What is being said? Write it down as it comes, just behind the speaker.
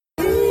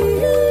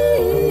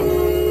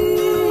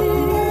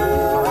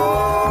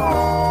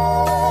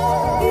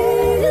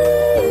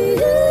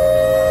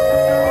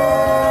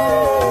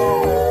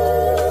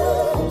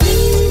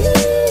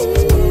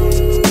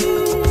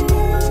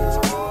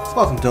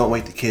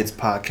Wake the Kids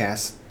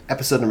podcast,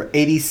 episode number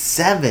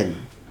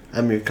 87.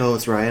 I'm your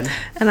co-host, Ryan.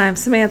 And I'm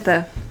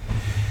Samantha.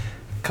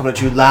 Coming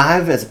at you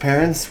live as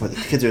parents where the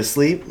kids are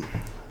asleep.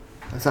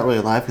 It's not really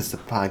live because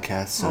it's a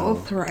podcast, so... All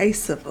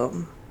thrice of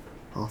them.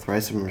 All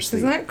thrice of them are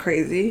asleep. Isn't that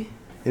crazy?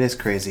 It is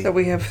crazy. That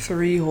we have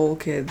 3 whole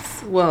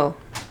kids. Well,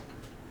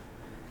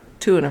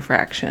 2 and a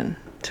fraction.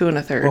 2 and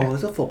a third. Oh,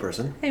 it's a full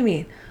person. I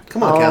mean...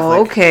 Come on, Catholic.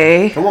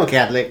 Okay. Come on,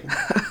 Catholic.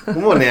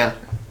 Come on now.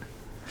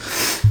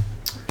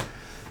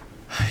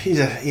 He's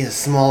a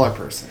smaller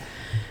person.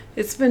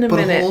 It's been a but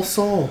minute. But a whole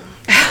soul.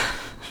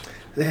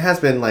 It has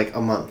been like a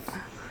month.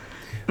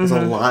 There's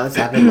a lot that's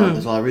happened.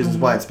 There's a lot of reasons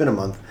why it's been a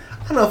month.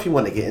 I don't know if you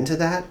want to get into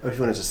that or if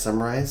you want to just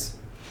summarize.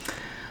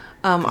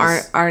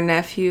 Our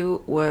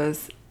nephew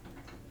was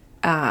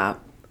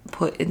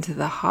put into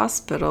the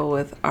hospital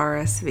with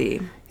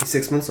RSV. He's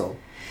 6 months old.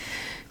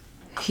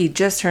 He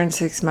just turned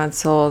 6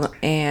 months old,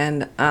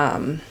 and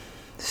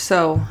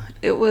so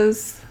it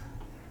was,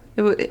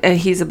 and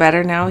he's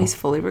better now. He's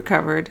fully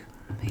recovered.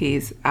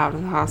 He's out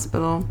of the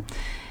hospital,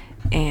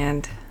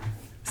 and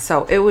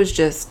so it was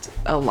just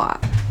a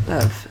lot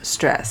of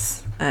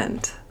stress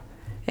and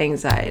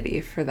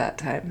anxiety for that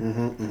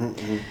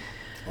time.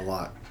 A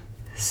lot.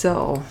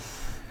 So,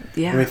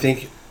 yeah. And we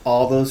thank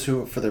all those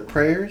who for their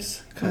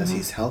prayers because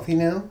he's healthy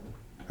now,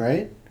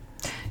 right?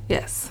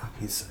 Yes.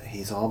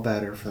 He's all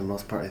better for the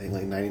most part. I think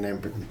like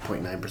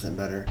 99.9%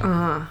 better.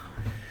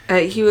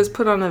 He was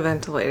put on a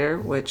ventilator,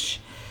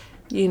 which,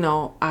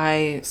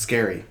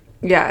 Scary.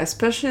 Yeah,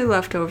 especially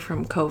left over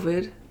from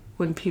COVID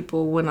when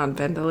people went on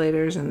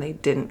ventilators and they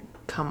didn't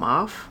come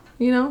off,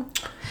 I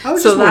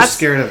was just more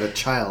scared of a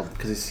child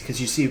because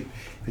you see,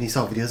 when you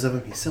saw videos of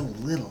him, he's so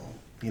little,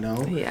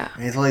 Yeah.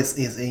 And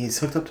he's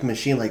hooked up to a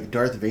machine like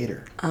Darth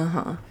Vader.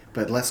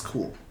 But less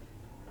cool.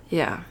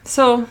 Yeah.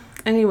 So,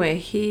 anyway,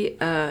 he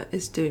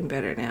is doing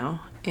better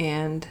now.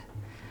 And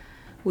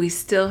we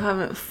still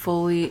haven't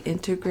fully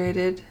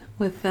integrated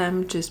with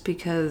them just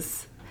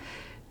because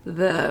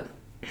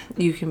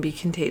you can be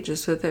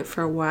contagious with it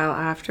for a while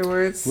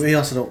afterwards. We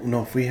also don't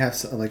know if we have,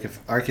 if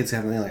our kids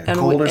have like a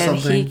cold or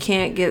something. And he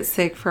can't get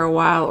sick for a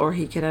while or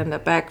he could end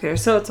up back there.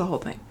 So it's a whole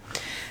thing.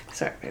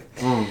 Sorry, babe.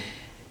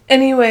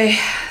 Anyway,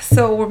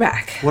 so we're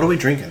back. What are we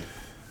drinking?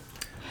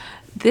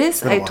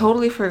 This I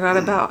totally forgot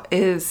about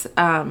is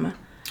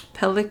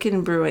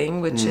Pelican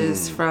Brewing, which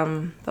is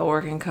from the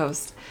Oregon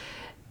coast.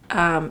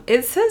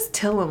 It says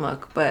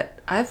Tillamook, but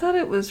I thought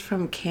it was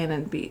from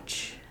Cannon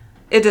Beach.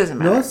 It doesn't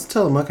matter. No, it's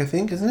Tillamook, I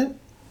think, isn't it?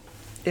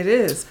 It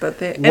is,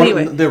 but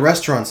anyway. The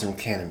restaurant's in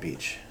Cannon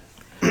Beach.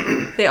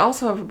 They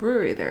also have a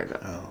brewery there, though.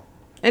 Oh.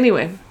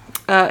 Anyway,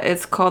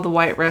 it's called the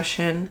White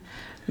Russian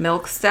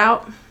Milk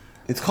Stout.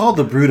 It's called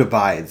the Brood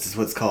Abides, is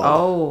what it's called.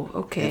 Oh,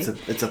 okay.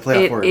 It's a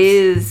play off words. It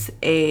is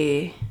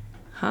a...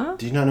 Huh?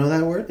 Do you not know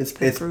that word? It's a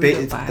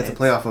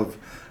playoff of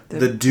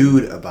the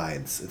Dude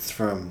Abides. It's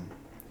from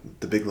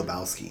The Big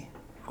Lebowski.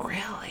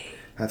 Really?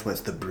 That's why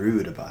it's the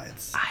Brood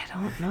Abides. I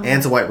don't know. And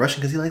it's a White Russian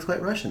because he likes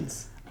White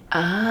Russians. Oh.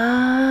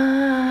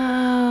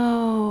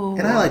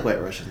 And I like White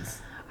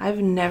Russians. I've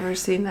never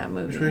seen that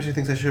movie. Which makes me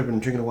think I should have been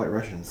drinking a White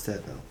Russian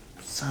instead, though.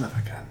 Son of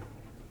a gun.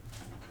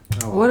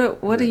 Oh,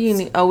 what do you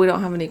need? Oh, we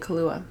don't have any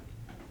Kahlua.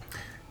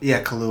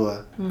 Yeah,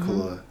 Kahlua.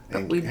 Kahlua.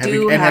 But we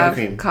do have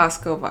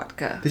Costco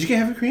vodka. Did you get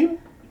heavy cream?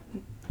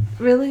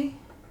 Really?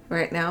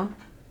 Right now?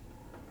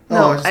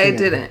 Oh, No, I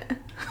didn't.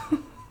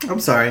 I'm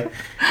sorry.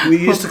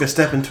 We just took a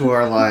step into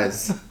our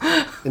lives,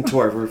 into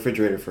our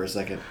refrigerator for a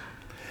second.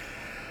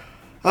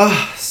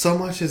 So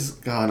much has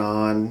gone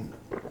on.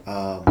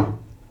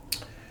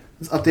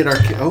 Let's update our...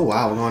 Oh,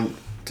 wow. We're going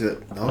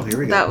to... Oh, here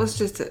we go. That was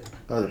just a...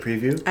 Oh, the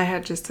preview? I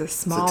had just a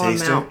small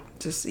amount.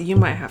 You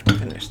might have to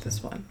finish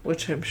this one,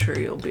 which I'm sure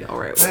you'll be all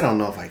right with. I don't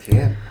know if I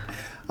can.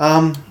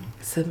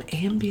 Some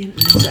ambient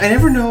music. I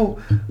never know.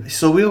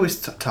 So we always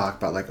talk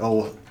about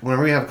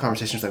whenever we have a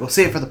conversation, it's like,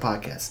 say it for the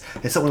podcast.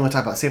 It's something we want to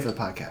talk about, say it for the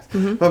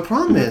podcast. But the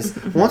problem is,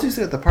 once we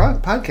say it at the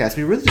podcast,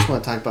 we really just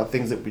want to talk about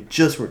things that we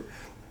just were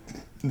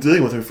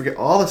dealing with. We forget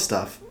all the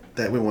stuff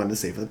that we wanted to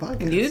say for the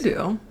podcast. You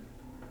do.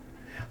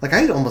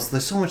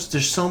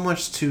 There's so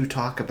much to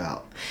talk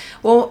about.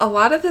 Well, a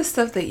lot of the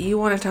stuff that you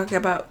want to talk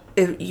about,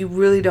 you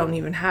really don't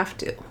even have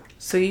to.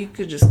 So you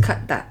could just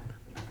cut that.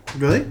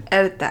 Really?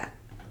 Edit that.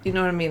 You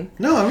know what I mean?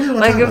 No, I really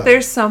want to talk about it. If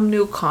there's some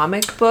new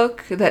comic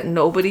book that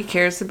nobody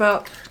cares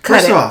about, cut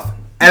First it. off,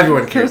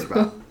 everyone cares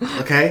about.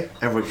 Okay?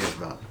 Everyone cares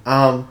about.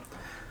 I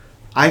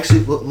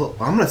actually,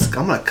 I'm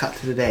gonna cut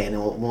to today, and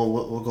then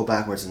we'll go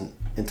backwards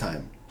in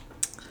time.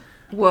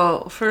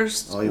 Well,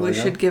 first we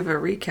should give a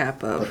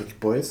recap of the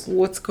boys?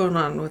 What's going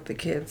on with the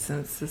kids,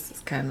 since this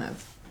is kind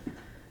of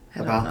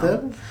about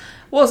them.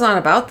 Well, it's not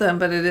about them,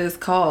 but it is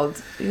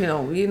called. Sure.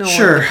 What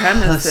the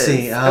premise let's is.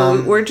 see.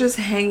 We're just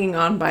hanging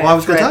on by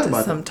a thread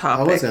to some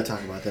topic. I was going to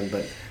talk about them,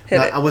 but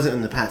I wasn't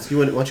in the past.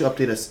 Why don't you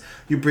update us?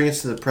 You bring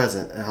us to the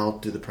present, and I'll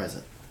do the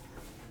present.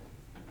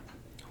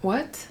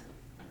 What?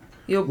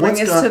 You'll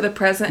bring us to the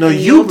present. No, and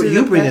you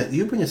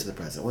bring us to the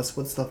present. What's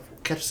stuff?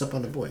 Catch us up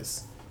on the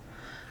boys.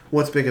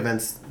 What's big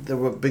events? There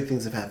were big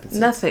things have happened.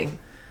 Nothing.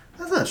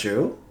 That's not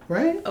true.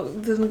 right? Oh,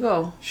 it doesn't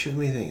go. Shoot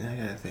me think. I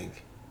gotta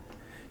think.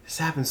 This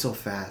happened so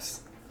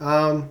fast.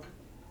 I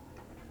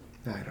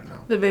don't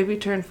know. The baby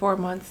turned 4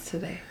 months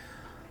today.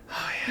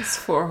 Oh yeah. He's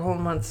 4 whole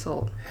months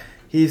old.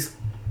 He's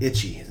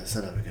itchy. The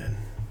son of a gun.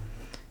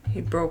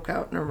 He broke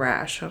out in a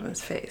rash on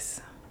his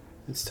face.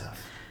 It's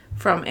tough.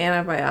 From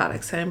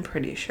antibiotics, I'm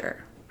pretty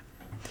sure.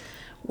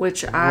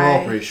 Which We're I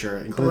all pretty sure,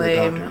 including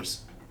blame the doctors.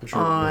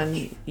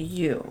 on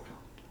you.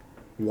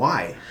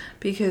 Why?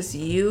 Because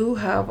you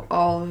have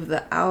all of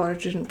the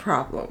allergen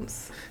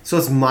problems. So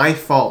it's my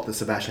fault that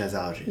Sebastian has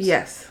allergies.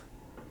 Yes.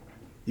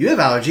 You have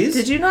allergies?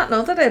 Did you not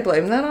know that I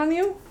blame that on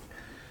you?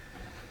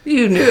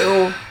 You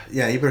knew.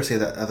 Yeah, you better say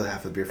that other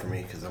half of the beer for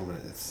me because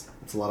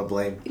it's a lot of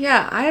blame.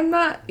 Yeah, I'm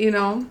not,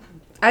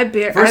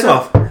 First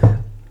off,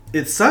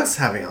 it sucks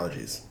having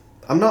allergies.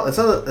 It's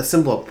not a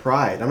symbol of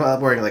pride. I'm not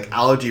wearing like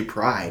allergy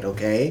pride,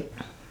 okay?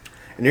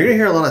 And you're gonna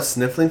hear a lot of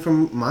sniffling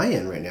from my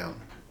end right now.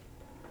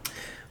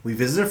 We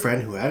visited a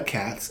friend who had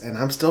cats, and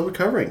I'm still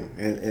recovering,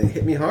 and it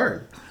hit me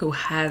hard. Who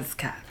has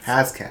cats?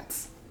 Has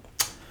cats.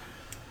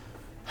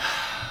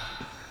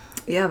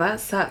 Yeah, that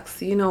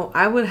sucks.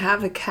 I would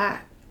have a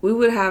cat. We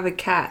would have a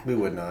cat. We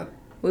would not.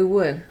 We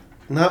would.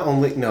 Not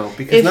only do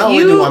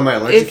I my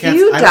allergic cats, I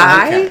don't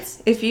like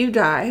cats. If you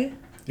die,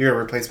 You're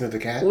gonna replace me with a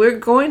cat? we're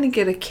going to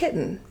get a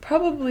kitten.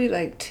 Probably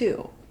like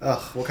 2.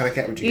 Ugh, what kind of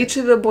cat would you Each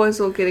of the boys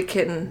will get a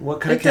kitten. What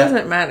kind of It cat?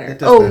 doesn't matter. It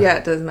does matter. Yeah,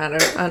 it does matter.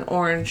 An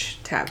orange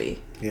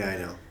tabby. get? Yeah, I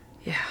know.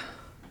 Yeah.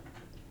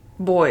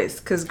 Boys,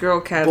 because girl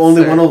cats.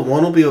 Only are-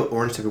 one will be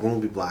orange tabby, one will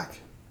be black.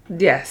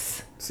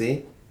 Yes.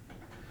 See?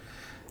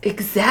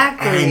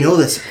 Exactly. And I know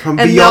this from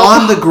And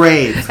beyond they'll- the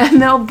grave.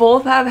 And they'll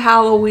both have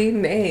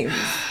Halloween names.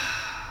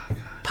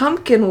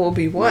 Pumpkin will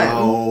be one.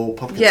 No,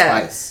 Pumpkin Yeah.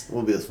 Spice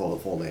will be his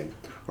full name.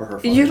 Or her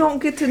full You name. don't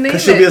get to name it.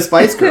 Because she'll be a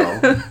Spice Girl.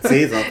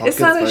 See? It's, It's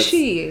not a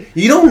she.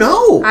 You don't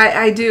know.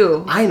 I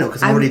do. I know,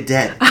 because I'm already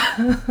dead.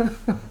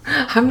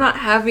 I'm not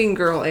having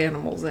girl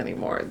animals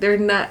anymore. They're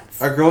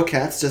nuts. Are girl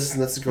cats just as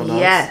nuts as girl dogs?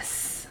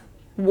 Yes.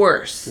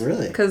 Worse.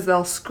 Really? Because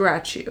they'll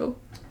scratch you.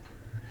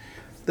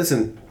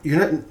 Listen,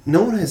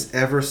 no one has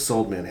ever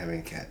sold me on having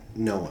a cat.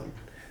 No one.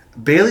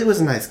 Bailey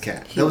was a nice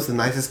cat. That was the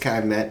nicest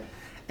cat I met.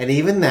 And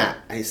even that,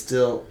 I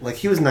still,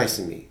 he was nice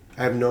to me.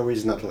 I have no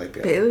reason not to like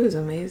Bailey. Bailey was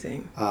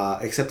amazing.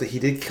 Except that he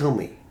did kill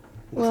me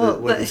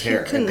with his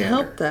hair. he couldn't and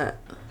help dander.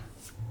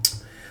 that.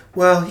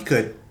 Well, he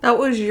could. That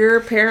was your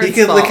parents' He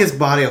could fault lick his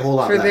body a whole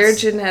lot for less. their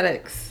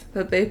genetics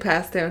that they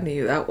passed down to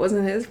you. That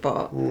wasn't his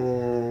fault.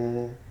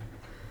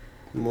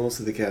 Most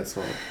of the cat's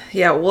fault.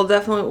 Yeah, we'll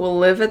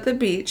live at the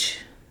beach,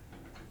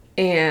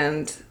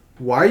 and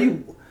Why are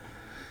you...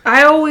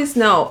 I always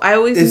know.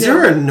 Is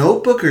there a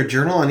notebook or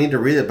journal I need to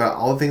read about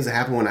all the things that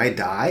happen when I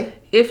die?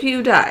 If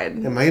you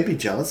died. Am I going to be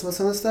jealous about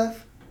some of this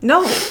stuff?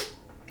 No.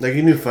 Like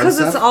you knew fun Because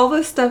stuff? it's all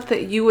the stuff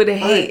that you would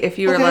hate if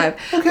you were alive.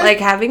 Okay. Like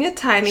having a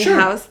tiny Sure.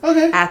 house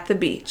Okay. at the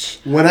beach.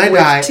 When I with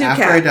die, 2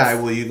 after I cats. die,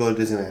 will you go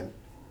to Disneyland?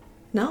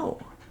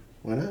 No.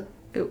 Why not?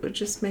 It would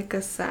just make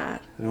us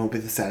sad. It won't be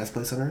the saddest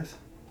place on earth?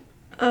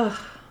 Ugh.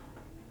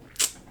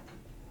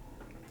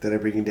 Did I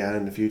bring you down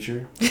in the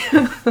future?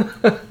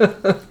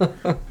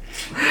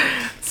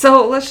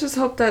 So let's just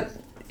hope that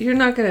you're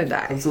not going to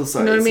die. I'm so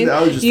sorry. You know what I See, mean?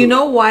 that was just You a-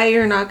 know why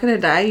you're not going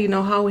to die? You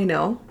know how we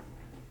know?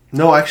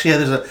 No, actually,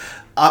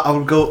 I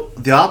would go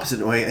the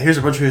opposite way. Here's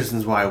a bunch of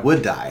reasons why I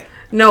would die.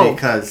 No,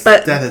 Because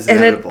but death is and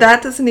inevitable.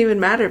 that doesn't even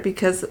matter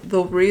because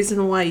the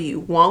reason why you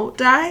won't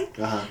die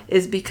Uh-huh.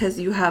 is because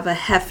you have a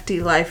hefty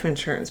life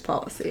insurance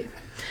policy.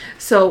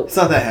 So, It's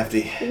not that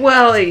hefty.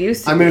 well, it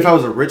used to. I mean, be. if I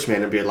was a rich man,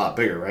 it'd be a lot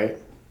bigger, right?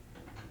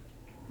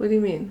 What do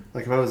you mean?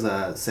 Like if I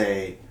was,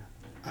 say,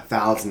 a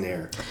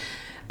thousandaire.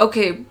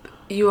 Okay,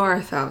 you are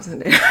a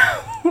thousandaire.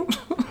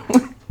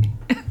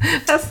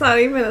 That's not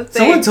even a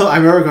thing. I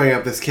remember growing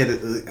up, this kid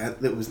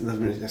that was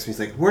living next to me, he's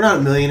like, we're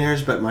not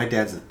millionaires, but my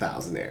dad's a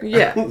thousandaire.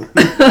 Yeah. I'm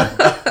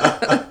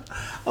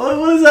like,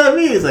 what does that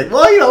mean? He's like,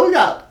 well, we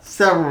got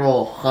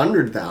several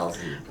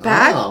 100,000.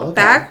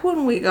 Back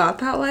when we got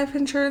that life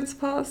insurance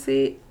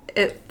policy,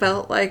 it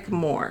felt like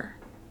more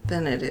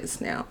than it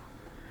is now.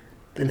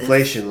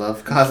 Inflation,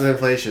 love. Cost of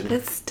inflation.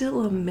 It's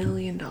still $1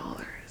 million.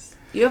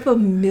 You have $1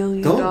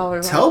 million.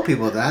 Don't tell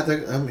people that.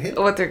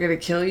 What, they're gonna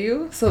kill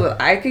you so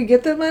that I could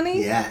get the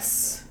money?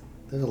 Yes.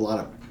 There's a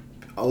lot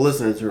of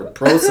listeners who are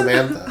pro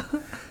Samantha.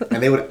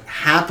 And they would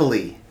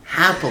happily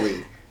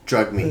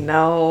drug me.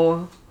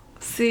 No.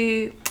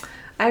 See,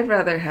 I'd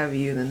rather have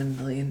you than $1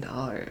 million.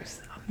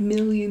 $1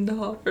 million.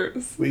 Well,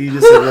 you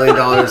just said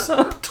 $1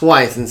 million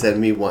twice and said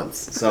me once.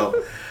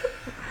 So,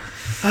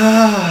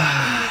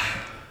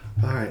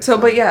 all right. So,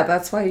 but yeah,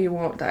 that's why you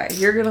won't die.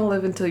 You're gonna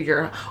live until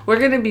we're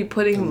gonna be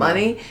putting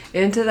money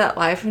into that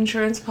life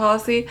insurance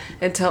policy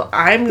until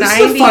I'm This is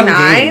a 99, fun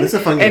game. This is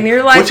a fun game. and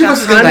you're like Which of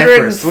us is gonna die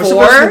first? Which of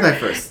us is gonna die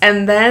 104, first?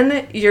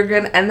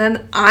 and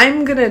then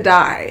I'm gonna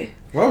die.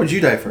 Why would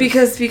you die first?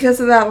 Because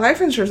of that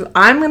life insurance.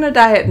 I'm going to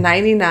die at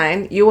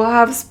 99. You will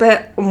have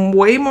spent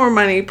way more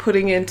money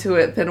putting into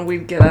it than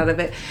we'd get out of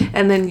it.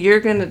 And then you're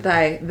going to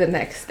die the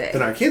next day.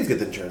 Then our kids get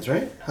the insurance,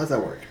 right? How's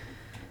that work?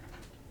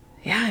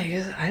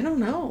 Yeah, I don't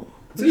know.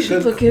 We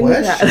should look into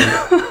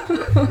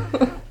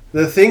that.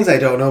 The things I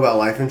don't know about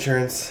life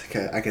insurance,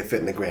 I could fit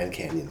in the Grand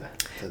Canyon.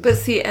 But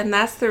see, and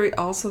that's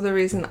also the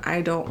reason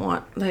I don't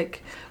want,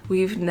 like,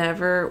 we've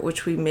never,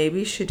 which we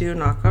maybe should do,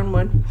 knock on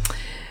wood,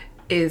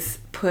 is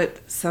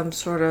put some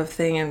sort of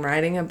thing in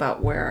writing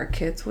about where our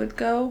kids would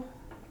go,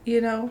 you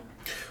know?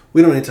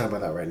 We don't need to talk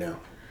about that right now.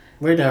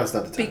 Right now is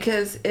not the time.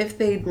 Because if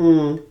they,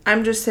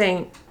 I'm just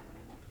saying,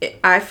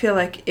 I feel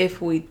like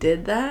if we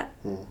did that,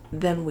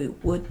 then we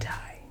would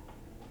die,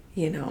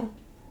 you know?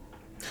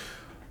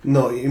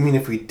 No, you mean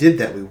if we did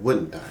that, we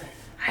wouldn't die.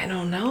 I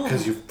don't know.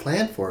 Because you've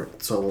planned for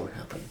it, so it won't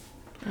happen.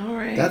 All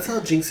right. That's how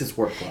jinxes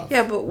work, love.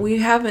 Yeah, but we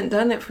haven't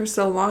done it for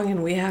so long,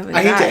 and we haven't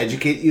I hate to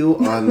educate you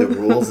on the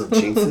rules of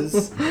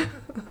jinxes.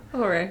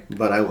 All right.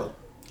 But I will.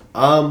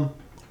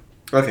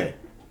 Okay.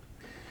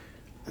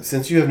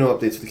 Since you have no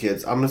updates with the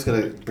kids, I'm just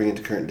going to bring it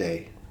to current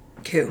day.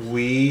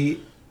 Cool.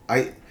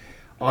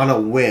 On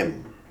a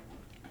whim,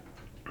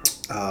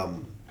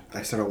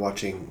 I started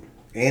watching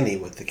Annie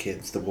with the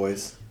kids, the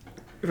boys.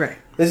 Right.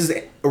 This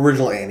is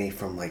original Annie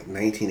from like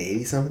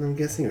 1980 something, I'm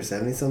guessing, or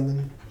 70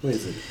 something. What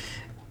is it?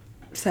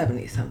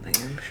 70 something,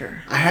 I'm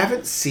sure. I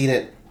haven't seen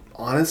it,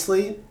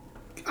 honestly.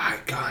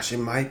 Gosh, it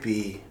might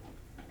be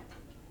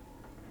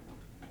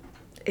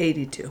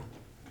 82.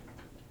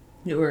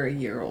 You were a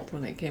year old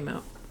when it came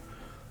out.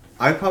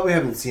 I probably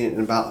haven't seen it in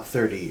about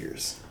 30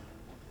 years.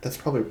 That's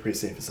probably a pretty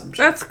safe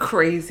assumption. That's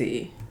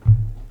crazy.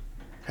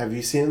 Have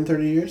you seen it in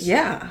 30 years?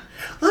 Yeah.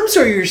 I'm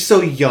sorry you're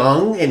so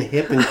young and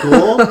hip and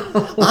cool.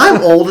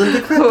 I'm old and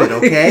decrepit,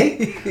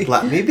 okay?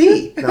 Let me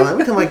be. Now let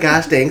me tell my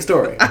gosh dang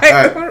story. All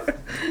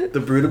right. The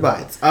brood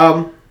abides.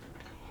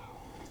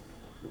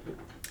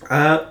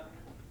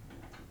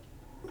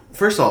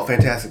 First of all,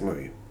 fantastic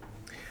movie.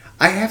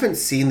 I haven't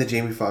seen the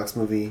Jamie Foxx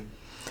movie.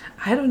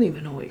 I don't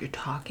even know what you're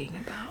talking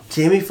about.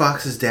 Jamie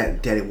Foxx's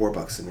Daddy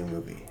Warbucks, a new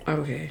movie.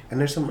 Okay. And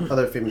there's some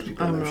other famous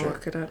people I'm in going there, to sure.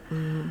 look it up.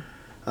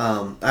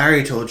 I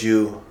already told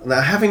you.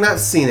 Now, having not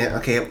seen it,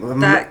 okay,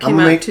 That came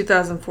out in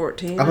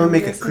 2014. I'm going to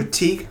make a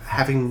critique,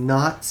 having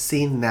not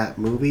seen that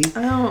movie.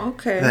 Oh,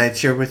 okay. That I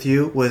shared with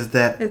you was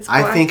that It's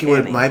I think Black it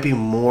Annie. might be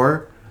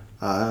more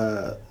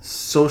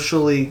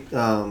socially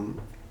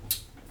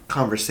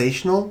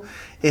conversational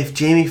if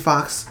Jamie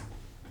Foxx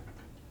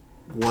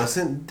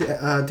wasn't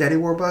Daddy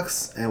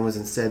Warbucks and was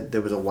instead there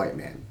was a white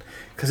man,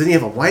 because then you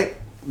have a white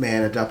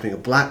man adopting a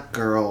black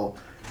girl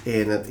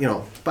in a,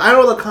 but I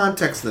don't know the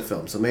context of the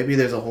film, so maybe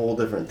there's a whole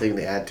different thing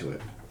they add to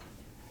it.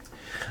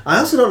 I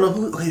also don't know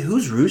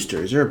who's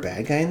Rooster. Is there a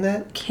bad guy in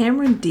that?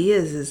 Cameron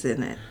Diaz is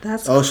in it.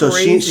 That's Oh, so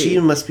crazy. she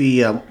must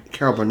be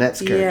Carol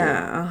Burnett's character.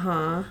 Yeah,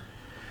 uh-huh.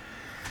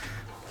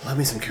 Love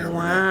me some Carol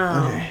Wow.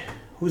 Burnett. Okay.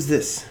 Who's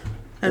this?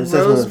 And Who's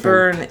this Rose one from?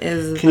 Byrne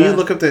is Can you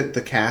look up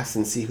the cast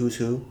and see who's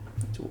who?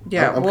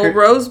 Yeah, I'm well,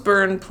 Rose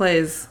Byrne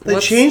plays... They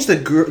changed the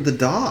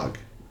dog.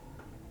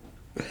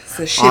 It's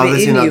a shitty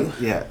Obviously Inu.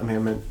 not. Yeah, I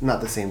mean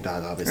not the same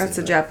dog, obviously. That's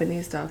a but-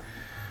 Japanese dog.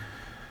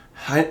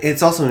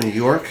 It's also in New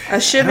York. A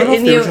Shiba I don't know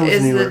if the Inu original was in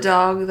is New the York.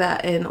 dog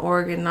that in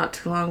Oregon not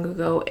too long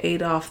ago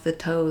ate off the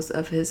toes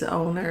of his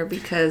owner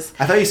because...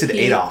 I thought you said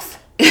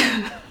Adolf.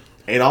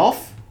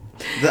 Adolf?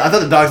 I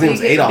thought the dog's name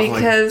was Adolf. I'm like,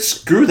 Because-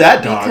 screw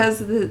that dog. Because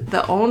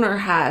the owner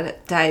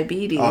had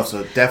diabetes. Oh,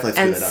 so definitely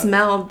screw and that dog.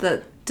 smelled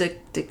the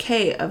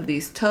decay of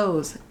these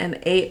toes and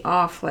ate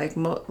off like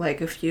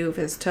a few of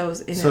his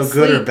toes in So his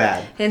good or sleep.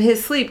 bad? In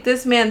his sleep,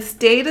 this man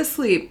stayed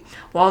asleep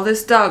while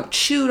this dog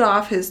chewed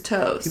off his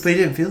toes. But he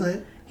didn't feel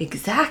it.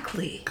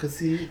 Exactly.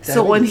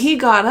 So when he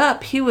got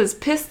up, he was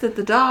pissed at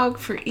the dog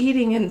for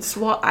eating and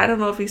I don't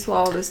know if he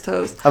swallowed his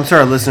toes. I'm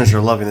sorry, our listeners are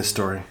loving this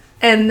story.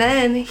 And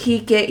then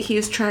he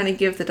was trying to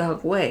give the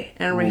dog away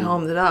and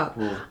rehome the dog.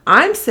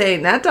 I'm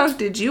saying that dog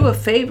did you a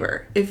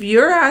favor. If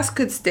your ass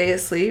could stay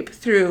asleep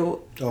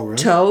through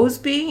toes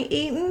being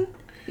eaten,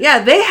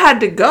 yeah, they had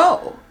to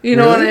go. You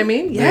know what I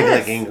mean? Yes. Yes.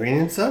 Like gangrene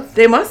and stuff?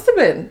 They must have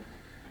been.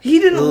 He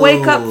didn't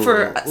wake up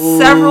for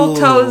several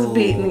toes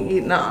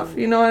eaten off.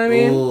 You know what I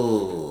mean?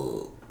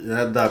 Ooh.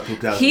 That dog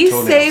pooped out He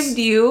toenails. saved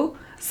you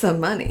some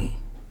money.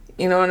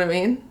 You know what I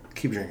mean?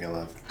 Keep drinking,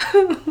 love.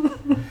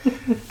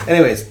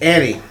 Anyways,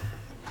 Annie.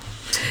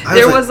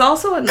 There was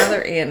also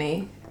another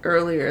Annie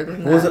earlier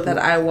than Was that it- that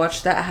I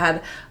watched that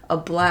had a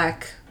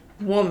black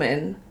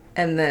woman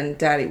and then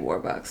Daddy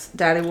Warbucks.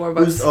 Daddy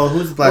Warbucks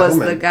who's the black was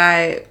woman?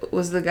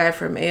 the guy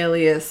from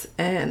Alias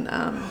and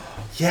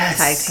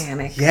Yes.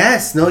 Titanic.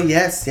 Yes. No.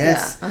 Yes.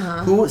 Yes. Yeah,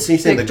 uh-huh. Who? So you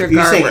saying Victor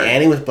you saying Garber.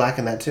 Annie was black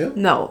in that too?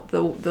 no,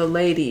 the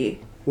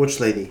lady, Which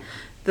lady?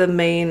 the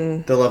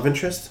main. The love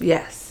interest?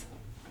 Yes.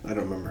 I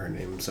don't remember her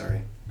name. I'm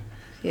sorry.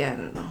 Yeah, I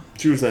don't know.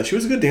 She was not. She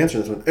was a good dancer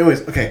in this one.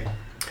 Anyways, okay.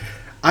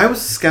 I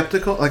was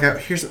skeptical.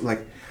 It's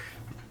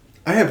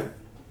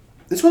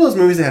one of those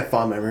movies I had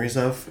fond memories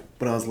of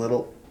when I was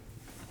little.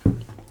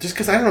 Just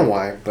because I don't know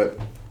why, but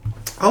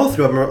all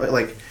through I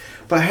remember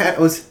but I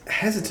was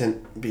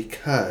hesitant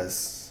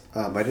because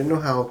I didn't know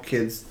how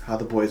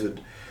the boys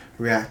would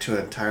react to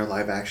an entire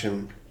live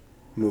action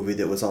movie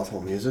that was also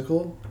a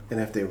musical, and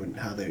if they would,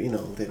 how they,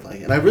 they'd like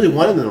it. And I really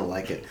wanted them to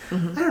like it.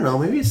 I don't know,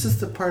 maybe it's just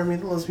the part of me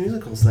that loves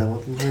musicals that I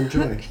want them to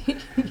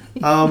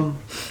enjoy.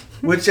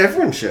 Which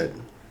everyone should.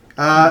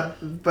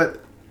 But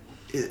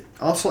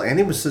also,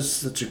 Annie was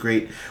such a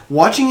great...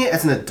 Watching it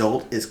as an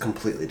adult is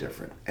completely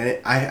different. And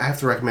I have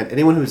to recommend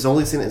anyone who's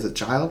only seen it as a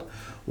child,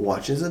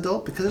 watch it as an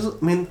adult. Because,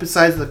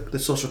 besides the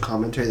social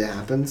commentary that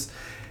happens,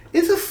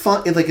 it's a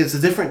fun... it's a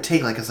different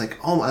take. It's like,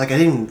 oh my... I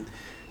didn't...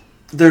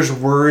 There's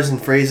words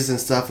and phrases and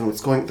stuff, and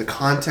what's going... The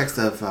context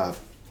of...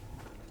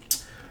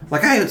 I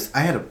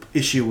had an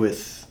issue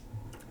with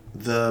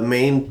the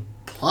main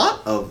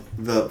plot of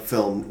the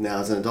film now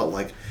as an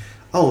adult.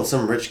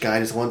 Some rich guy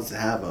just wants to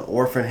have an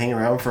orphan hang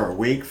around for a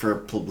week for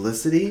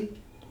publicity.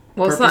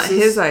 Well, purposes. It's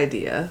not his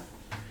idea.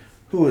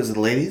 Who is it,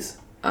 ladies?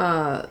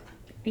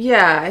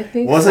 Yeah, I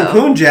think Wasn't so.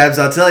 Punjab's,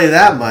 I'll tell you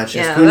that much.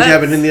 Yeah, Is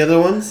Punjab in the other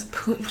ones?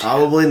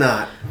 Probably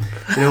not.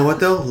 You know what,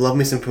 though? Love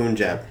me some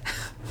Punjab.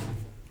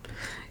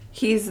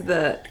 He's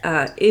the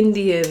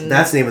Indian...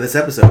 That's the name of this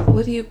episode.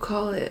 What do you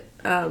call it?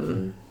 I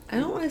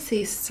don't want to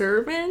say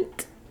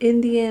servant.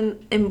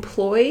 Indian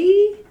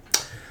employee?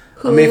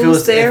 If it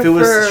was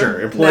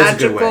sure, employee's a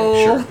good way.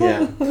 Sure,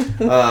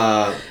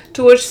 yeah.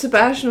 To which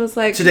Sebastian was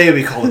like... Today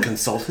we call a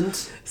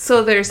consultant.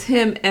 So there's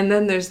him, and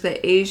then there's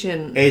the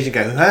Asian guy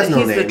who has no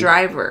name. He's the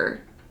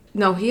driver.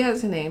 No, he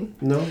has a name.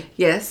 No?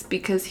 Yes,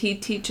 because he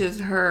teaches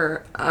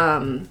her...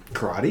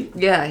 karate?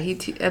 Yeah,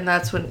 and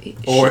that's when...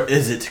 Or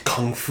is it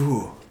kung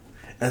fu?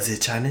 Is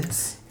it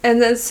Chinese?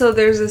 And then, so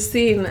there's a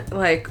scene,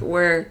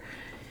 where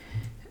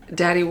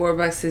Daddy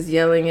Warbucks is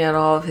yelling at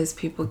all of his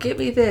people, "Get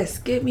me this,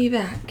 get me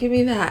that, give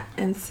me that."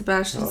 And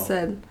Sebastian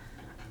said,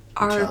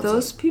 "Are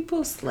those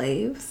people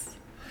slaves?"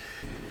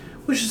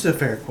 Which is a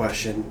fair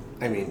question.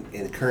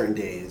 In current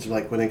days,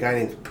 when a guy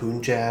named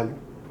Punjab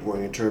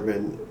wearing a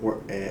turban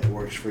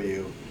works for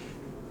you,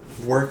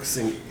 works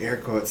in air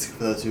quotes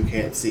for those who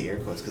can't see air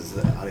quotes because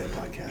it's an audio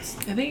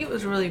podcast. I think it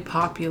was really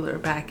popular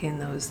back in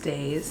those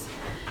days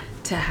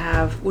to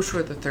have, which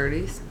were the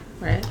 30s,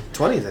 right?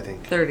 20s, I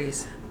think.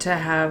 30s. To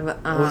have...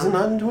 was it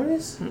not in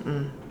 20s?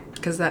 Mm-mm.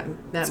 Because that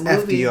it's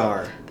movie...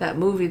 FDR. That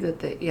movie that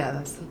they... Yeah,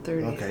 that's the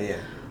 30s. Okay,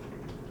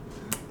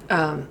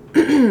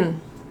 yeah.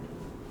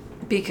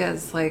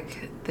 Because,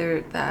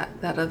 that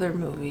other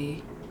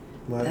movie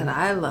that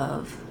I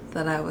love,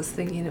 that I was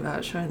thinking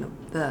about showing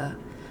the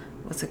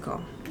what's it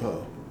called?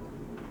 Oh.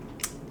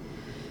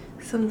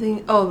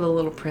 Something... Oh, The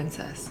Little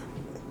Princess.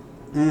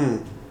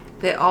 Mm.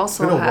 They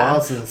also have... It's been a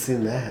while since I've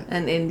seen that.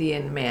 An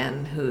Indian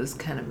man who's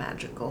kind of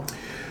magical.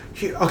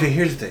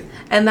 Here's the thing.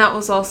 And that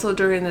was also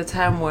during the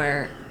time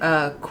where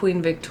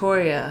Queen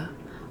Victoria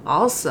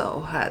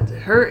also had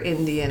her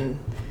Indian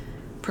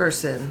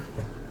person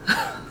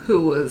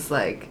who was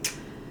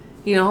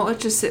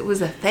it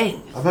was a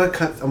thing. I'm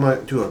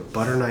gonna do a hot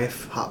butter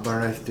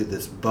knife through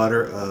this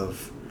butter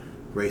of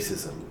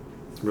racism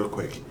real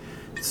quick.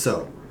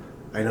 So,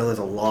 I know there's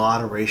a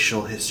lot of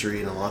racial history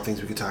and a lot of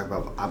things we could talk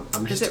about.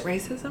 But Is it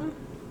racism?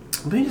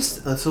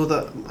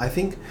 I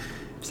think...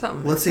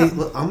 Something. Let's say, I'm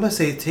going to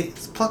say,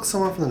 pluck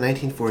someone from the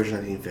 1940s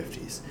or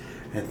 1950s.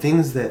 And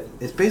things that,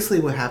 it's basically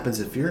what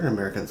happens if you're in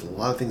America, there's a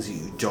lot of things that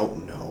you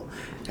don't know.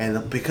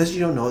 And because you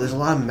don't know, there's a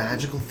lot of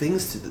magical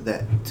things to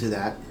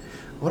that.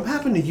 What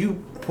happened to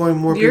you pouring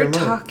more beer? You're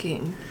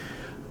talking.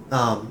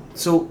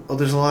 So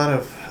there's a lot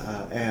of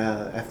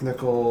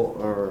ethnical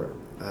or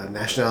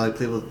nationality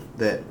people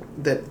that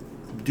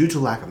due to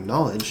lack of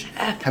knowledge,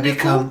 have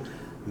become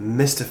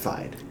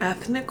mystified.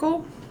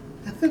 Ethnical?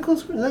 Ethnical,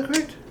 is that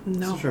correct?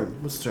 No.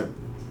 What's the term?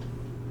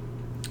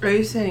 Are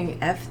you saying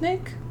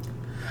ethnic?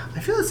 I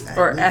feel it's ethnic.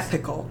 Or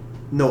ethical?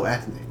 No,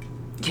 ethnic.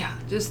 Yeah,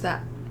 just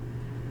that.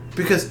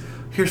 Because,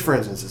 here's for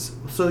instances.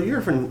 So you're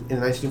in the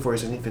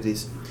 1940s,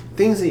 1950s,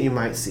 things that you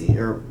might see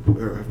or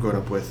have grown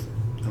up with,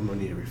 I'm going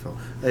to need a refill,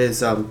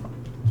 is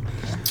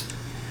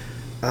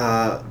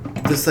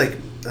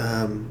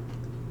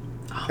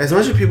as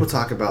much as people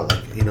talk about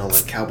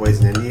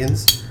cowboys and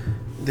Indians,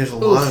 there's a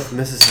lot of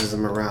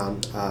mysticism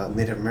around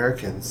Native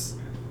Americans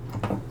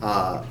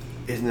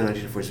in the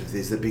 1940s,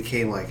 50s that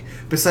became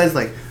besides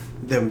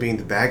them being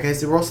the bad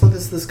guys, they were also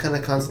this kind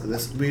of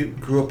concept. We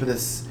grew up in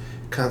this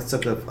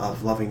concept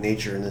of loving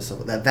nature and that's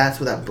where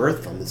that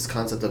birthed from. This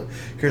concept of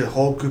here's a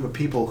whole group of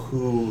people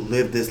who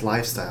live this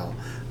lifestyle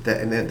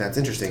that's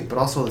interesting. But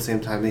also at the same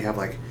time, they have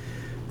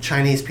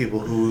Chinese people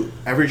who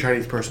every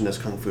Chinese person does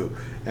kung fu.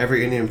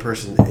 Every Indian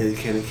person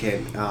can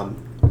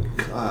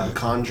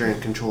conjure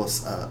and control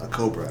a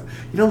cobra.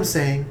 You know what I'm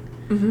saying?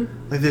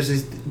 Mm-hmm. There's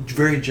these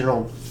very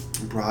general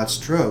broad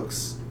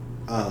strokes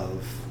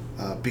of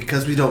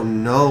because we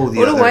don't know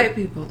the other... What do white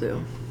people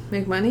do?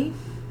 Make money?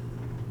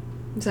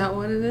 Is that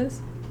what it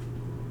is?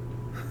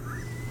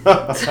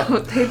 Is that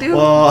what they do?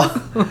 Well,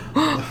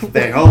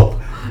 they hope.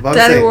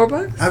 Daddy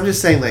Warbucks? I'm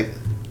just saying,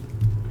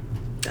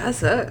 that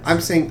sucks. I'm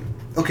saying,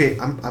 okay,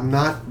 I'm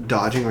not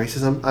dodging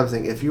racism. I'm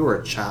saying if you were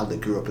a child that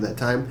grew up in that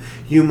time,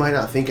 you might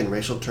not think in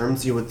racial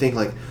terms. You would think,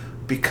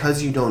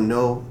 because you don't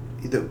know,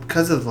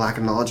 because of the lack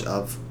of knowledge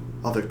of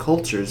other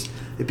cultures,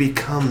 it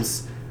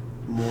becomes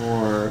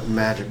more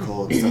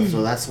magical and stuff.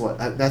 So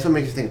that's what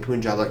makes you think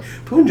Punjab. Like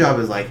Punjab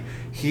is like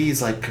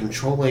he's like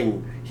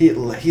controlling.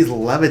 He's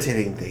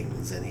levitating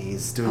things and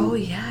he's doing. Oh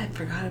yeah, I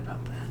forgot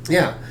about that.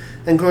 Yeah,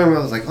 and growing up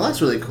I was like, oh,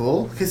 that's really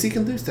cool because he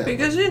can do stuff.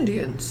 Because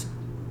Indians.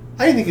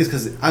 I didn't think it's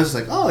because I was just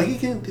like, oh, he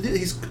can.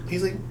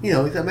 He's like, you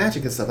know, he's got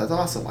magic and stuff. That's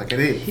awesome. Like I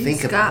didn't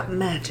think about. He's got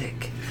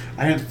magic.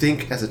 I didn't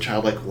think as a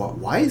child like,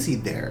 why is he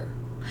there?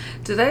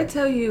 Did I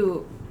tell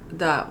you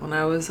that when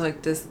I was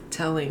like just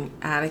telling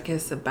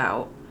Atticus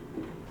about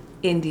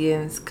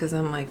Indians? Because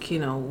I'm like, you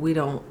know, we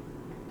don't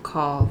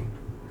call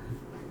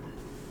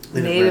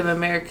Native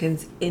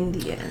Americans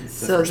Indians.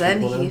 So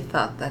then he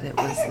thought that it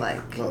was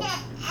like.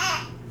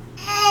 Oh.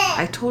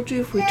 I told you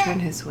if we turn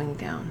his wing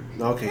down.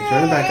 Okay,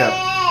 turn it back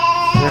up.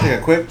 We're going to take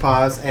a quick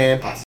pause and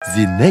pause.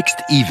 The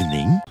next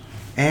evening.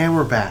 And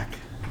we're back.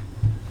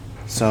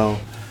 So,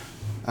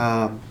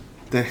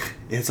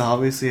 it's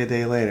obviously a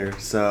day later.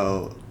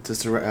 So,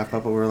 just to wrap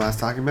up what we were last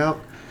talking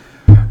about.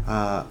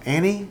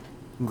 Annie,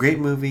 great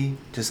movie.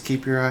 Just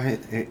keep your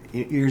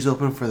ears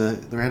open for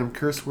the random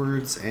curse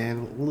words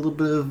and a little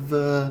bit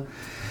of...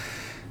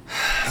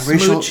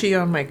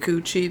 Smoochie on my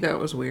coochie, that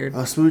was weird.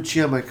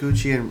 Smoochie on my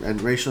coochie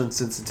and racial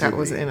insensitivity. That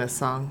was in a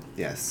song.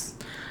 Yes.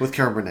 With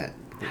Carol Burnett.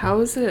 How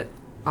is it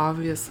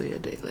obviously a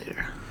day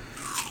later?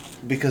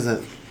 Because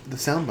of the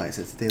sound bites,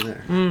 it's a day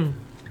later.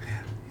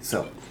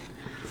 So,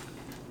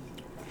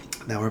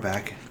 now we're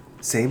back.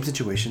 Same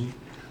situation.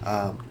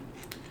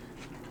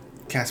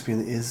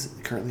 Caspian is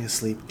currently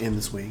asleep in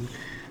the swing.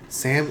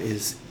 Sam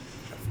is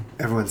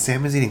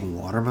eating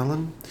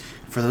watermelon.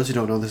 For those who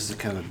don't know, this is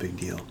kind of a big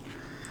deal.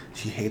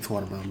 She hates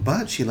watermelon,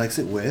 but she likes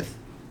it with...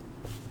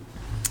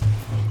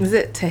 Is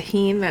it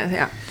tahini?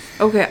 Yeah.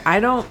 Okay, I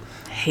don't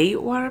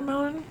hate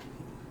watermelon.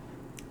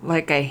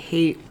 Like, I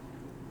hate...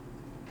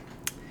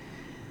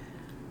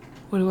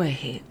 What do I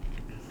hate?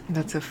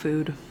 That's a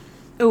food.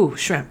 Oh,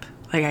 shrimp.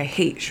 Like, I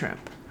hate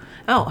shrimp.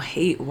 I don't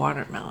hate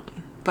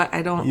watermelon, but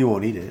I don't... You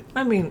won't eat it.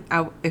 I mean,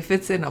 if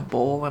it's in a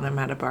bowl and I'm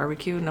at a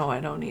barbecue, no, I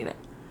don't eat it.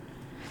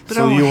 But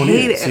so I don't you won't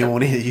hate eat it. So you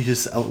won't eat it. You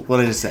just... what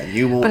I just said.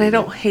 You won't But I eat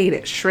don't hate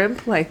it.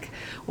 Shrimp, like,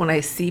 when I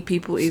see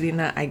people eating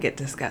that, I get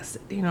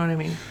disgusted. You know what I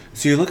mean?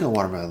 So you look at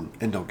watermelon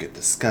and don't get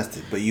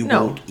disgusted, but you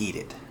won't eat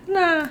it.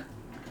 Nah.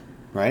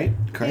 Right?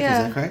 Correct? Yeah.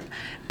 Is that correct?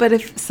 But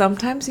if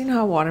sometimes, you know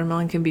how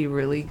watermelon can be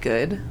really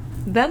good,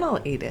 then I'll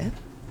eat it.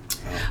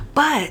 Oh.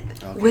 But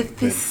with good.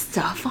 this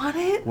stuff on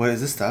it... What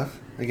is this stuff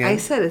again? I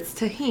said it's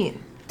tahini.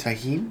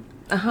 Tahini?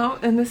 Uh-huh.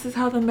 And this is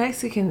how the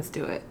Mexicans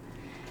do it.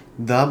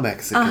 The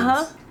Mexicans.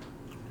 Uh-huh.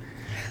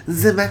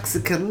 The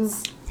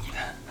Mexicans.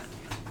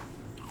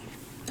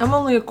 I'm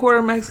only a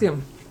quarter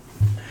Mexican.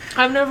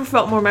 I've never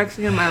felt more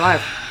Mexican in my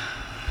life.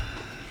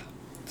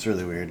 It's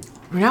really weird.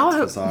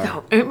 Now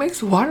it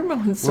makes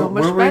watermelon so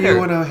much better. Where were you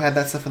when I had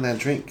that stuff in that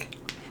drink?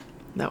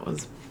 That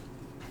was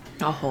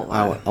a whole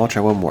lot. I'll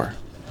try one more.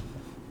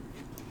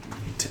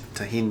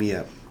 Tahini me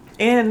up.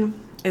 And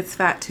it's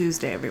Fat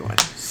Tuesday, everyone.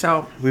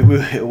 So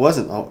it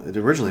wasn't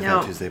originally No.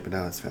 Fat Tuesday, but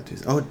now it's Fat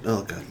Tuesday. Oh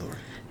good Lord.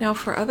 now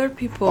for other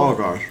people... Oh,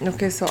 gosh.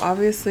 Okay, so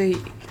obviously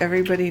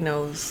everybody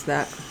knows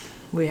that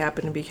we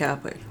happen to be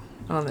Catholic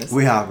on this.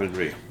 We happen to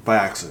be by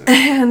accident.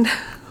 And,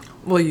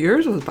 well,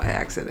 yours was by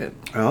accident.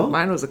 Oh?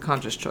 Mine was a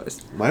conscious choice.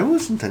 Mine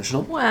was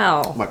intentional.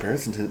 Well. My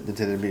parents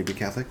intended me to be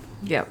Catholic.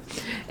 Yep.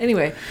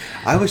 Anyway.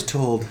 I was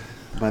told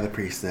by the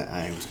priest that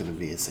I was going to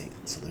be a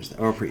saint. So there's that.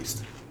 Or a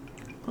priest.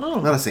 Oh.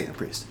 Not a saint, a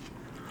priest.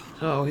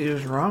 Oh, he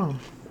was wrong.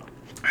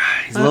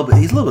 He's a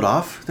little bit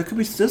off. There could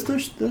be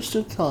there's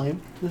still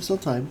time. There's still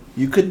time.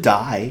 You could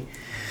die.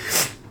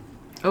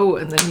 Oh,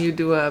 and then you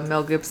do a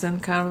Mel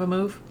Gibson kind of a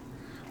move?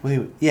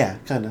 Well, yeah,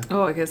 kind of.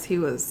 Oh, I guess he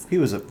was... He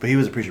was a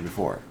preacher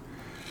before.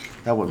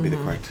 That wouldn't be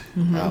the correct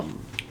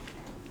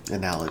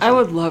analogy. I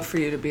would love for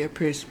you to be a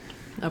priest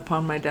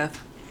upon my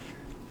death.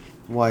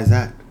 Why is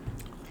that?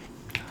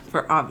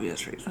 For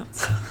obvious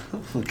reasons.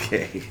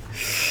 Okay.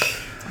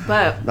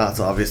 But... Not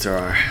so obvious to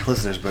our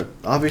listeners, but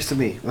obvious to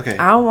me. Okay.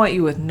 I don't want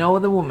you with no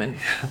other woman.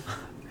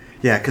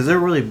 Yeah, because they're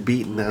really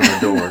beating down the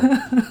door.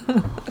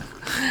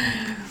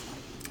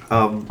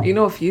 You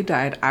know, if you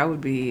died, I would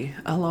be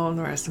alone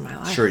the rest of my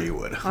life. Sure you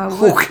would. I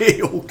would.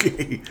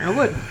 Okay. I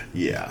would.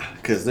 Yeah,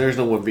 because there's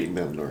no one beating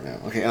down the door now.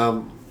 Okay,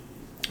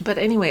 But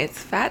anyway, it's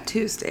Fat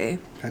Tuesday.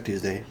 Fat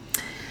Tuesday.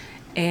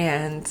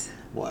 And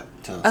What?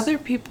 Tell us. other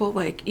people,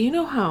 like, you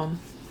know how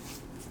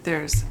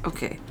there's,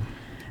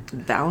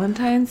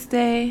 Valentine's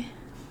Day,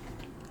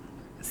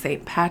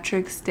 St.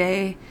 Patrick's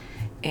Day,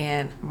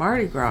 and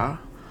Mardi Gras,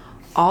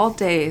 all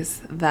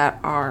days that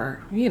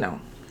are,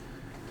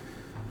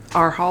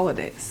 our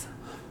holidays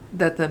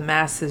that the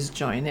masses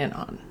join in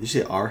on. You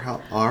say our?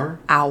 Our.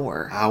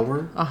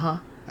 Our?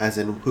 As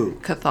in who?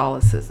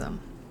 Catholicism.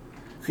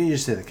 Can you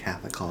just say the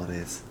Catholic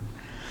holidays?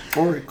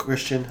 Or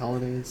Christian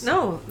holidays?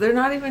 No, they're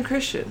not even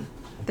Christian.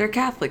 They're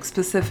Catholic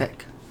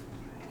specific.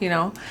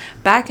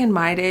 Back in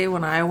my day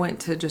when I went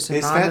to just a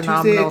Is Fat Tuesday a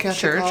non-denominational Catholic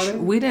church, holiday?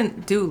 we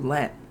didn't do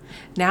Lent.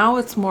 Now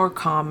it's more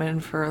common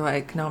for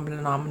like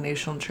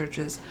non-denominational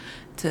churches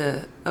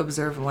to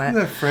observe Lent, You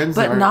have friends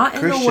but that aren't not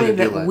in the Christian way that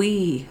do that Lent.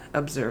 we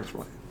observe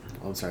Lent.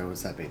 I'm sorry,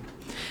 what's that mean?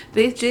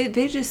 They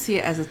just see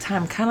it as a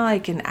time, kind of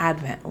like an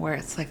Advent, where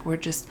it's like we're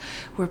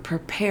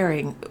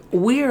preparing.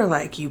 We're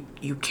like, you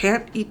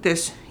can't eat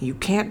this, you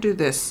can't do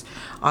this.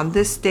 On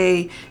this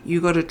day,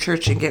 you go to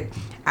church and get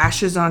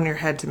ashes on your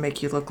head to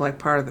make you look like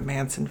part of the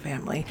Manson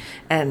family.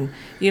 And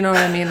you know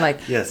what I mean? Like,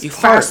 Yes, you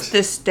heart. fast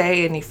this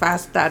day and you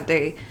fast that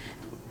day.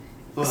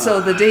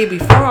 So the day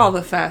before all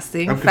the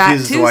fasting, I'm Fat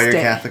confused as to why you're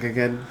Tuesday. Catholic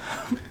again.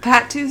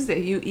 Fat Tuesday,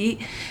 you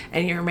eat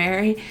and you're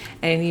merry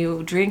and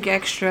you drink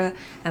extra,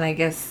 and I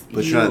guess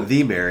But you're not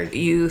the Mary.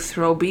 you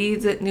throw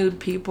beads at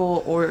nude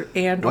people, or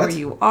What?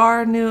 you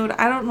are nude.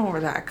 I don't know where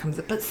that comes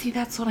up, but see,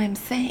 that's what I'm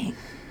saying.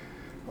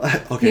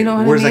 Okay, You know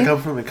what I where does mean? that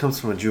come from? It comes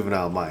from a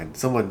juvenile mind.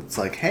 Someone's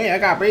like, "Hey, I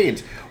got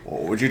beads.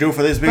 What would you do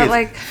for these beads?" But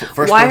like,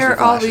 First why person are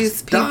all flashes.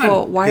 these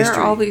people? Done. Why History.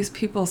 are all these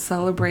people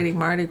celebrating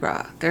Mardi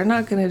Gras? They're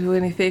not going to do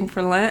anything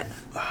for Lent.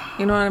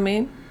 You know what I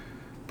mean?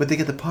 But they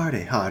get the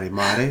party, hardy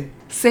Marty.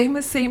 Same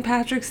as St.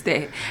 Patrick's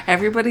Day.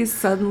 Everybody's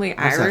suddenly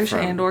Where's that Irish from?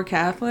 and or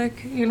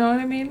Catholic. You know what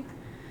I mean?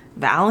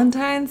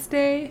 Valentine's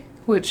Day,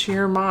 which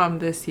your mom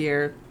this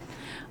year,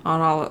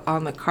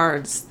 on the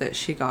cards that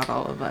she got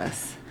all of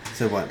us,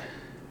 Say what?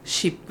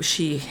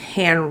 she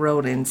hand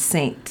wrote in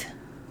Saint.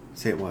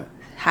 Say what?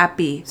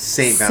 Happy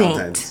Saint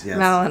Valentine's, yes.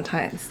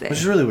 Valentine's Day. Which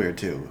is really weird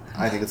too.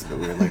 I think it's a bit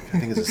weird. Like I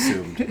think it's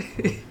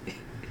assumed.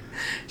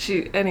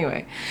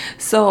 Anyway,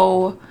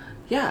 so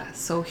yeah,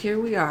 so here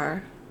we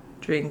are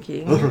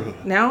drinking.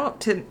 now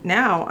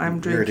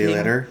I'm You're a day drinking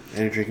later, and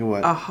you're drinking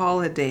what? a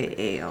holiday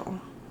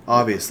ale.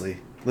 Obviously,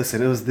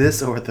 listen. It was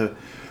this or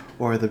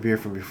the beer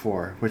from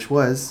before, which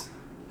was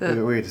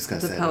we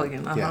discussed the that.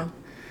 Pelican. Yeah.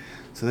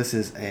 So this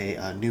is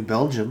a New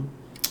Belgium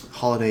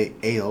holiday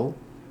ale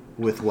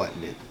with what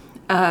in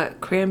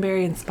it?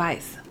 Cranberry and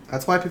spice.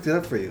 That's why I picked it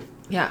up for you.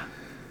 Yeah,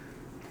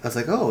 I was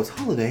like, oh, it's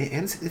holiday,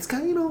 and it's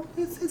got,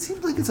 it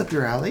seems like it's up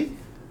your alley.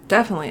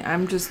 definitely.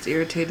 I'm just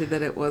irritated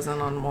that it wasn't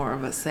on more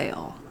of a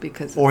sale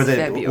because it's Or that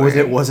February.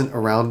 it wasn't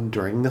around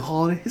during the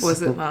holidays.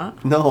 Was it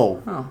not?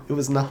 No, Oh. it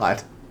was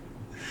not.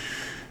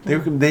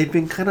 They've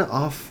been kind of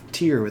off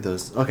tier with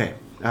those. Okay,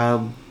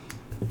 as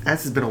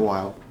it's been a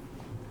while,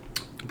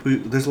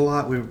 there's a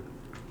lot we're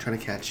trying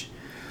to catch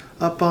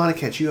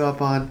you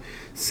up on.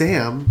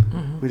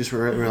 Sam, we just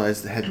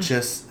realized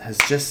has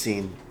just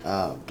seen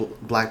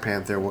Black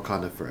Panther: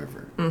 Wakanda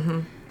Forever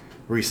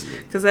recently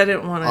Because I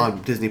didn't want to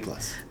on Disney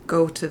Plus.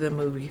 go to the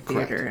movie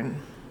theater Correct.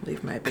 and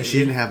leave my baby. Because she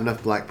didn't have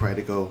enough Black Pride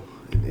to go.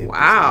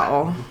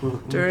 Wow.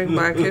 During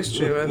Black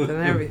History Month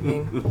and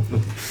everything.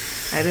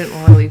 I didn't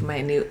want to leave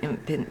my new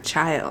infant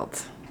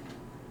child.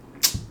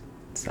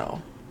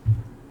 So,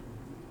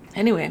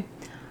 anyway.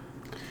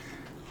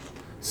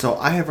 So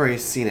I have already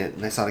seen it,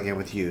 and I saw it again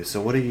with you.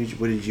 So what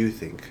did you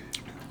think?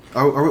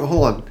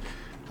 Hold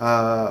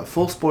on.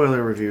 Full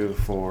spoiler review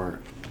for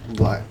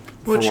Black.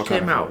 Which for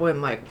came Wakanda out Forever.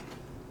 when, like,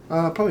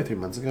 Probably 3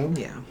 months ago.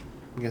 yeah.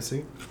 I'm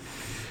guessing.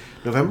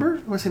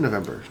 November? I want to say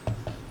November.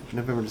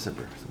 November,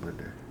 December, somewhere in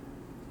there.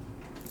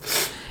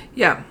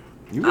 Yeah.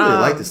 You really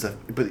like this stuff,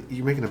 but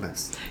you're making a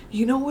mess.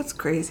 You know what's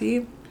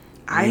crazy?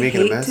 I making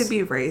a hate mess? to be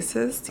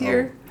racist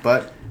here Oh,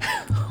 but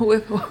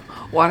with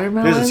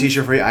watermelon. here's a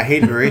t-shirt for you. I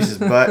hate to be racist,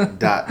 but ...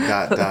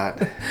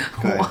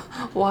 Go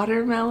ahead.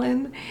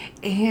 Watermelon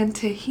and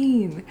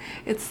tahini.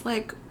 It's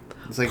like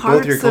It's like parts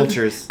both your of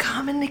cultures.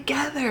 coming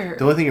together.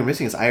 The only thing you're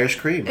missing is Irish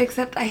cream.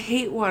 Except I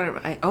hate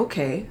watermelon.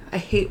 I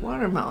hate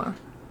watermelon.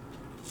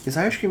 Is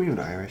Irish cream even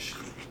Irish?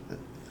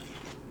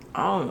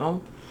 I don't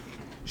know.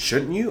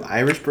 Shouldn't you,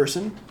 Irish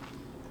person?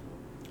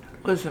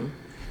 Listen,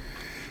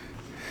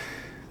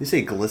 You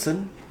say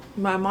glisten?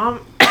 my mom.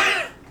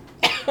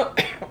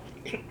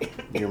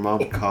 Your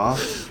mom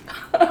coughed?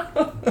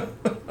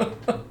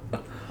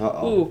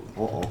 Uh-oh. Ooh.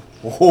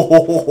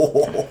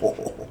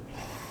 Uh-oh.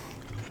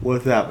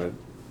 What's happened?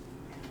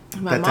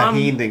 My That mom.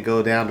 tahine didn't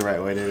go down the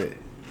right way, did it?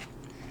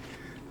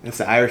 That's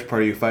the Irish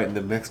part of you fighting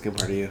the Mexican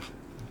part of you.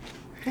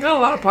 Got a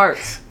lot of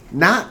parts.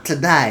 Not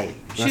today.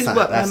 She's That's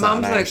what? not My an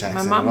mom's Irish like. My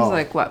accent at mom's all.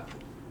 like what?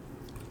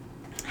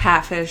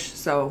 Halfish.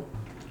 So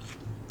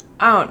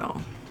I don't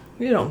know.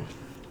 You know.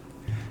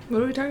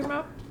 What are we talking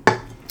about?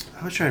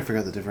 I was trying to figure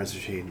out the difference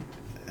between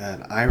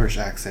an Irish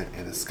accent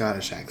and a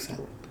Scottish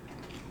accent.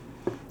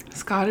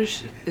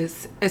 Scottish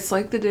is. It's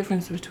like the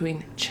difference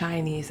between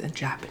Chinese and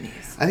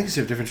Japanese. I think there's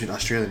a difference between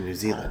Australia and New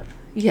Zealand,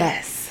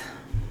 Yes.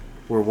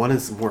 where one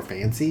is more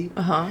fancy.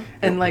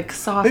 And like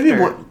softer. Maybe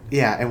more,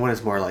 yeah, and one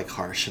is more like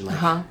harsh and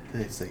like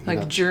it's like, you Like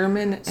know.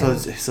 German and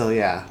So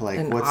yeah, like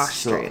and what's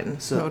Austrian.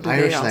 So No, do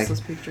Irish they also like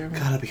speak German?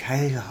 gotta be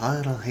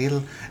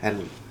hidel,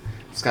 and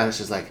Scottish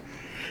is like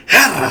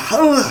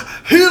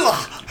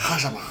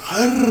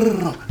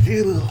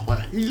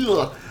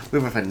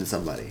we've offended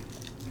somebody.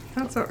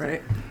 That's all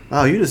right.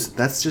 Oh,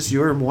 that's just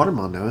your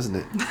watermelon now, isn't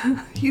it?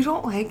 You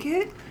don't like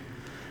it?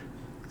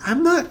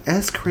 I'm not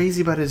as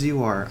crazy about it as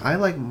you are. I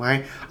like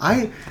my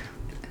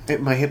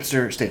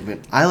hipster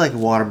statement. I like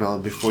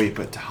watermelon before you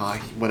put tahi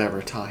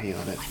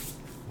on it.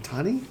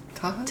 Tahi?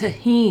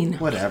 Tahine.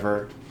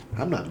 Whatever.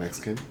 I'm not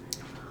Mexican.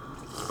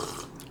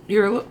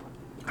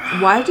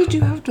 Why did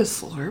you have to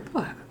slurp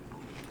that?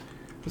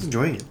 I was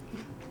enjoying it.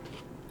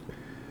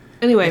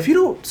 Anyway. If you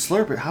don't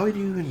slurp it, how do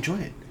you enjoy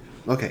it?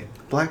 Okay,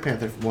 Black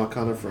Panther,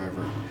 Wakanda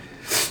Forever.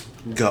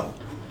 Go.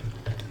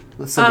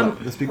 Let's sum it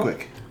up. Let's be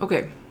quick.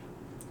 Okay.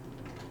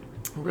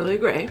 Really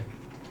great,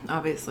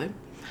 obviously.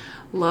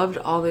 Loved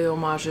all the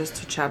homages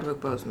to Chadwick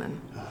Boseman.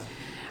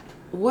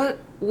 What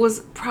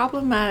was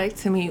problematic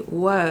to me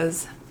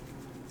was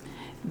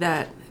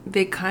that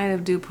they kind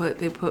of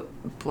they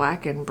put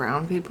black and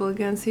brown people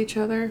against each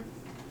other.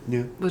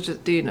 Yeah. Which is,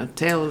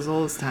 tale as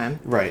old as time.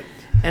 Right.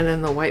 And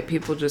then the white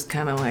people just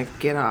kind of like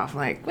get off.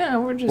 Like,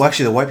 well, we're just... Well,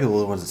 actually, the white people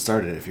are the ones that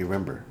started it, if you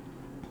remember.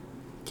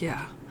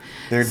 Yeah.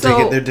 They're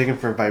digging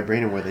for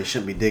vibranium where they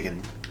shouldn't be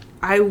digging.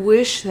 I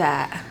wish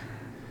that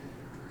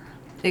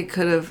it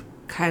could have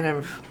kind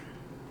of,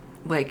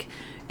 like,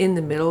 in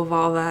the middle of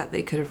all that,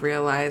 they could have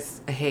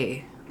realized,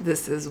 hey,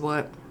 this is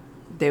what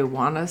they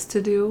want us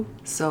to do,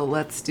 so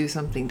let's do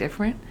something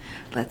different.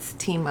 Let's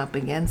team up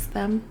against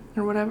them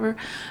or whatever.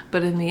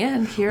 But in the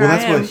end, I am. Well,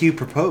 that's what Hugh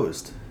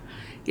proposed.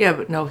 Yeah,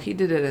 but no, he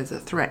did it as a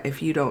threat.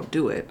 If you don't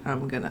do it,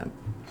 I'm going to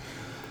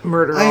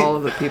murder all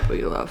of the people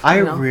you love.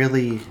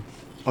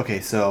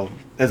 Okay, so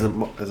as a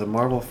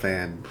Marvel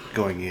fan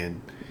going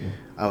in,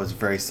 I was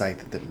very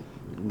psyched that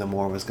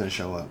Namor was going to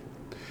show up.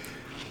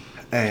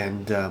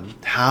 And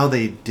how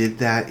they did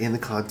that in the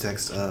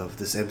context of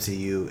this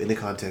MCU, in the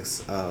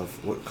context of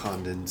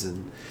Wakandans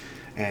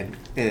and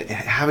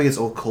having its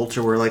old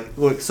culture where, like,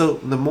 so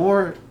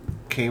Namor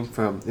came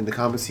from, in the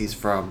comics, he's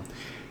from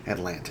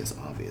Atlantis,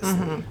 obviously.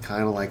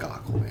 Kind of like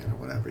Aquaman or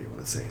whatever you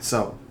want to say.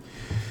 So,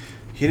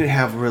 he didn't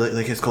have really,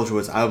 like, his culture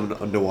was out of an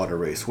underwater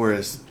race,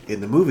 whereas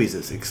in the movies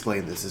it's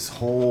explained this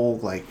whole,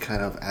 like,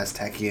 kind of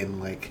Aztecian,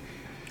 like,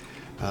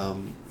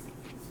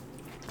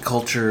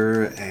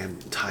 culture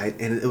and tied,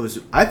 and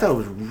I thought it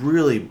was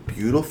really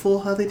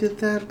beautiful how they did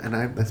that, and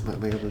that's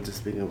maybe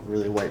just being a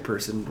really white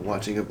person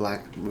watching a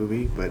black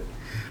movie, but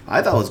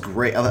I thought it was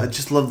great. I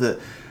just love that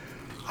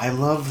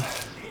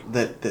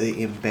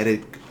they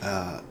embedded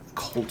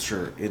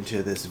culture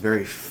into this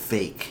very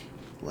fake,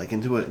 like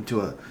into a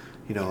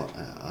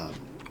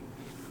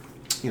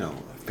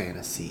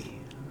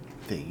fantasy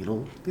thing, you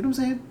know what I'm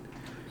saying?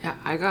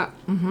 Yeah,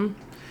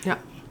 yeah.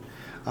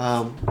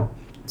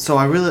 So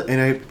I really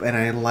and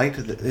I liked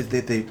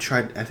that they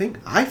tried.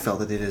 I felt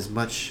that they did as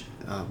much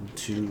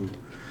to.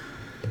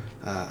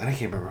 And I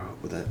can't remember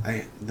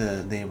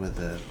the name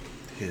of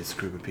his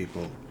group of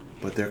people,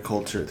 but their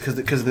culture,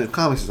 because the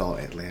comics is all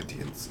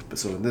Atlanteans, but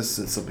so in this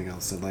is something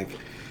else, and like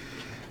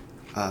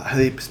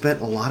they spent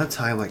a lot of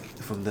time, like,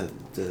 from the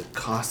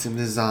costume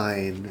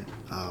design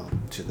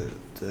to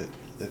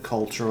the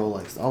cultural,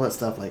 like, all that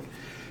stuff, like.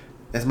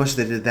 As much as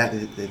they did that,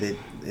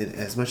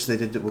 as much as they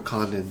did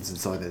Wakandans and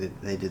so on,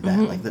 they did that.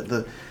 Like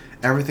the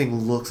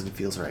everything looks and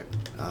feels right,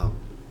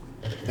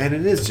 and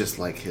it is just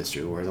like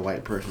history where the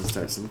white person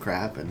starts some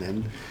crap and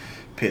then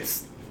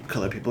pits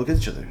colored people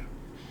against each other.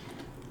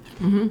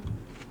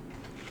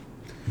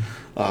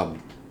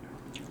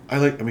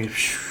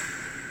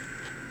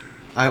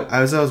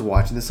 As I was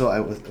watching this, so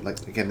I was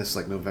like, again, this is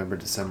like November,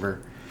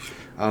 December.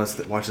 I was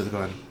watching this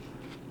going,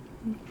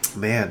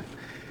 man.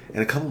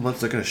 In a couple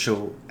months, they're going to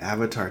show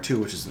Avatar 2,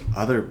 which is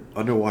other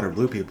underwater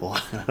blue people.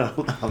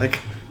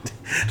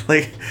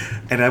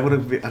 And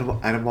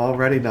I'm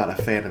already not a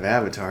fan of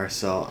Avatar,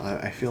 so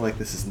I feel like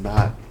this is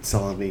not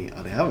selling me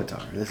on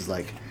Avatar. This is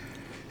like, you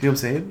know what I'm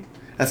saying?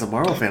 As a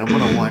Marvel fan, I'm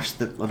going to watch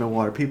the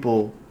underwater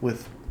people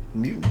with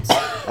mutants.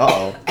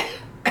 Uh-oh.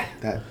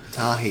 That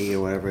Tahi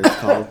or whatever it's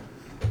called.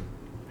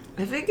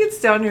 If it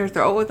gets down your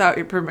throat without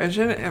your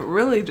permission, it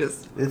really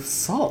just... It's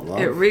salt,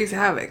 love. It wreaks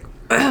havoc.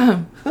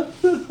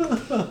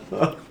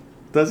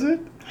 Does it?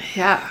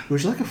 Yeah.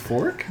 Would you like a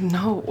fork?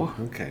 No.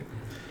 Okay.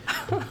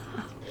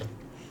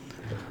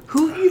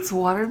 Who eats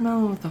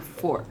watermelon with a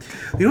fork?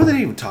 You know what they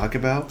didn't even talk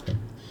about,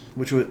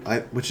 which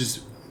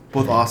is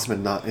both awesome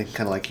and not, and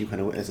kind of like you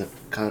kind of as a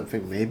kind of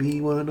thing. Maybe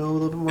you want to know a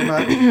little bit more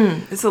about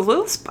it. It's a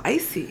little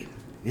spicy.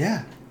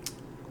 Yeah.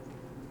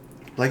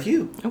 Like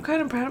you. I'm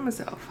kind of proud of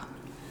myself.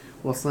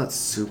 Well, it's not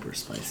super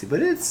spicy,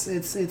 but it's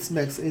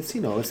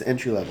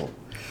entry level.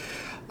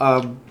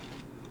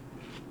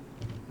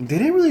 They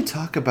didn't really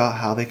talk about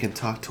how they can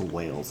talk to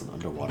whales in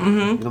underwater. You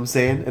know what I'm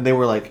saying? And they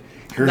were like,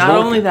 here's Not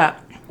Orca. only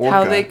that, Orca.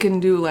 how they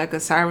can do like a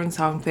siren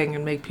song thing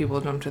and make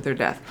people jump to their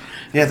death.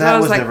 Yeah, So that I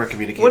was like, never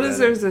communicated. What is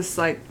there's this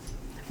like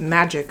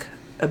magic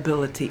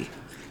ability?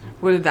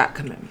 Where did that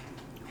come in?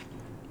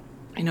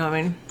 You know what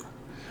I mean?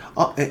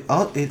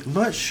 I'm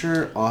not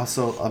sure.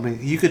 Also, I mean,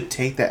 you could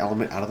take that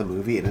element out of the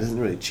movie, and it doesn't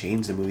really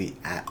change the movie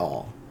at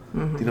all.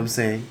 You know what I'm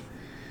saying?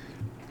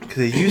 Because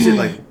they use it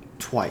like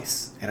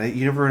twice, and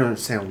you never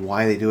understand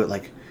why they do it.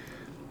 Like,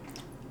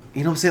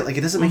 you know what I'm saying? Like,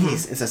 it doesn't make any.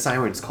 It's a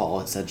siren's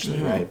call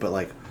essentially, right? But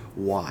like,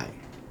 why?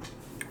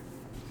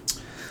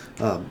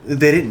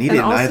 They didn't need it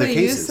in either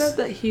cases. You said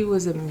that he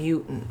was a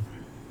mutant.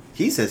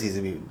 He says he's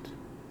a mutant.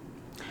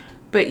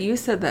 But you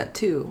said that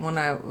too when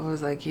I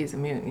was like, he's a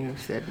mutant. You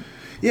said.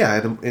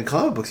 Yeah, in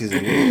comic books he's a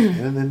mutant,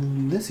 and then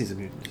in this he's a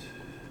mutant.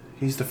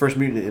 He's the first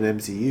mutant in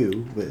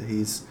MCU, but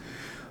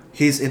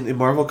he's in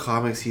Marvel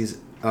Comics. He's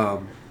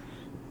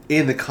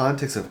in the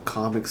context of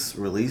comics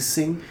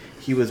releasing,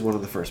 he was one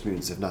of the first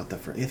mutants, if not the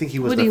first. I think he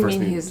was What the do you first mean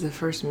mutant. he's the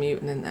first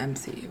mutant in the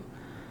MCU?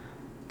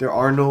 There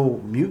are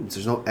no mutants.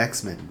 There's no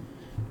X-Men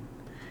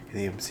in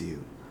the MCU.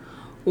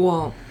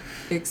 Well,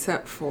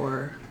 except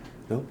for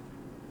Nope.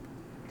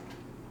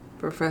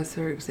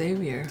 Professor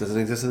Xavier. Doesn't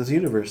exist in this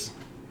universe.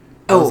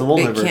 That was the Oh,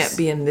 it multiverse. can't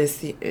be in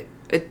this.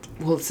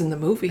 Well, it's in the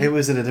movie. It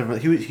was in a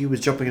different. He was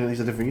jumping into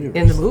a different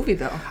universe. In the movie,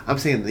 though. I'm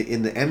saying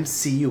in the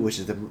MCU, which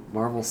is the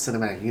Marvel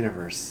Cinematic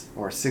Universe,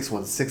 or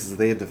 616 as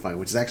they have defined,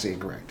 which is actually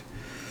incorrect.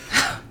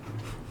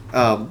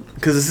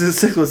 Because this is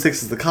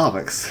 616 is the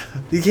comics.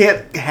 You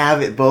can't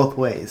have it both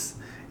ways.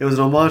 It was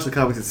an homage to the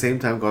comics at the same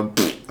time. Going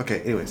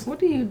okay. Anyways,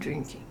 What are you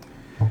drinking?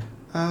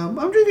 I'm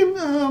drinking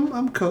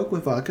I'm Coke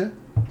with vodka.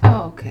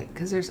 Oh, okay.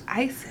 Because there's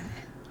ice in it.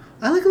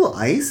 I like a little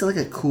ice. I like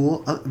a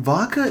cool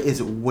vodka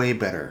is way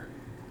better.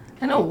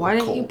 I know. Why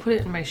didn't you Cold. put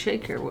it in my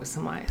shaker with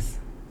some ice?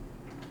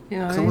 You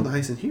know what Because I I want mean? the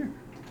ice in here.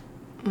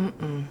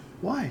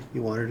 Why?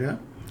 You watered it down?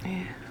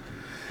 Yeah.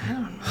 I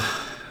don't know.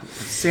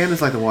 Sam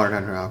is like the water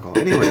down her alcohol.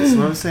 Anyways,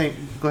 what I'm saying,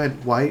 go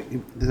ahead. Why?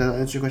 Did that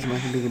answer your question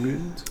about him being a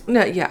mutant?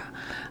 No, yeah.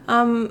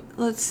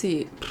 Let's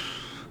see.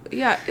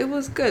 Yeah, it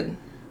was good.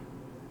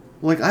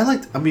 Like, I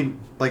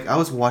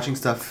was watching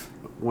stuff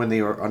when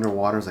they were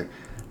underwater. I was like,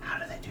 how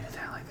do they do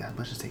that like that? It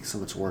must just take so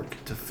much work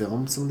to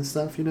film some of the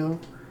stuff, you know?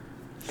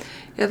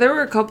 Yeah, there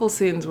were a couple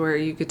scenes where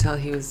you could tell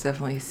he was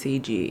definitely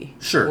CG.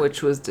 Sure.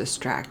 Which was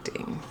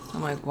distracting.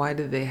 I'm like, why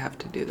did they have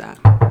to do that?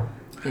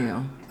 You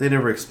know? They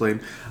never explain.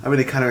 I mean,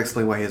 they kind of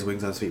explain why he has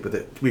wings on his feet, but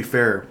to be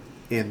fair,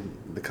 in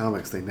the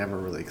comics, they never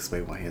really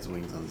explain why he has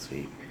wings on his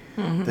feet.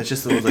 Mm-hmm. That's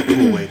just a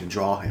cool way to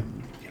draw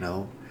him, you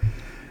know?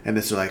 And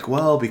it's like,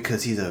 well,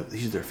 because he's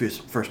their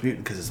first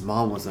mutant, because his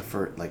mom was the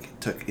first,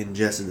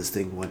 ingested this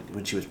thing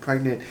when she was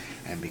pregnant,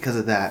 and because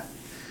of that,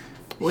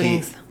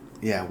 Wings.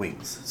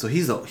 wings. So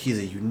he's a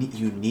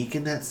unique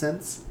in that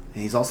sense,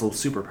 and he's also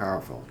super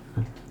powerful.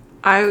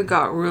 I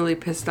got really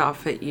pissed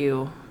off at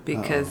you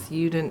because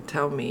you didn't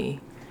tell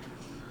me.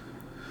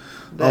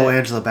 Oh,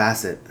 Angela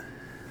Bassett.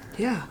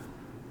 Yeah.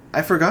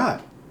 I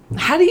forgot.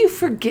 How do you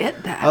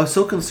forget that? I was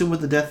so consumed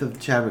with the death of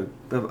Chadwick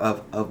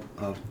of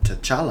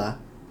T'Challa.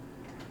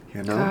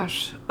 You know?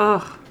 Gosh.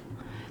 Ugh.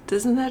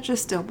 Doesn't that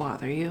just still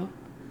bother you?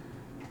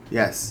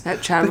 Yes.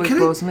 That Chadwick But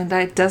Boseman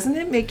died? Doesn't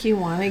it make you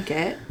want to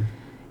get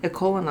a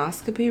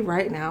colonoscopy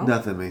right now?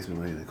 Nothing makes me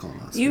ready to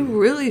colonoscopy. You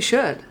really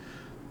should.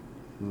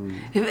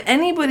 If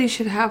anybody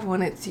should have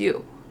one, it's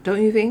you.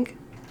 Don't you think?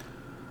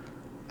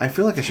 I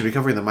feel like I should be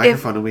covering the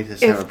microphone and we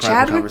just have a private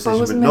Chadwick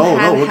conversation. But Boseman no,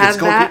 had let's had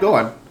that- keep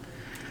going.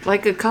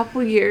 Like a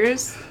couple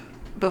years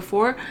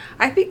before,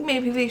 I think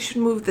maybe they should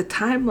move the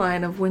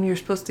timeline of when you're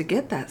supposed to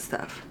get that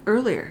stuff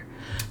earlier.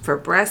 For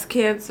breast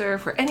cancer,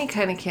 for any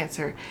kind of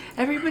cancer.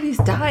 Everybody's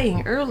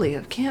dying early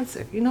of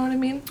cancer. You know what I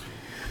mean?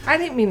 I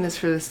didn't mean this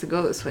for this to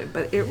go this way,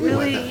 but it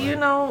really,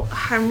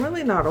 I'm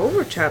really not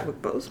over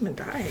Chadwick Boseman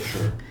dying.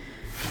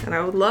 And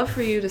I would love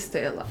for you to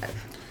stay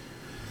alive.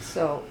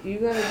 So, you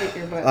gotta get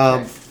your butt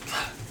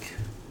checked.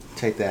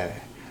 Take that.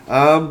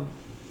 I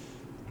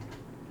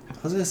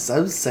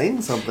was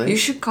saying something. You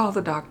should call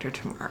the doctor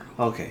tomorrow.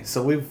 Okay,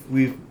 so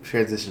we've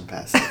transitioned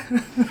past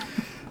that.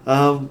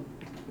 I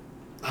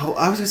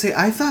was gonna say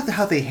I thought that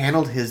how they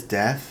handled his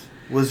death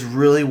was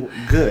really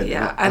good.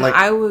 Yeah, and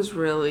I was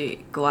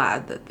really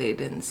glad that they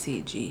didn't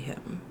CG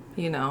him,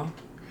 you know?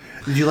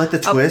 Did you like the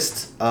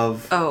twist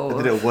of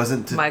that it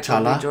wasn't Michael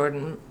B. T'Challa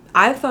Jordan.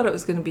 I thought it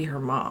was going to be her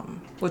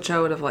mom, which I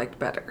would have liked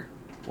better.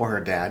 or her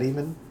dad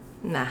even?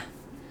 Nah.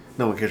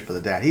 No one cares for the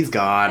dad. He's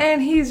gone.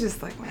 And he's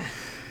just like, meh.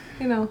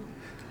 You know?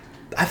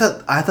 I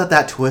thought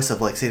that twist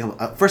of like seeing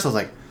him. First, I was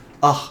like,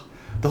 ugh.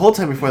 The whole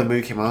time before the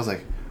movie came out, I was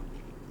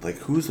like,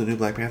 who's the new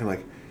Black Panther?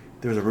 Like,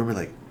 there was a rumor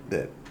like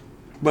that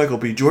Michael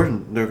B.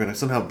 Jordan, they're gonna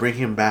somehow bring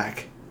him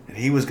back, and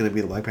he was gonna be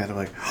the Black Panther. I'm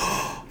like,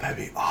 oh, that'd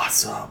be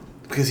awesome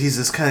because he's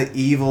this kind of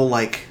evil,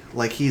 like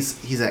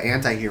he's an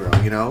anti-hero,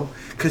 you know?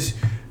 Because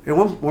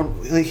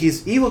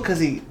he's evil because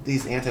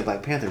he's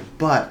anti-Black Panther,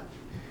 but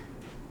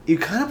you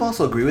kind of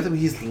also agree with him.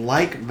 He's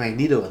like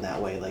Magneto in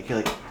that way. Like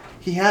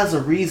he has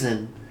a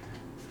reason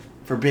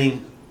for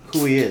being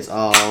who he is.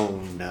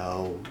 Oh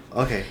no.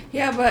 Okay.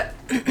 Yeah, but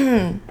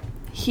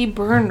he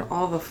burned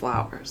all the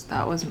flowers.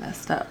 That was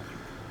messed up.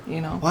 You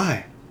know?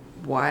 Why?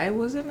 Why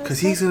was it messed up? Because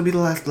he's gonna be the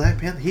last Black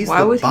Panther. He's why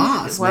the would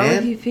boss, why man.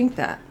 would he think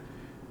that?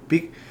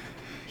 He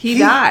He-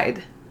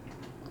 died.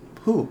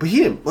 Who? But he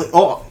didn't.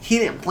 He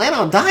didn't plan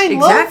on dying.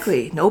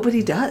 Exactly.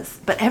 Nobody does.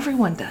 But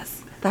everyone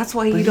does. That's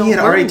why Love. But you don't he had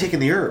already burn. taken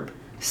the herb.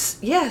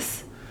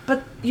 Yes.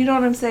 But you know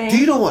what I'm saying? Do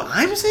you know what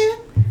I'm saying?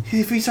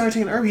 If he started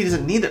taking the herb, he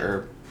doesn't need the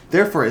herb.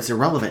 Therefore, it's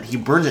irrelevant. He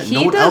burns it. He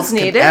No one does else need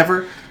can it.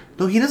 ever.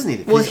 No, he doesn't need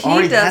it. Well, Because he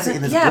already has it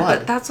in doesn't. his Yeah, blood.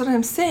 but that's what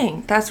I'm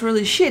saying. That's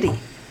really shitty.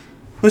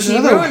 Which is He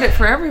another. ruined it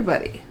for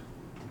everybody.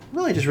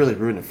 Well, he just really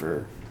ruined it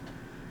for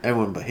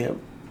everyone but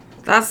him.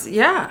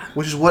 Yeah.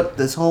 Which is what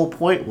this whole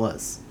point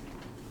was.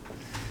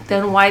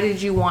 Then why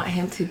did you want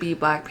him to be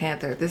Black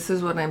Panther? This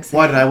is what I'm saying.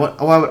 Why did I want?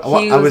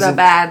 He was a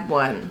bad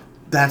one.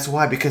 That's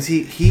why, because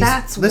he's...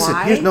 That's listen,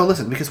 why?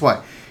 Listen, because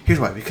why? Here's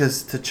why.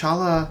 Because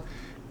T'Challa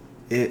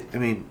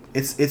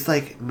it's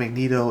like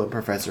Magneto and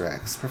Professor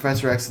X.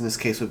 Professor X in this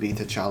case would be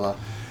T'Challa.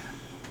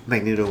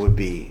 Magneto would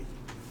be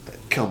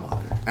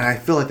Killmonger. And I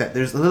feel like that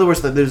in other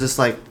words, there's this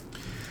like,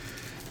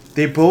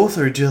 they both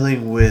are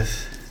dealing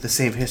with the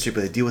same history,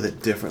 but they deal with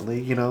it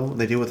differently. You know,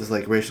 they deal with this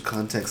like racial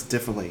context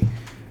differently,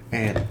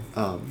 and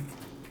And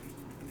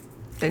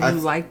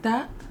you like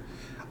that?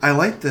 I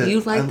like the.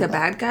 You like the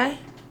bad guy?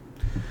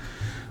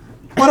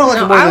 Well, I don't like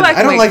No, him more I than like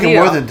I don't like him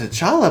Magneto. more than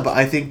T'Challa, but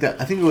I think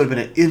it would have been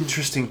an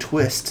interesting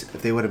twist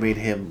if they would have made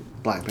him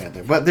Black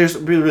Panther. But there's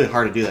really, really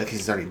hard to do that because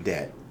he's already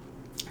dead.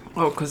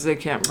 Oh, because they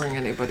can't bring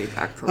anybody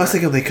back to I was life.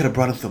 thinking they could have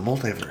brought him to the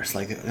multiverse,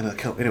 like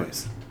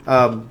anyways.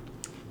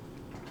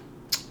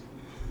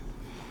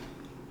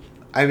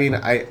 I mean,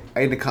 I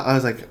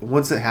was like,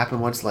 once it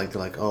happened,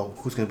 they're like, oh,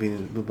 who's gonna be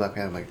the new Black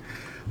Panther? I'm like,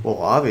 well,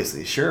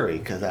 obviously Shuri,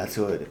 because that's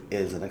who it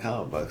is in the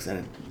comic books,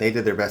 and they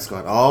did their best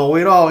going, oh,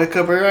 we know it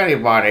could be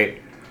anybody.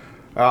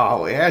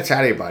 Oh, yeah, it's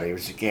anybody.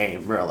 It's a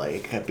game, really.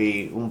 It could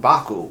be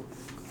M'Baku.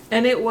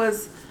 And they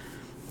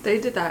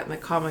did that in the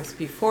comics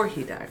before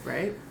he died,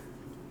 right?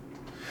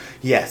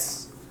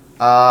 Yes.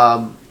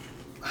 I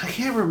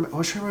can't remember. I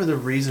was trying to remember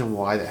the reason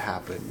why that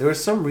happened. There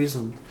was some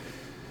reason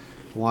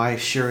why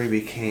Shuri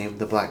became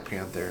the Black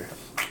Panther.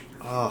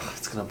 Oh,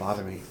 it's gonna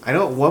bother me. I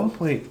know at one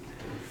point,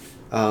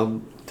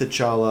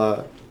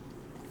 T'Challa,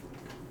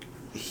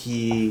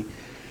 he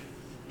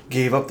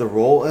gave up the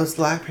role as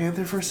Black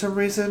Panther for some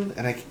reason,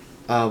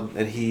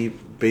 and he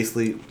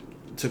basically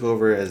took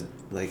over as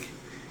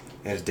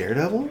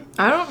Daredevil.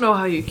 I don't know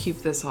how you keep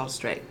this all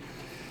straight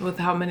with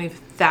how many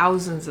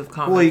thousands of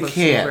comic Well, you books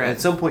can't. you've read.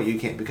 At some point, you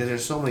can't because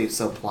there's so many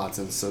subplots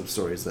and sub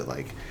stories that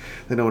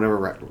no one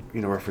ever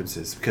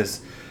references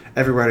because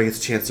every writer gets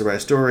a chance to write a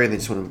story and they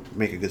just want to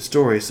make a good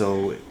story,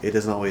 so it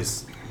doesn't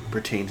always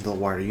pertain to the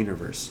wider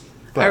universe.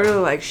 But I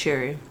really like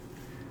Shuri.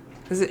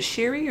 Is it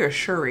Shuri or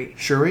Shuri?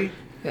 Shuri,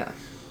 Yeah.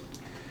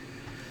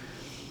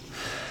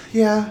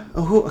 yeah.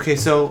 Oh, okay.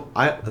 So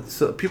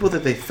people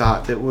that they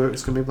thought that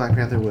was going to be Black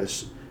Panther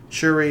was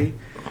Shuri.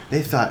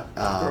 They thought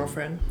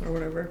Girlfriend or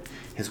whatever.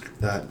 his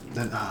gosh,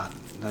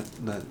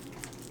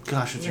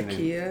 what's her name?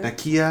 Nakia.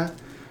 Nakia.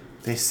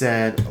 They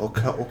said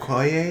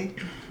Okoye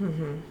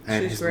and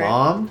She's his great.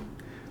 mom.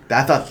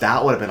 I thought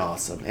that would have been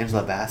awesome.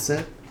 Angela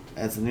Bassett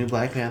as the new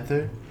Black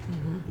Panther.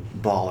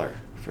 Baller,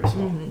 first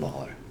of all,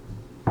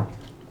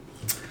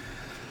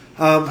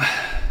 baller.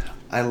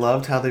 I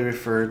loved how they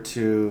referred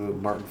to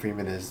Martin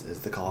Freeman as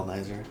the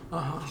colonizer.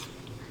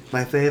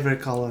 My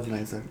favorite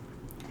colonizer.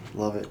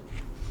 Love it.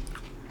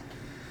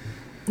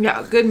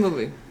 Yeah, good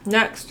movie.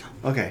 Next.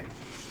 Okay,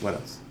 what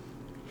else?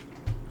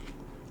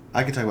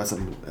 I can talk about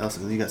something else.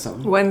 You got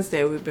something?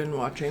 Wednesday we've been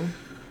watching.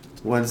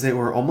 Wednesday,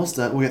 we're almost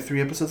done. We got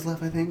 3 episodes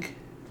left, I think.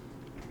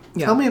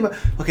 Yeah. Tell me about.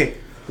 Okay,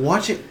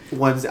 watch it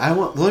Wednesday. The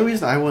only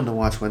reason I wanted to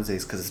watch Wednesday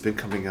is because it's been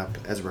coming up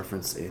as a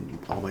reference in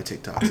all my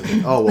TikToks. It's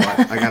like, oh well,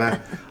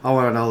 I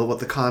want to know what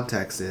the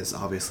context is,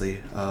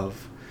 obviously,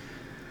 of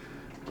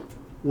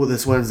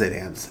this Wednesday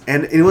dance.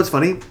 And you know what's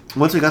funny?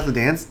 Once we got the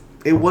dance,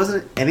 it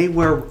wasn't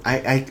anywhere.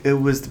 It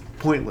was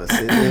pointless.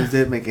 It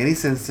didn't make any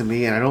sense to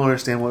me, and I don't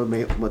understand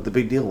what the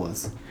big deal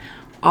was.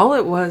 All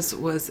it was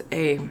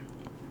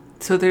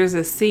so there's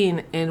a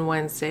scene in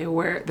Wednesday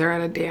where they're at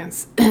a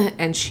dance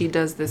and she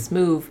does this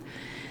move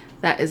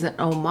that is an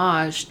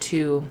homage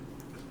to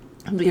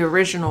the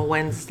original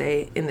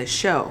Wednesday in the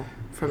show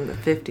from the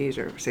 50s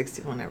or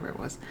 60s, whenever it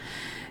was.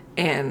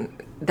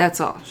 And that's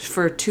all.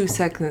 For 2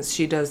 seconds,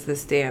 she does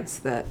this dance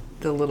that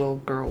the little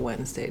girl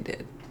Wednesday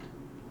did.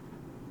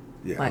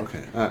 Yeah. Like,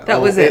 Okay.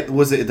 that was it.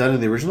 Was it done in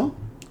the original?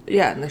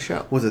 Yeah, in the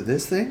show. Was it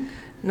this thing?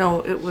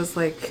 No, it was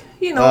like,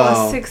 a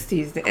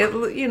 60s. It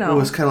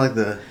was kind of like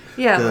the.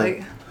 Yeah, the,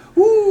 like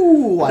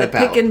Ooh, the wipe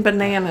out. picking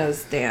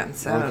bananas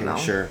dance. I don't know.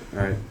 Sure. All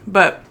right.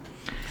 But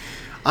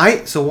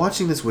So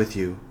watching this with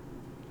you,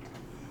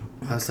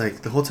 I was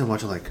like, the whole time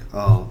watching, like,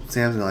 oh,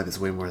 Sam's gonna like this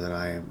way more than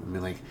I am. I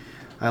mean, like,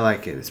 I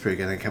like it. It's pretty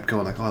good. And I kept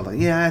going, like, oh, I'm like,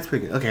 yeah, it's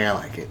pretty good. Okay, I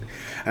like it.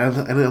 And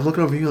I'm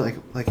looking over you, like,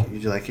 you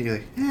like it? You're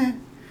like, eh.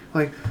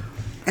 Like,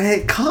 and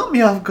it caught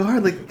me off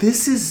guard. Like,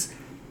 this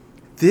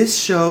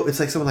show, it's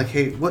like someone like,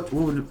 hey, what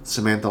would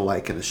Samantha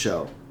like in a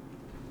show?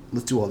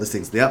 Let's do all these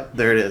things. Yep,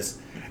 there it is.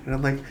 And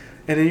I'm like,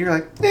 and then you're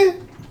like,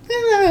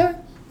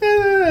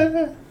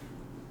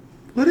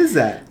 what is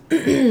that?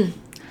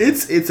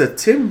 It's a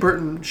Tim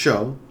Burton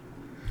show.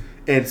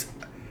 And it's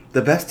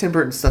the best Tim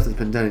Burton stuff that's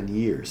been done in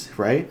years,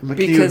 right? Can you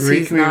because agree?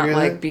 he's Can we not agree on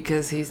like that?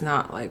 because he's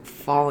not like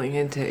falling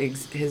into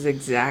his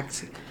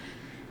exact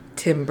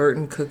Tim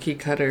Burton cookie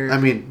cutter. I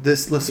mean,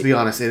 let's be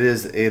honest, it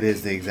is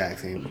the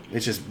exact same.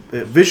 It's just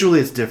visually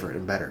it's different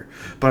and better.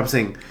 But I'm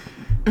saying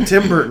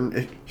Tim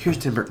Burton, here's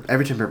Tim Burton,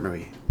 every Tim Burton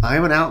movie. I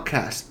am an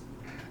outcast.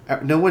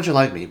 No one should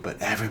like me,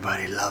 but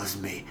everybody loves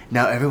me.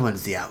 Now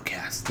everyone's the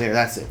outcast. There,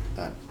 that's it.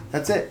 Done.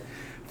 That's it.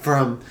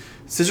 From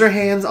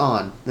Scissorhands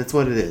on, that's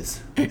what it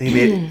is. He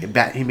made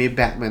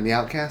Batman the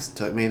outcast.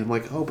 So it made him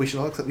like, oh, we should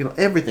all accept,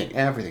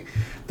 everything.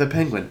 The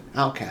Penguin,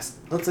 outcast.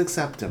 Let's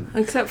accept him.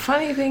 Except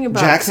funny thing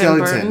about Jack Tim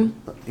Skellington,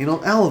 Burton.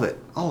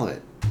 all of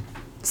it.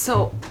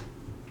 So,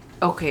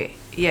 okay,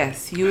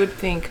 yes, you would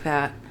think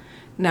that.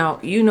 Now,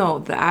 you know,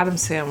 the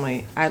Addams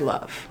Family, I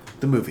love.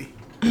 The movie.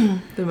 The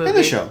movie. And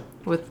the show.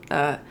 With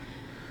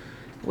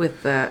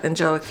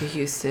Angelica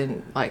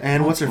Houston.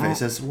 And what's her face?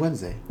 That's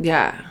Wednesday.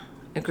 Yeah.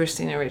 And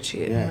Christina Ricci.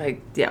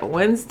 Yeah.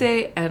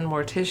 Wednesday and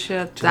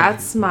Morticia.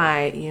 That's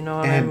my, you know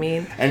what I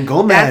mean? And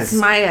Gomez. That's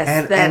my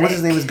aesthetic. And what's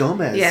his name is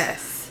Gomez.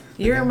 Yes.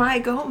 You're my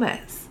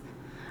Gomez.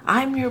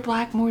 I'm your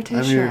black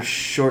Morticia. I'm your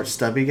short,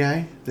 stubby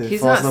guy. That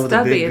He's falls not in love with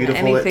a big, stubby in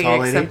beautiful, anything tall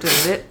lady.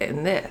 except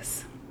in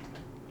this.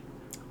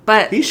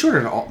 But He's shorter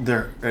than all.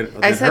 Than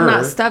I said her.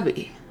 not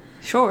stubby.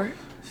 Short.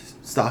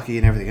 Stocky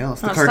and everything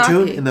else. The Not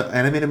cartoon, stocky. in the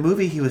animated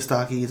movie, he was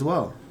stocky as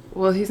well.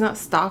 Well, he's not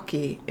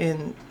stocky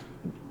in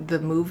the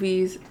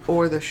movies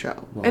or the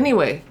show.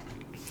 Anyway,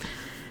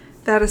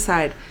 that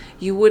aside,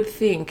 you would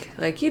think,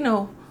 like, you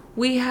know,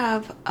 we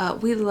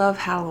love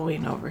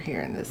Halloween over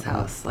here in this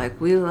house. Like,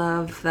 we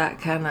love that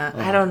kind of,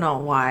 I don't know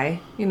why.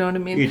 You know what I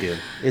mean? You do.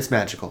 It's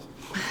magical.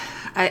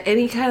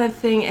 Any kind of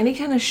thing, any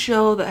kind of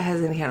show that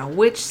has any kind of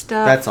witch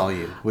stuff. That's all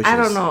you. Witches. I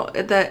don't know.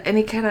 That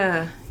any kind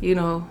of, you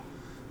know.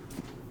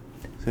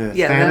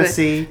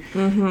 Fantasy.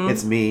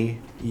 It's me.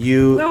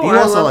 You. No, you I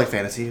also love- like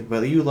fantasy,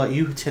 but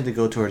you tend to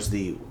go towards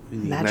the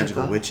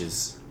magical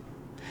witches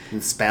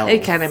and spells. Any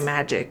kind of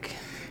magic.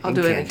 I'll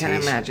do any kind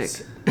of magic.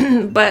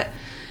 But,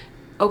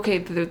 okay,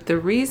 the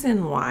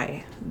reason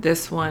why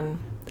this one,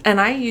 and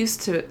I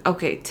used to,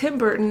 okay, Tim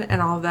Burton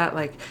and all that,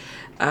 like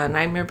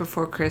Nightmare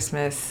Before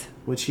Christmas.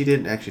 Which he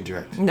didn't actually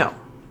direct. No,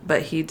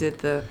 but he did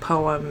the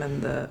poem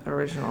and the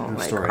original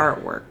like story.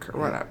 artwork or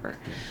whatever.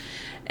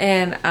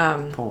 And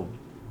Poem.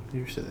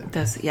 You said that.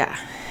 that's, yeah.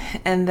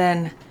 And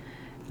then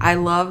I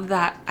love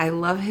that. I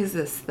love his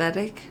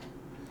aesthetic,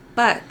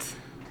 but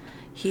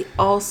he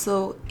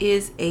also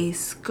is a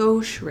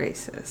Scotch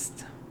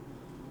racist.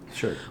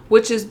 Sure.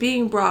 Which is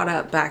being brought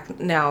up back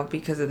now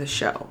because of the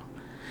show.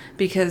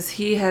 Because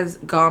he has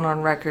gone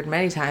on record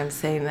many times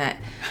saying that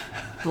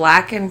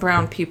black and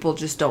brown people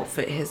just don't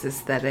fit his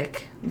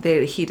aesthetic.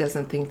 He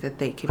doesn't think that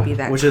they can be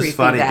that Which is creepy,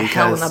 funny that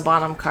because Helena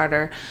Bonham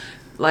Carter,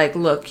 like,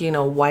 look, you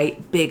know,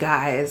 white, big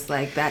eyes,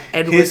 like that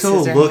Edward His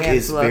whole look Scissorhands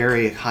is look.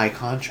 very high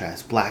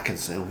contrast,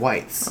 blacks and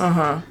whites.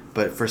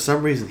 But for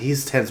some reason, he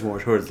tends more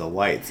towards the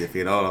whites, if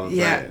you know what I'm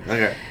saying.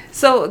 Okay.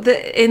 So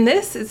in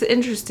this, it's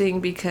interesting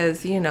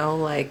because, you know,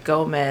 like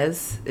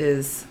Gomez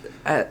is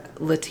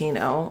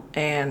Latino,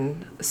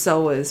 and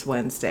so is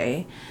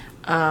Wednesday.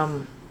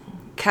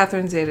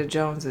 Catherine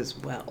Zeta-Jones is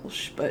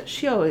Welsh, but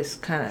she always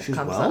kind of She's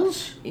comes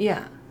Welsh? up.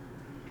 Yeah.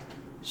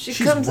 She's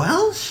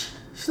Welsh?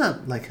 She's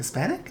not like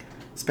Hispanic?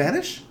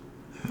 Spanish?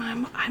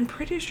 I'm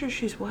pretty sure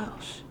she's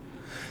Welsh.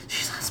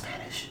 She's not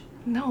Spanish.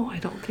 No, I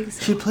don't think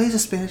so. She plays a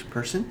Spanish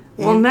person.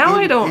 Well, now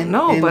I don't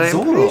know, but I'm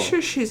Zorro. pretty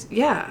sure she's.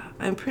 Yeah,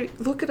 I'm pretty.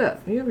 Look it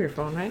up. You have your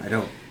phone, right? I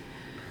don't.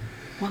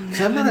 Well,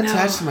 See, I'm now not I know.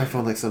 attached to my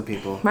phone like some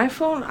people. My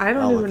phone, I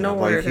don't I'll look even it know up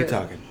while where you it keep is.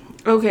 talking.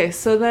 Okay,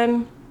 so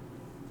then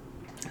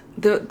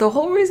the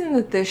whole reason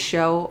that this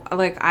show,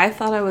 like, I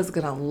thought I was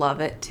gonna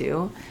love it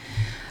too,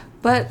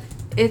 but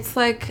it's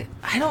like,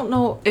 I don't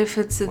know if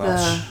it's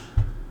Welsh.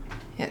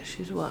 yeah,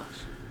 she's Welsh.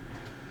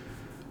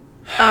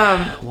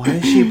 Why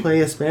does she play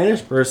a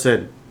Spanish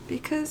person?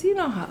 Because you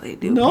know how they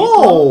do. people.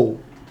 No!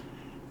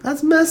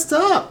 That's messed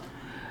up.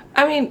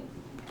 I mean,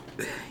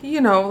 you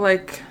know,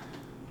 like,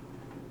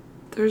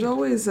 there's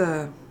always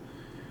Is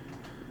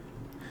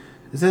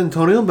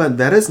Antonio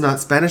Banderas not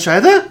Spanish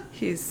either?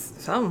 he's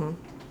some.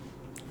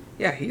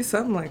 Yeah, he's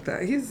something like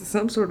that. He's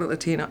some sort of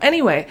Latino.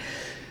 Anyway,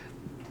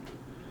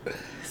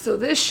 so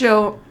this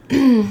show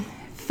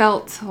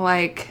felt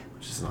like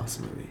Which is an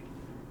awesome movie.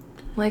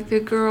 like the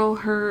girl,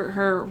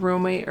 her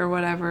roommate or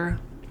whatever.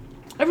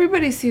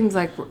 Everybody seems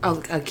like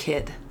a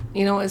kid.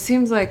 You know, it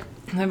seems like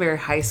a very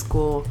high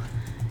school,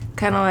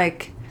 kind of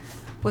like,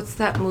 what's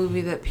that movie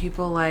that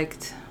people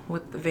liked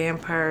with the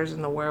vampires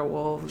and the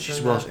werewolves? She's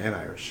and Welsh and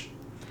Irish.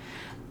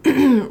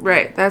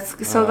 right. That's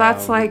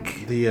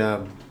like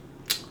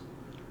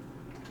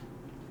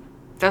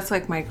that's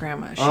like my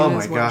grandma. She Oh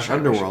was my Welsh gosh, Irish.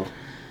 Underworld.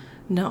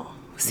 No,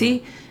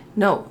 see,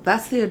 no,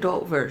 that's the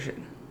adult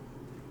version.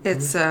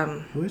 It's Who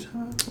are you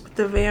talking about?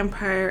 the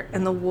vampire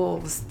and the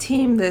wolves.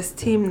 Team this,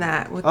 team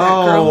that. With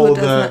that girl who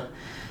doesn't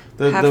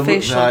have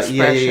facial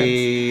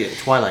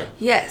expressions. Twilight.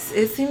 Yes,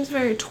 it seems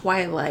very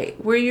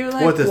Twilight, where you're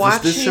like What, this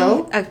watching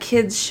show? a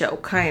kid's show,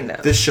 kind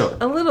of. This show.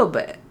 A little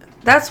bit.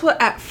 That's what,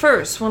 at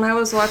first, when I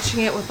was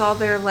watching it with all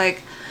their,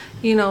 like,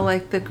 you know,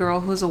 like the girl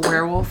who's a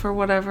werewolf or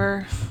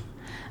whatever.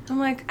 I'm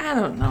like, I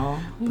don't know.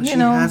 But she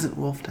know, hasn't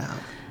wolfed out.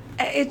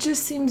 it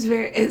just seemed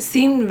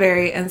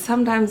very, and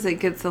sometimes it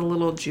gets a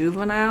little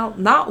juvenile.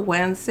 Not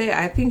Wednesday.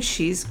 I think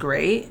she's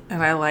great,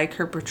 and I like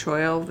her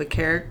portrayal of the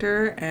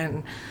character,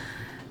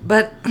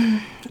 but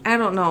I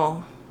don't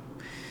know.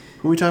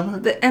 Who are we talking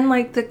about? And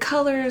like the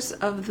colors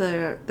of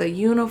the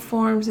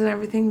uniforms and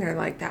everything, they're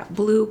like that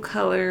blue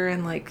color,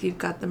 and like you've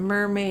got the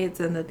mermaids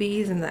and the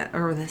bees and that,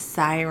 or the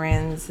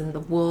sirens and the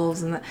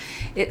wolves, and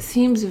it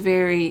seems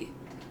very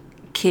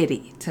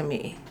kiddie to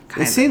me.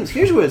 It seems.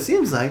 Here's what it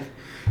seems like.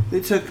 They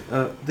took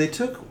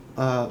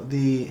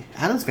the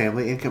Addams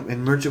Family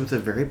and merge it with a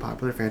very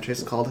popular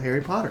franchise called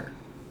Harry Potter.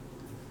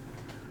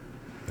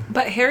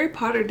 But Harry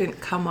Potter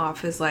didn't come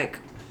off as like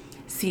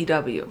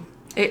CW.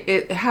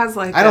 It has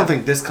like I don't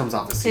think this comes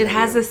off as CW. it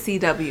has a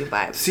CW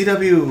vibe.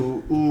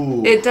 CW,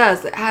 ooh. It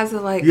does. It has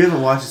a like. You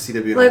haven't watched a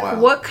CW in like a while.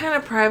 what kind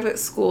of private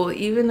school,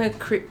 even a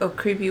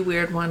creepy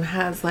weird one,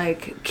 has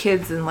like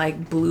kids in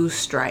like blue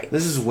stripes?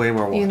 This is way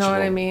more watchable. You know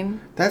what I mean?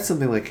 That's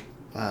something like...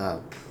 I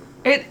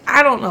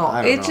don't know.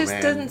 I don't It know, just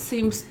man. doesn't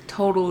seem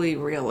totally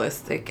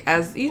realistic.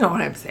 As you know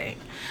what I'm saying.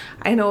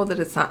 I know that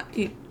it's not.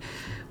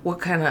 What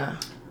kind of?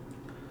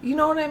 You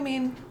know what I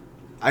mean?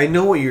 I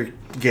know what you're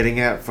getting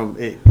at from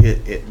the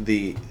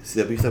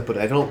CW stuff, but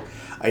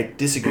I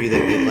disagree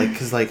that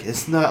because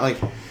it's not like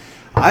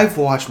I've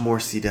watched more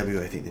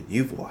CW I think than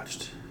you've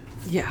watched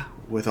Yeah.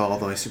 with all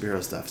the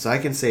superhero stuff. So I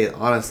can say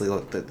honestly,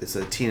 look, that it's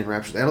a teen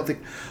enraptured. I don't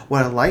think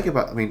what I like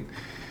about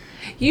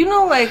You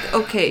know, like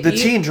okay. the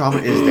teen drama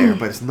is there,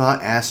 but it's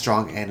not as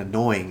strong and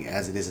annoying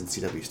as it is in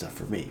CW stuff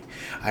for me.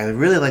 I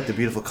really like the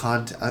beautiful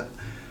content.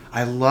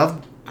 I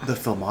love the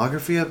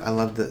filmography of it. I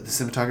love the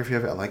cinematography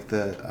of it. I like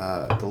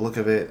the look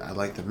of it. I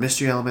like the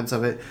mystery elements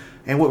of it.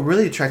 And what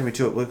really attracted me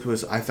to it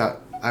was I thought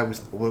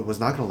what was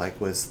not going to like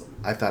was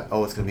I thought,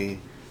 oh, it's going to be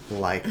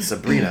like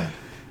Sabrina,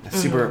 a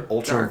super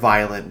ultra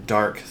violent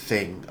dark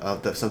thing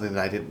of something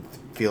that I didn't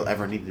feel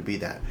ever needed to be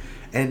that,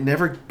 and it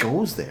never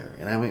goes there.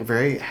 And I'm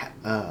very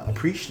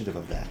appreciative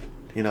of that.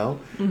 You know.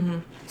 Mm-hmm.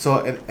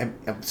 So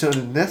so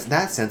in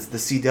that sense, the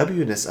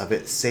CW-ness of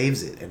it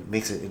saves it and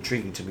makes it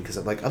intriguing to me because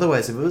I'm like,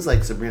 otherwise, if it was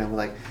like Sabrina, I'm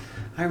like,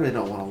 I really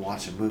don't want to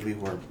watch a movie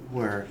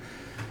where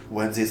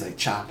Wednesday's like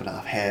chopping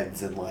off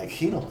heads and like,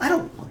 I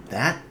don't want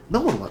that. No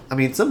one wants. I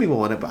mean, some people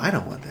want it, but I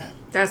don't want that.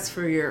 That's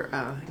for your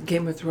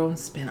Game of Thrones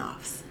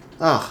spin-offs.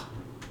 Oh,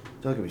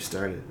 don't get me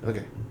started.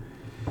 Okay.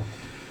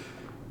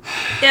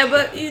 Yeah,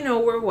 but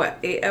we're what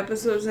 8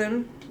 episodes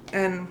in,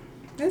 and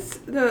it's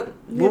the.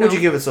 What would you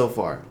give it so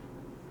far?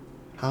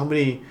 How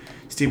many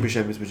Steve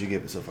Buscemi's would you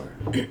give it so far?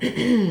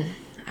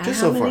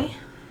 Just so far.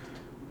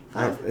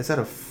 5? It's out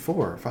of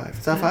 4 or 5.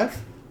 Is that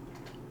 5?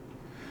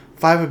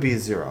 5 would be a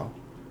 0.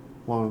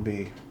 1 would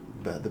be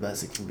the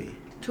best it can be.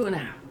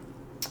 2.5.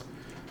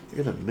 You're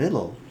in the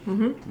middle.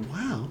 Mm-hmm.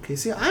 Wow. Okay.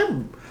 See,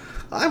 I'm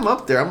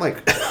up there. I'm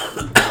like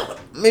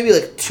maybe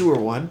like 2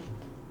 or 1.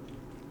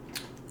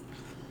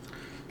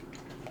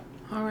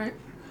 All right.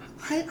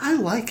 I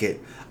like it.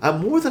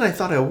 More than I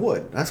thought I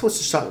would. That's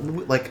what's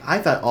shocking. Like, I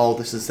thought, oh,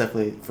 this is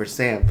definitely for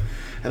Sam.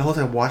 And the whole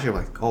time watching, I'm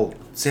like, oh,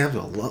 Sam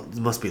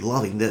must be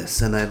loving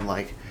this. And then,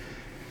 like,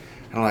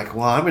 I'm like,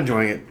 well, I'm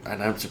enjoying it.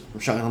 And I'm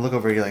shocking. I look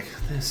over, you're like,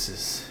 this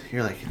is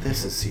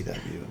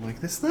CW. I'm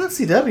like, that's not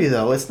CW,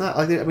 though. It's not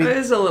like, I mean. It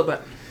is a little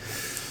bit.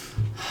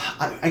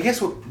 I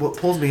guess what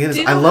pulls me in is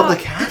Do you I know love how-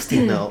 the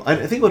casting, though.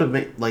 I think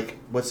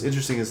what's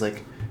interesting is,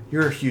 like,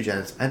 you're a huge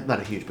Addams, not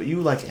a huge, but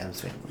you like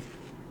Addams Family.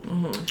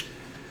 Mm-hmm.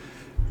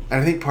 And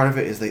I think part of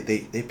it is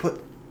they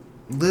put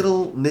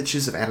little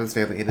niches of Addams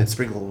Family in and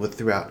sprinkle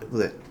throughout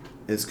it.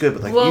 It's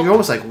good, but you're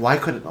almost like, why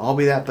couldn't it all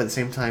be that? But at the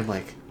same time,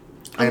 like,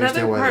 I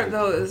understand Another why. part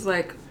though is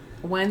like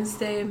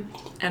Wednesday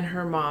and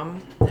her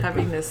mom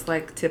having this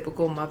like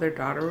typical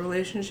mother-daughter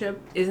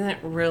relationship isn't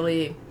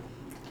really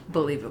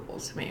believable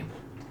to me.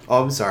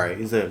 Oh, I'm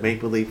sorry. Is the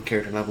make-believe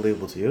character not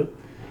believable to you?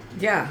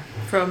 Yeah,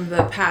 from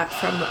the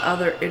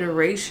other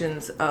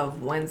iterations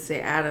of Wednesday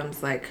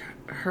Addams, like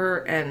her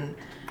and.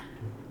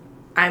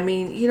 I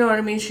mean, you know what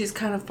I mean? She's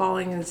kind of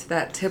falling into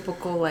that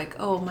typical, like,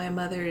 oh, my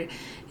mother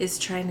is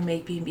trying to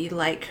make me be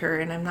like her,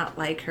 and I'm not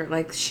like her.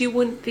 Like, she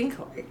wouldn't think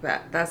like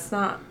that. That's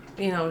not,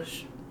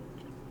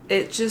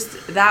 it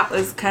just, that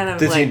was kind of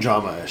Disney like...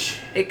 drama-ish.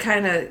 It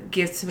kind of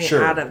gets me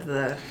Sure. out of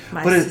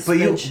my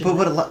suspension.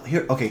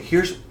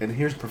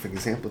 Here's a perfect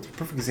example. It's a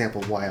perfect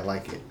example of why I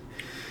like it.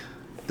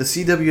 The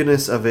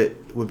CW-ness of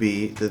it would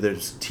be that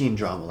there's teen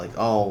drama, like,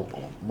 oh,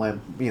 my,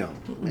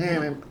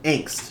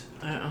 angst,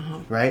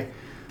 right?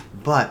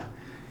 But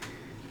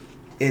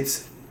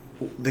it's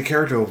the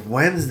character of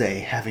Wednesday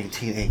having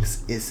teen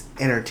angst is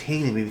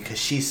entertaining me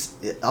because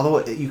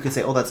although you could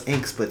say, oh, that's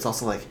angst, but it's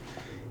also like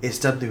it's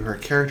done through her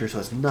character, so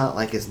it's not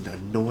like it's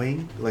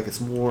annoying. Like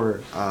it's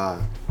more.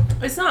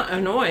 It's not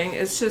annoying.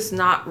 It's just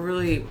not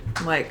really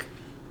like.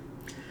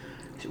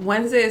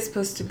 Wednesday is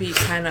supposed to be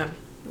kind of,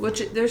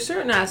 which there's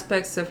certain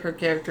aspects of her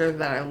character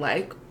that I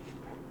like.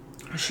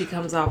 She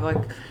comes off like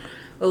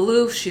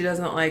aloof. She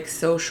doesn't like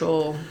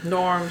social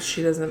norms.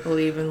 She doesn't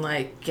believe in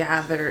like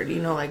gathered,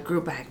 like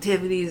group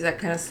activities, that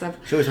kind of stuff.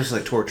 She always wants to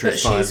like torture. But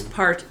she's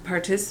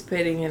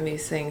participating in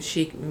these things.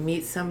 She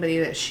meets somebody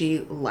that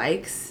she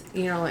likes,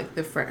 like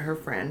her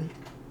friend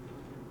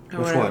or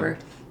Which whatever, one?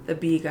 the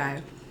B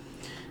guy,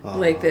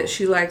 like that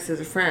she likes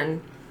as a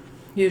friend.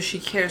 She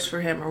cares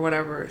for him or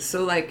whatever.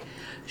 So like,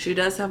 she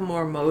does have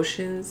more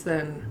emotions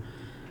than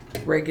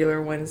regular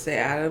Wednesday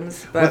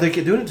Addams, but they're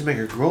doing it to make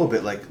her grow a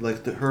bit,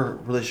 like her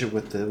relationship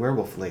with the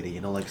werewolf lady.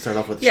 Start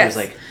off with yes, she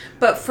was like,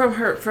 but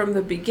from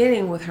the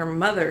beginning with her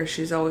mother,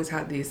 she's always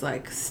had these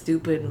like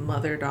stupid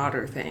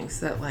mother-daughter things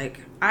that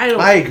like I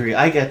I agree.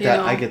 I get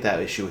that. I get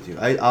that issue with you.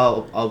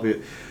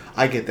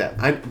 I get that.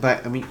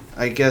 But I mean,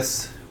 I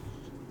guess.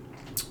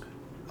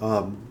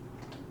 The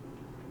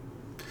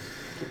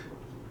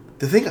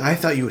thing I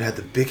thought you would have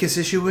the biggest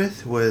issue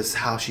with was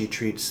how she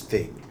treats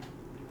Thing.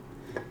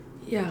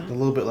 Yeah. A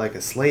little bit like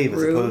a slave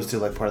as opposed to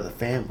like part of the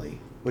family,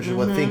 which is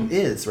what Thing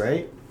is,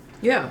 right?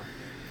 Yeah.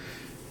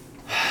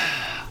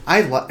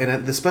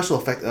 And the special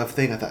effect of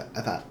Thing, I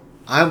thought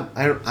I'm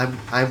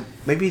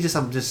maybe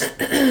I'm just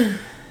an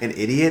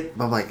idiot,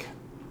 but I'm like,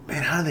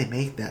 man, how do they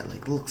make that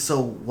like look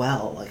so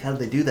well? Like, how do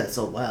they do that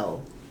so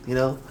well? You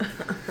know,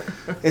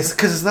 it's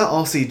because it's not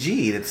all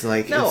CG. It's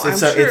like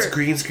it's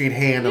green screen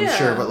hand, I'm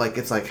sure, but like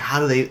it's like how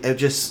do they?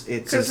 It's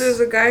because there's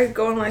a guy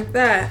going like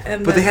that,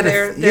 and but then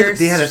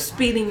they had to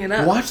speeding it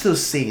up. Watch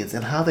those scenes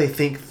and how they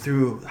think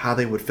through how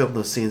they would film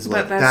those scenes.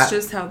 But that's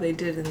just how they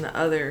did in the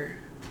other,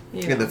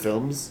 in the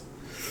films.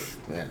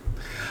 Yeah,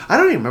 I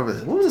don't even remember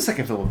this. What was the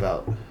second film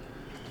about?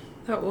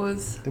 That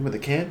was Them with the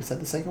camp. Is that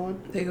the second one?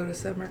 They go to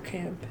summer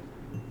camp,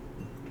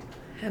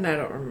 and I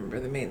don't remember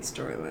the main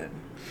storyline.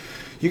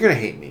 You're gonna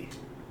hate me.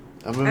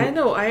 I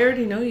know. I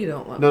already know you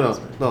don't love.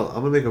 No. I'm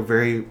gonna make a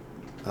very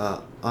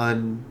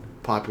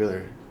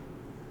unpopular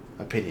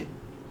opinion.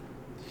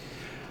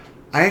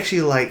 I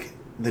actually like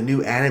the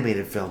new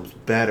animated films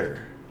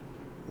better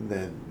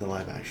than the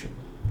live action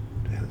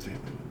Addams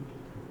Family one.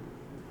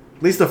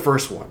 At least the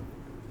first one.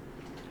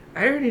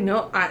 I already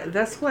know.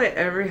 That's why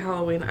every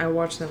Halloween I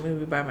watch that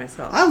movie by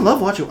myself. I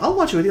love watching. I'll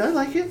watch it with you. I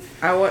like it.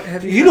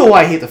 Have you know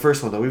why I hate the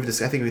first one though?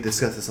 I think we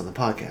discussed this on the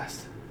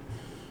podcast.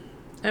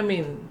 I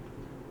mean,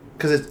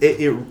 because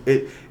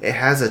it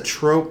has a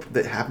trope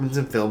that happens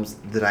in films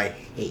that I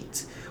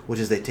hate, which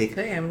is they take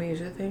the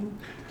amnesia thing.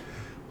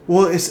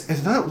 Well, it's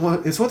not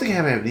one. It's one thing to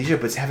have amnesia,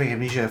 but it's having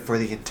amnesia for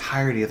the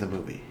entirety of the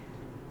movie.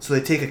 So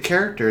they take a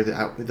character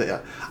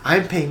that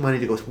I'm paying money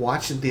to go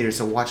watch in theaters.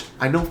 So watch.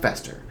 I know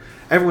Fester.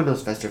 Everyone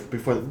knows Fester.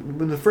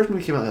 When the first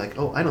movie came out, they're like,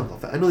 oh, I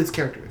know these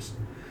characters.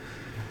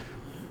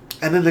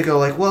 And then they go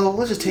like, well,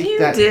 let's just take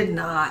that. You did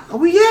not. Oh,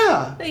 well,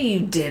 yeah. No,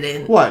 you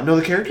didn't. What? Know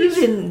the characters?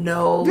 You didn't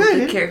know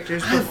the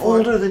characters before. I'm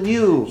older than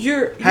you.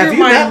 You're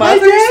my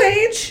mother's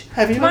age?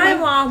 Have you My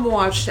mom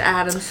watched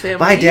Addams Family.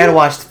 My dad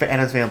watched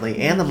Addams Family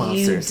and the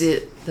Monsters. You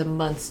did the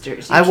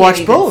Monsters. I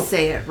watched both.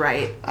 Say it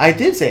right. I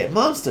did say it.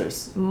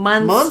 Monsters.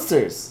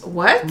 Monsters.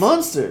 What?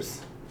 Monsters.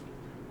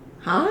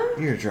 Huh?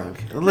 You're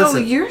drunk.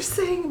 Listen. No, you're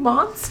saying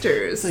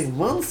Monsters. I'm saying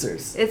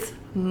Monsters. It's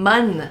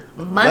Monsters.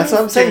 That's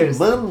what I'm saying.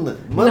 Monsters.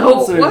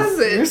 No, it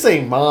wasn't. You're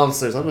saying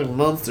Monsters. I'm saying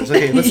Monsters.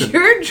 Okay, listen.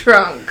 You're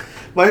drunk.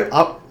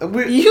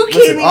 You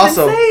can't even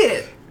say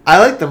it. I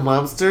like the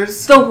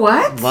Monsters. The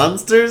what?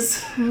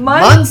 Monsters.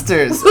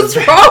 Monsters. What's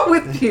wrong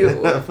with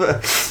you?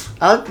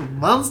 I like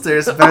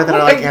Monsters better than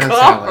I like Addams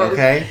Family,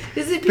 okay?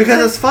 Is it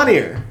because it's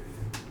funnier.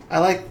 I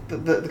like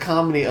the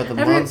comedy of the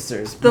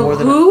Monsters more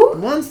than who?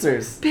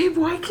 Monsters. Babe,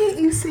 why can't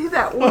you say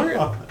that word?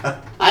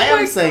 I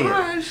am saying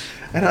it.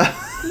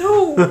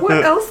 No,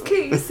 what else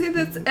can't you say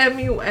that's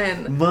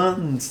M-U-N?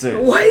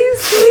 Monsters. Why are you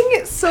saying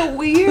it so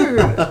weird?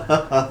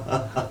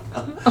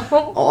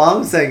 All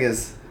I'm saying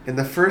is, in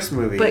the first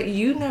movie... But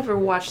you never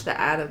watched the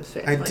Addams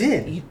Family. I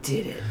did. You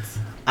didn't.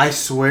 I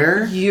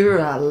swear... You're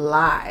a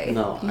lie.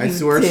 No, I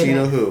swear to you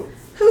know who.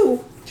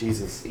 Who?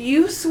 Jesus.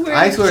 You swear.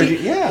 I swear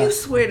to yeah. You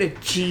swear to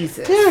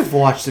Jesus. Yeah, I've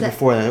watched it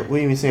before. That. What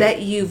do you mean saying?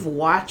 That you've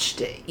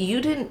watched it.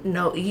 You didn't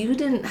know. You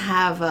didn't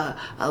have a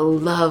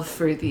love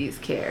for these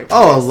characters.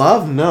 Oh, a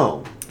love?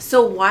 No.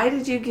 So why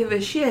did you give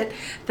a shit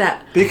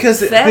that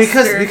because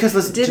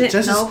listen,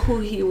 didn't know who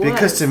he was?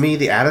 Because to me,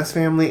 the Addams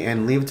Family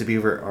and Leave It to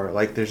Beaver are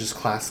like they're just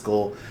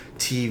classical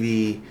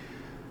TV.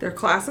 They're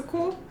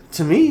classical?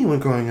 To me, when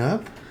growing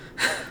up,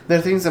 they're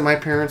things that my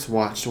parents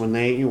watched when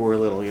you were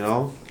little. You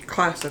know.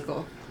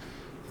 Classical.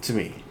 To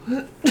me.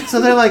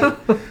 So they're in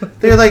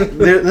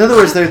other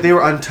words, they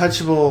were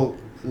untouchable,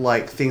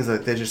 like things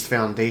like they're just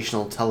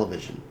foundational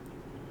television. Do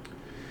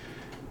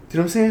you know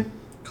what I'm saying?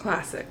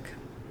 Classic.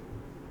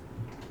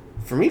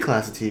 For me,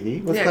 classic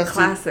TV. What's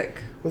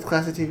classic. What's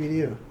classic TV to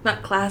you?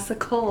 Not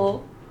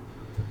classical.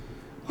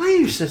 Why are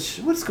you such...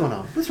 What's going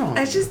on? What's wrong with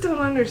I just don't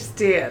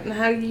understand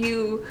how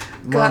you...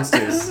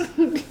 Monsters.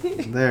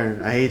 There,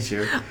 I hate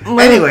you.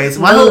 Anyways,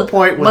 my whole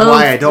point with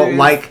why I don't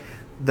like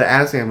the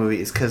Addams Family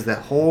movie is because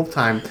that whole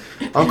time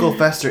Uncle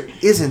Fester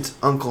isn't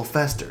Uncle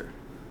Fester.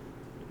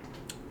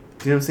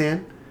 Do you know what I'm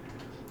saying?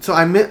 So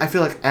I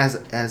feel like as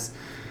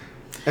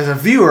a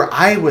viewer,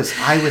 That's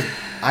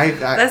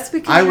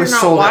because you're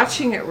not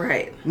watching it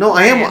right. No,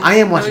 I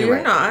am watching it right. No,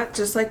 you're not.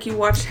 Just like you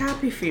watched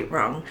Happy Feet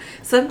wrong.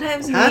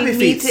 Sometimes you Happy need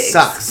Feet me to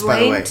sucks,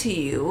 explain to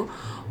you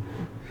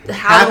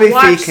how to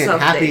watch something.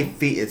 Happy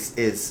Feet is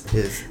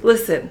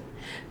Listen.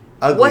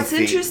 What's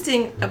feet.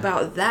 Interesting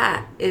about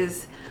that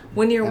is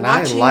when you're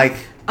watching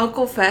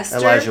Uncle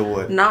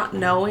Fester, not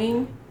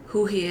knowing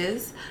who he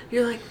is,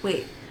 you're like,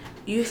 wait,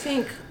 you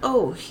think,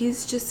 oh,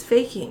 he's just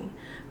faking.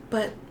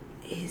 But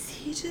is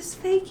he just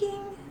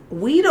faking?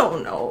 We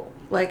don't know.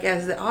 Like,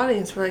 as the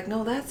audience, we're like,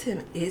 no, that's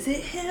him. Is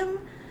it him?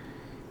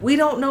 We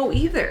don't know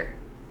either.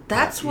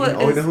 That's what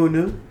you know who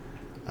knew?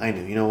 I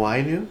knew. You know why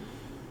I knew?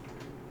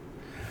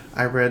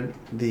 I read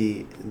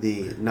the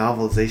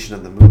novelization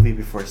of the movie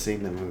before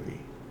seeing the movie.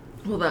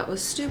 Well, that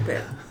was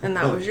stupid, and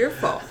that was your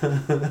fault.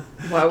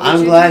 Why would I'm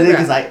you glad do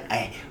because that?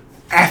 I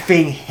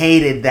effing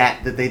hated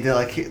that they did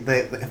like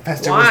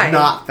Fester Why? was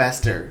not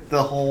Fester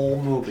the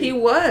whole movie. He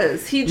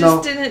was. He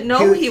just didn't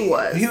know he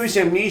was. He was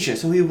amnesia,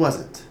 so he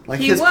wasn't. Like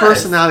He his was.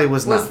 personality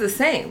was not the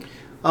same.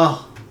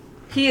 Oh.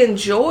 He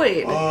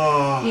enjoyed,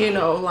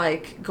 Oh.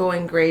 like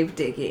going grave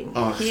digging.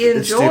 Oh, he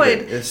it's enjoyed.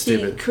 stupid. It's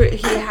stupid.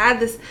 He had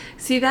this.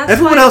 See, that's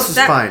everyone why, else was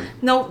fine.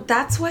 No,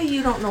 that's why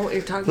you don't know what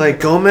you're talking Like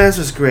about. Gomez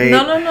was great.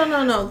 No.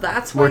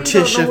 That's why you don't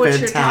Morticia, know what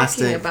you're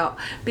fantastic. talking about.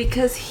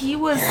 Because he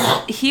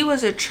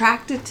was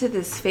attracted to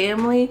this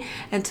family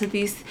and to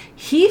these.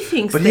 He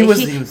thinks But that he was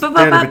there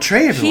to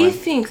betray everyone. He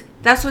thinks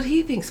that's what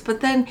he thinks. But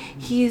then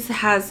he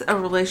has a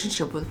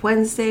relationship with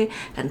Wednesday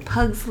and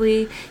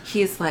Pugsley.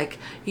 He's like,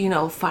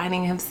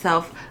 finding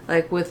himself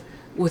like with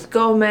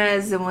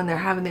Gomez, and when they're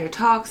having their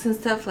talks and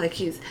stuff, like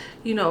he's,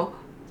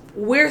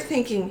 we're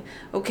thinking,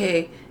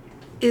 okay,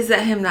 is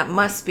that him? That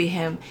must be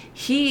him.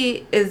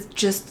 He is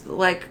just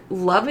like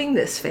loving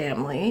this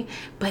family,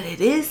 but it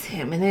is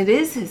him and it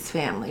is his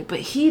family. But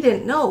he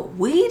didn't know.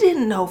 We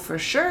didn't know for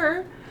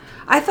sure.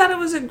 I thought it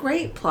was a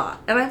great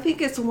plot, and I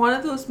think it's one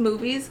of those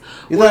movies.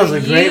 You thought it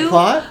was a great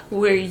plot?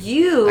 Where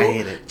you I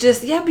hate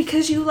it.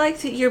 because you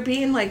liked it. You're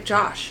being like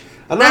Josh.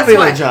 I'm not being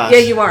like Josh. Yeah,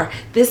 you are.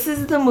 This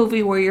is the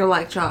movie where you're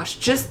like Josh,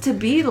 just to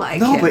be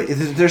like No, him. but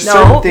there's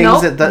certain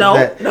things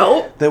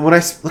that when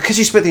because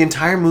you spent the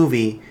entire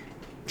movie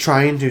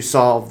trying to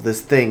solve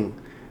this thing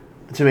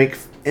to make,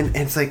 and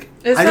it's like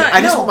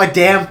I just want my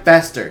damn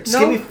Fester. Just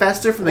give me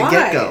Fester from the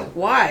get-go.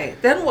 Why?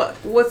 Then what?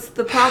 What's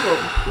the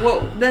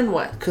problem? Then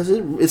what? Because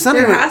it's not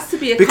There even, has to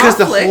be a because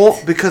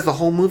conflict. the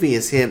whole movie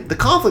is him. The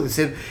conflict is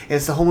him, and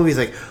it's the whole movie is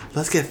like,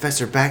 let's get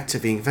Fester back to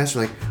being Fester.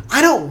 Like,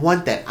 I don't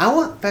want that. I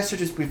want Fester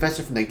to just be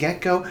Fester from the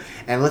get-go,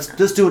 and let's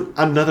do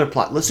another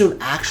plot. Let's do an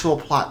actual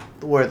plot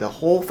where the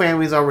whole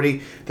family's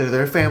already, they're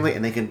their family,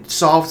 and they can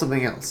solve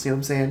something else. You know what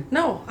I'm saying?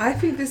 No, I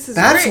think this is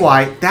That's great.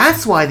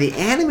 why the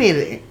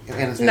animated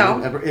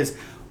is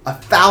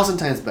 1,000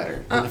 times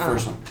better than the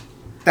first one.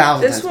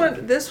 1,000 times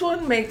better. This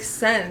one makes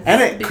sense.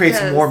 And it creates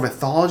because- more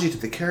mythology to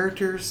the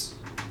characters.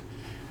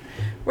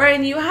 Right,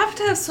 and you have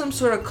to have some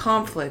sort of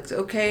conflict,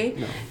 okay?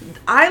 No.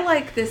 I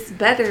like this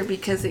better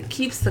because it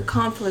keeps the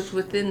conflict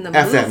within the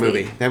After movie. that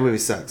movie. That movie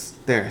sucks.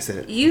 There, I said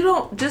it. You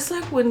don't, just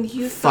like when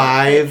you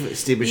Five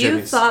Steve Buscemi's.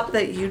 You thought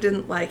that you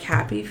didn't like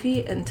Happy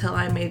Feet until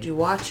I made you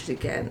watch it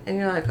again. And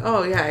you're like,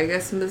 oh yeah, I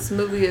guess this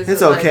movie is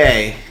It's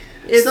okay.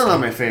 It's still not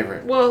my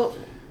favorite. Well,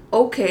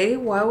 okay,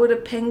 why would a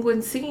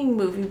penguin singing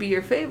movie be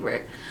your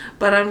favorite?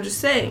 But I'm just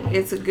saying,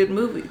 it's a good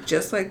movie,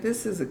 just like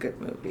this is a good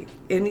movie.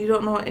 And you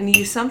don't know, and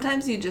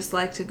sometimes you just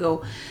like to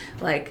go,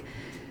 like,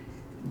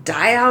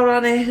 die out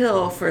on a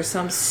hill for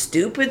some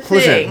stupid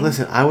thing.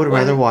 Listen, I would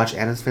rather watch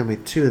Addams Family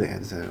 2 than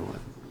Addams Family 1.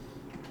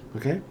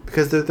 Okay?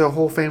 Because the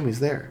whole family's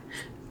there.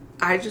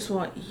 I just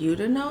want you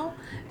to know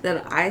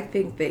that I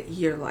think that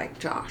you're like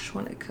Josh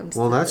when it comes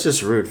Well, to that's this.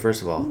 just rude,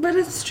 first of all. But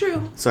it's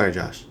true. Sorry,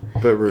 Josh.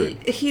 But rude.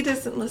 He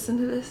doesn't listen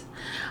to this.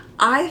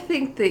 I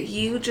think that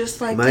you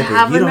just like Might to be.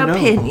 have You an don't know.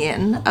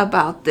 opinion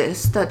about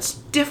this that's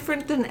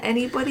different than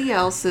anybody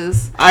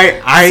else's.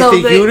 I so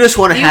think that you just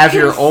want to have can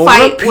your own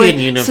fight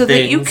opinion with, of so things.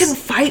 that you can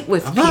fight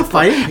with I'm people. not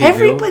fighting people.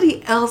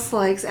 Everybody else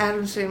likes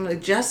Addams Family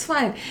just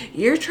fine.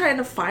 You're trying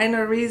to find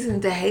a reason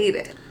to hate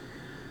it.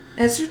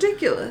 It's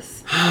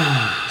ridiculous.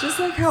 Just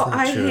like how not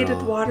I true at hated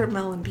all.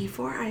 watermelon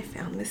before I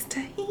found this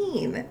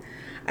tahine.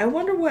 I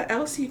wonder what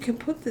else you can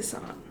put this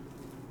on.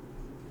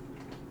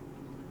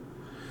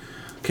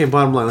 Okay,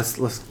 bottom line, let's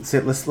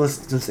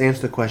just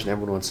answer the question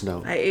everyone wants to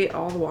know. I ate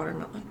all the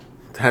watermelon.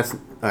 All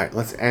right,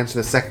 let's answer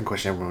the second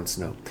question everyone wants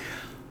to know.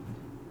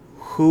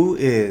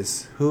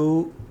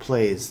 Who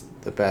plays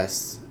the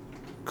best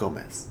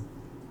Gomez?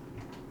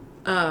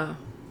 The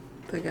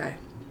guy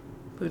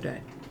who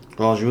died.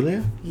 Raul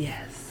Julia?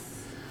 Yes.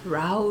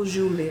 Raul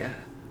Julia.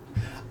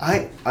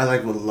 I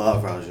would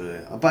love Raul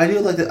Julia, but I do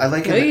like that. I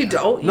like No, him. you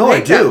don't. You No,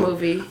 hate I do. that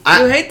movie.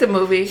 You hate the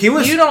movie. He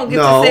was- You don't get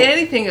no. to say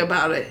anything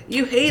about it.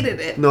 You hated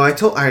it. No, I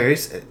already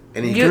said,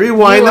 and you You- can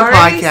rewind you the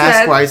already podcast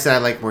said where I said I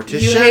like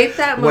Morticia, you hate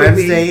that movie.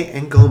 Wednesday,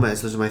 and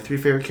Gomez. Those are my three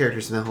favorite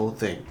characters in that whole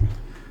thing.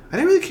 I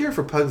didn't really care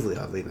for Pugsley,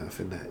 oddly enough,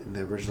 in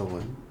the original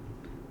one.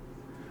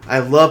 I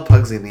love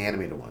Pugsley in the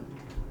animated one.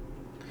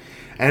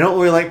 And I don't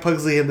really like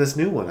Pugsley in this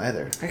new one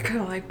either. I kind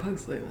of like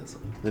Pugsley in this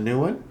one. The new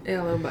one?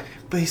 Yeah, a little bit.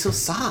 But he's so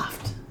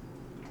soft.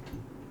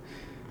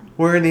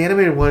 Where in the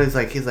animated one, he's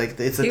like it's like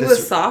He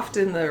was soft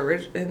in the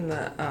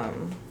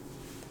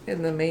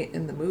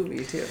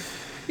movie too.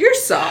 You're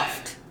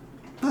soft.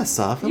 I'm not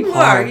soft. I'm You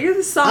hard. are. You're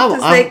the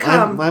softest they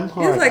come. I'm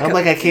hard. You're like I'm a,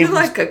 like I came. You're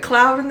like a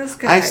cloud in the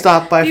sky. I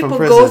stopped by People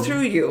from go prison.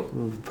 through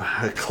you.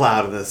 A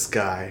cloud in the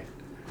sky.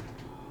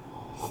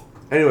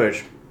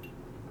 Anyways,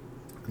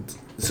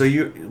 so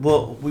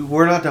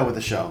we're not done with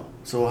the show,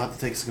 so we'll have to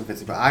take some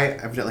convincing. But I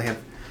evidently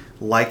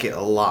like it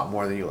a lot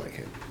more than you like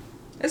it.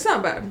 It's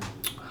not bad.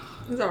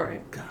 It's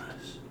alright. Gosh.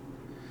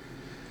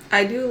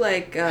 I do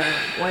like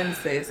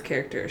Wednesday's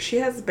character. She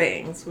has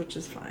bangs, which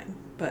is fine.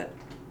 but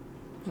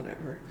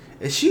whatever.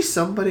 Is she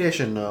somebody I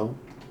should know?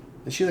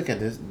 Is she like a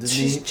Disney?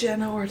 She's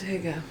Jenna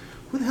Ortega.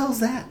 Who the hell is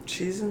that?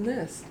 She's in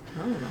this. I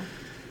don't know.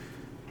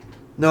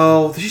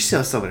 No, she's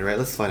somebody, right?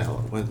 Let's find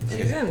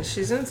out.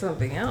 She's in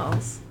something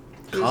else.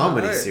 She's in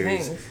Comedy other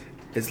series. things.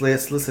 It's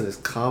listed as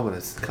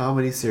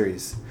comedy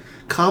series.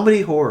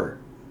 Comedy horror.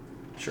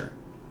 Sure.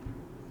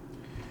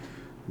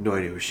 No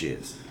idea who she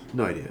is.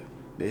 No idea.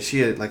 Is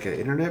she like an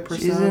internet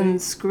personality? She's in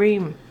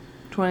Scream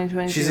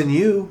 2022. She's in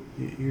You.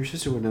 Your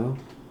sister would know.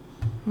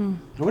 I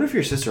wonder if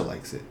your sister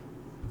likes it.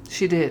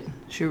 She did.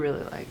 She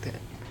really liked it.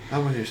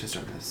 How about your sister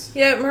on this?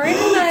 Yeah, Marina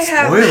and I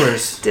have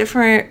Spoilers.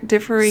 differing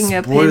Spoilers.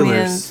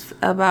 opinions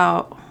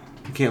about...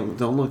 You can't.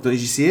 Don't look. Did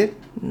you see it?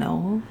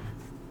 No.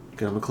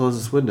 Okay, I'm gonna close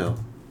this window.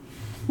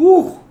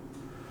 Woo!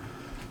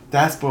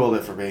 That spoiled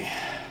it for me.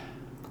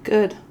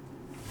 Good.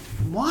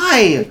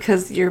 Why?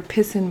 Because you're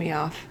pissing me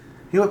off.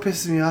 You know what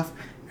pisses me off?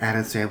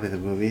 Addams Family, the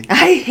movie.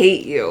 I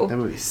hate you. That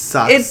movie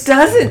sucks. It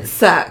doesn't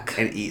suck.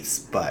 And eats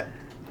butt.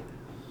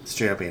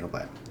 Straight up anal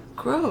butt.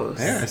 Gross.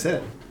 There, I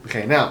said it.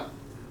 Okay, now.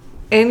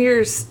 And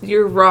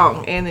you're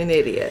wrong and an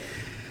idiot.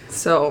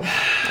 So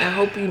I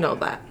hope you know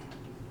that.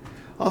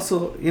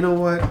 Also, you know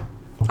what?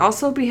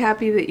 Also be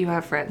happy that you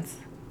have friends.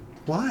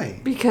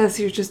 Why? Because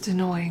you're just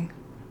annoying.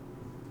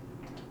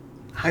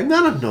 I'm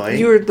not annoying.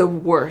 You're the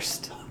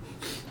worst.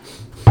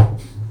 I'm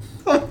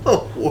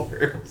the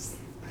worst.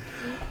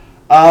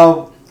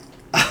 Alright.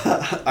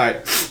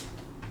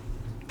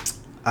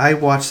 I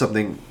watched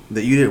something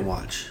that you didn't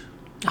watch.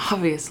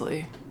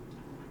 Obviously.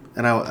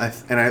 And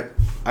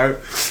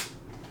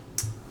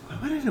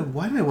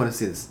why did I want to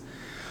see this?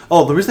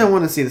 Oh, the reason I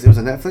wanted to see this, it was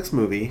a Netflix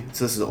movie.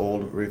 So this is an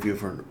old review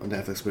for a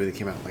Netflix movie that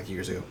came out like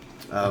years ago.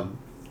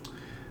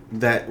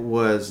 That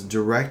was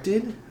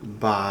directed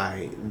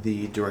by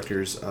the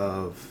directors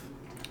of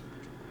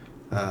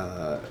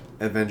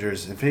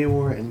Avengers: Infinity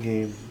War,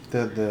 Endgame.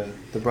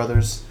 The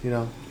brothers, you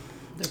know.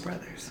 The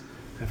brothers.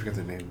 I forget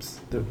their names.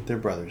 They're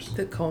brothers.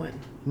 The Coen.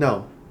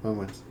 No, wrong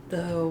ones.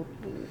 The...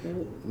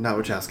 Not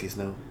Wachowskis,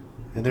 no.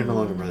 And they're no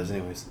longer brothers,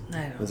 anyways.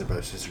 I don't One's a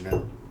brother sister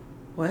now.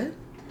 What?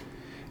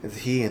 It's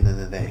he and then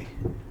the they.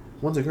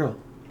 One's a girl.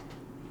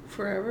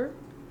 Forever?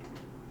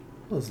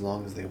 Well, as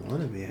long as they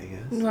want to be, I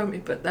guess. No, I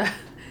mean, but that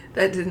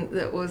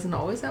wasn't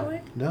always that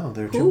way? No,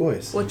 they're two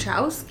boys.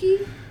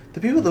 Wachowski? The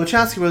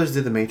Wachowski brothers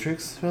did the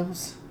Matrix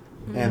films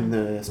and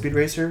the Speed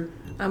Racer.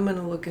 I'm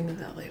gonna look into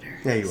that later.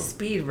 Yeah, you will.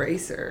 Speed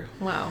Racer.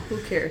 Wow,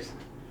 who cares?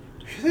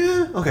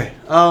 Yeah. Okay.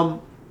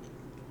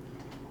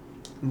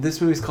 This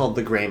movie's called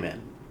The Gray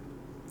Man.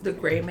 The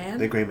Gray Man?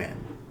 The Gray Man.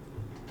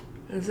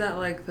 Is that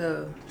like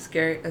a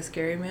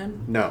scary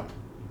man? No.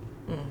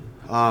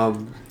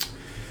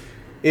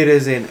 It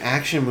is an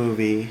action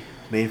movie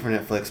made for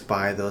Netflix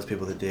by those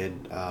people that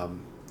did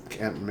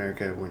Captain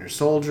America: Winter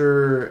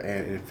Soldier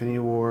and Infinity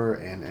War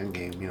and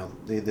Endgame. You know,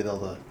 they did all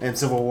the and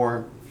Civil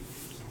War.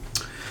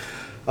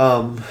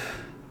 My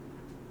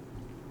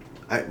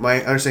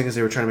understanding is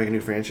they were trying to make a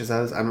new franchise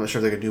out of this. I'm not sure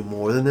if they're gonna do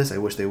more than this. I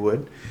wish they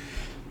would.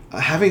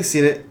 Having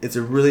seen it,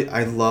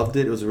 I loved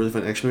it. It was a really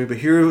fun action movie.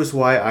 But here's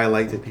why I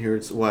liked it.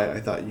 Here's why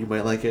I thought you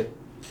might like it.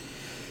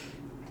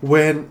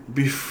 When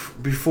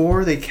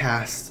before they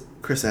cast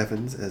Chris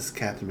Evans as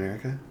Captain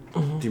America, do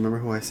you remember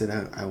who I said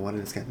I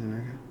wanted as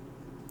Captain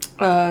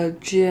America?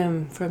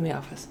 Jim from The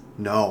Office.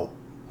 No,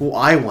 who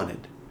I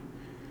wanted.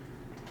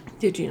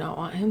 Did you not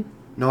want him?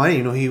 No, I didn't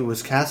even know he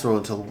was cast role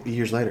until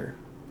years later.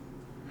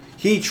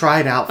 He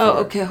tried out for Oh,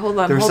 it. okay, hold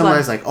on. There was some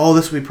guys like, oh,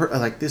 this would be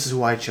like, this is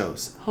who I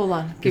chose. Hold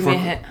on. Give me a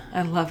hint.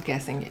 I love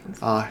guessing games.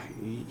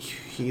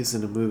 He's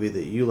in a movie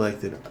that you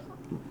like that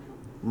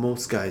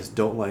most guys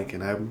don't like,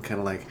 and I'm kind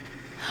of like,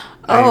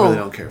 I really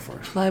don't care for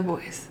it.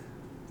 Flyboys.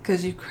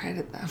 Because you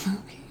credit that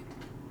movie.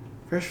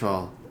 First of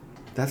all,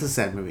 that's a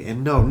sad movie.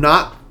 And no,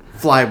 not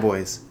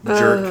Flyboys,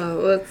 jerk.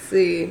 Let's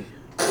see.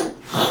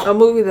 A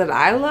movie that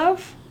I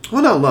love?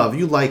 Well, not love.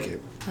 You like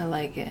it. I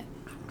like it.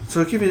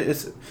 So give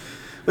it.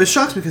 But it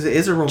shocks me because it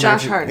is a romantic.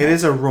 Josh Hartnett. It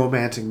is a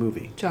romantic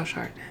movie. Josh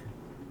Hartnett.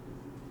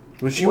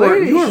 Which Where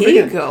did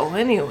he go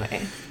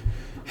anyway?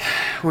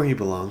 Where he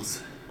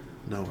belongs.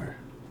 Nowhere.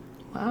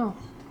 Wow.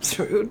 It's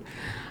rude.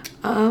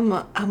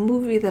 A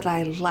movie that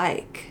I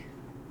like.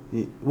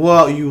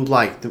 Well, you do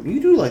like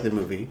the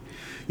movie.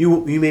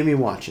 You made me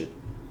watch it.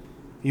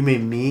 You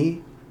made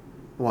me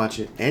watch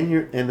it,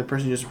 and the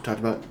person you just talked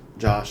about,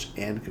 Josh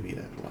and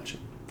Kavita, watch it.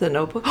 The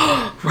Notebook.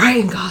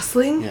 Ryan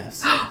Gosling.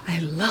 Yes. I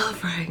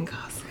love Ryan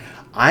Gosling.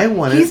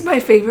 He's my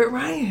favorite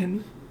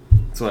Ryan.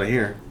 That's what I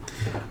hear.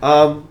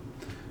 I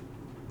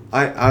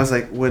was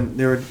like when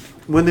they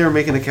were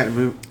making the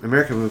Captain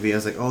America movie, I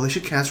was like, oh, they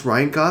should cast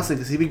Ryan Gosling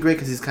because he'd be great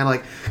because he's kind of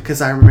like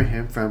I remember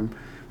him from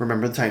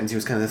Remember the Titans. He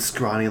was kind of this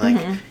scrawny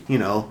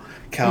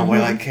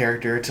cowboy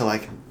character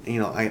to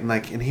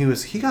and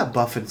he got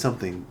buff in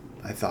something.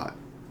 I thought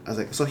I was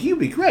like, so he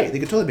would be great. They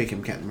could totally make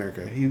him Captain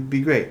America. He would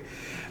be great.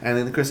 And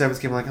then Chris Evans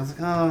came I was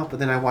like, oh, but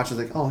then I watched. I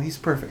was like, oh, he's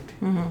perfect.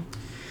 Mm-hmm.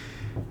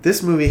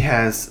 This movie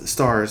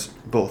stars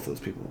both those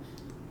people.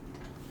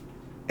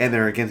 And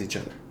they're against each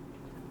other.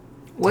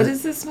 What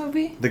is this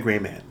movie? The Gray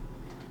Man.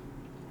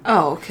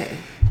 Oh, okay.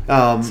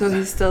 So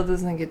he still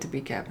doesn't get to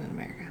be Captain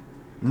America.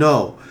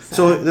 No.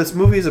 So this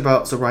movie is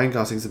about, so Ryan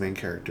Gosling's the main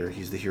character.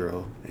 He's the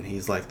hero, and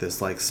he's like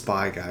this like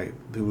spy guy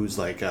who's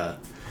like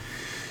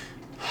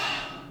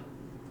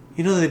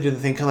you know, they do the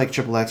thing kind of like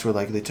Triple X where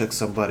like they took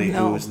somebody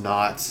who was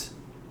not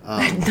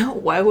no,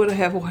 why would I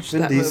have watched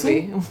Vin that Diesel?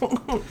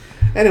 movie?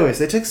 Anyways,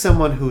 they took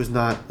someone who is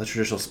not a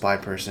traditional spy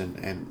person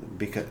and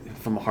because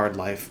from a hard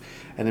life,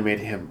 and they made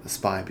him a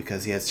spy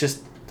because he has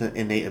just the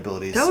innate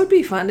abilities. That would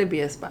be fun to be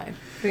a spy.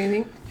 What do you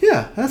think?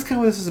 Yeah, that's kind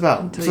of what this is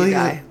about. Until you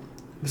die.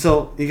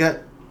 So you got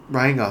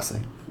Ryan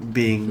Gosling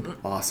being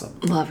awesome.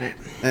 Love it.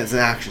 As an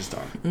action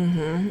star.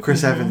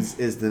 Chris Evans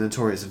is the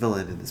notorious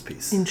villain in this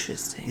piece.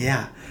 Interesting.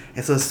 Yeah.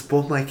 And so it's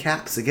both my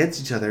caps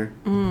against each other.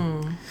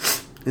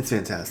 It's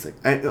fantastic.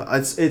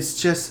 It's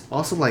just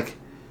also like,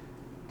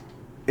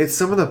 it's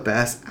some of the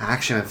best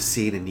action I've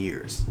seen in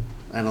years.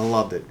 And I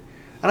loved it.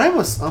 And I'm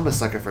a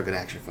sucker for a good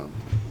action film.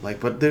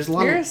 Like, but there's a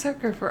lot You're of... a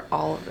sucker for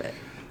all of it.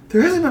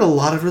 There hasn't been a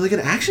lot of really good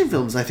action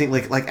films. I think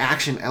like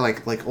action,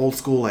 like old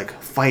school like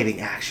fighting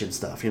action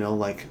stuff. You know,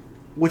 like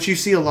which you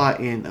see a lot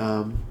in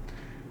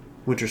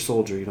Winter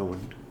Soldier. You know,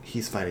 when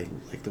he's fighting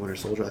like the Winter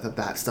Soldier. I thought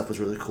that stuff was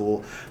really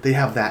cool. They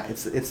have that.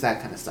 It's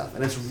that kind of stuff,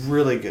 and it's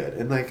really good.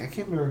 And like I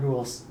can't remember who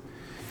else.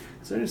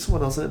 Is there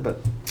someone else in it? But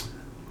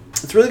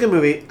it's a really good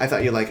movie. I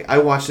thought you'd like it. I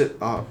watched it.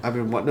 I've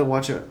been wanting to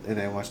watch it, and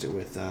I watched it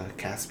with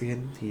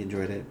Caspian. He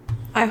enjoyed it.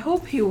 I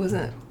hope he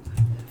wasn't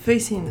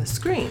facing the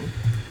screen.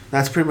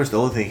 That's pretty much the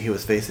only thing he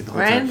was facing the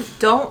whole Ryan, time.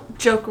 don't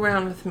joke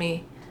around with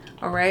me,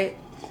 all right?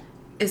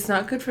 It's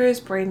not good for his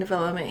brain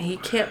development. He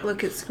can't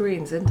look at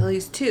screens until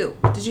he's 2.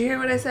 Did you hear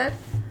what I said?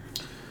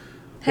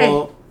 Hey.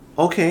 Well,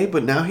 okay,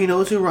 but now he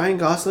knows who Ryan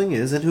Gosling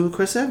is and who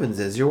Chris Evans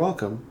is. You're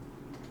welcome.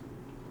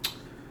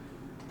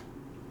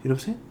 You know what I'm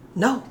saying?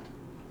 No.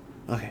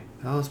 Okay,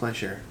 that was my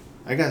share.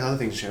 I got other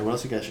things to share. What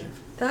else you got to share?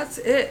 That's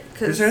it.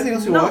 Is there anything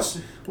else you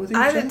watched?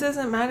 It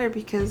doesn't matter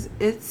because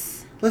it's...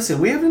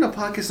 Listen, we haven't done a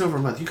podcast in over a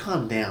month. You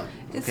calm down.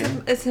 Okay?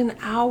 It's an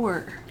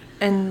hour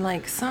and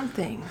like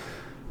something.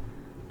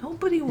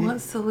 Nobody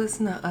wants to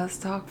listen to us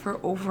talk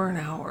for over an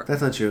hour.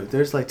 That's not true.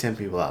 There's like 10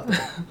 people out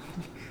there.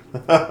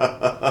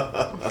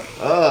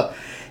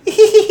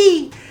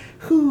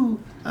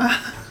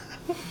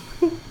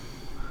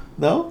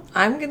 No?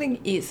 I'm going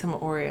to eat some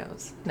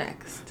Oreos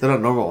next. They're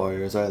not normal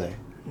Oreos, are they?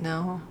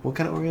 No. What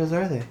kind of Oreos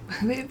are they?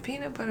 They have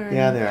peanut butter in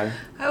Yeah, them. they are.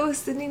 I was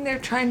sitting there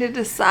trying to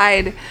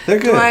decide. They're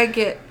good. Do I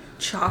get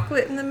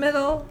chocolate in the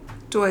middle?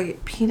 Do I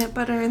get peanut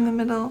butter in the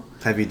middle?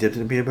 Have you dipped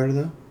it in peanut butter,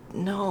 though?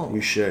 No.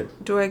 You should.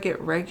 Do I get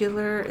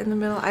regular in the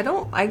middle? I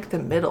don't like the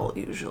middle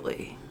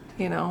usually,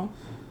 you know?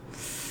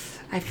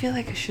 I feel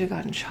like I should have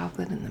gotten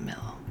chocolate in the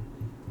middle.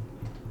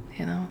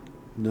 You know?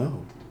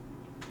 No.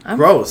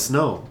 Gross,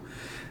 no.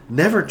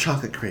 Never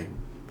chocolate cream.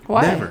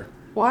 Why? Never.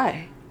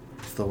 Why?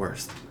 It's the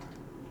worst.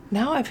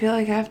 Now I feel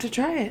like I have to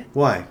try it.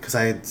 Why? Because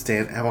I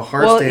have a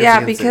hard Well, stance yeah,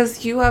 against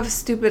because you have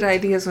stupid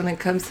ideas when it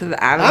comes to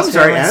the Addams I'm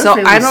sorry, Family, Addams so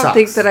Family I don't sucks.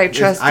 think that I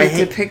trust I you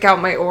hate- to pick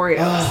out my Oreos.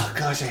 Oh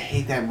gosh, I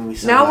hate that movie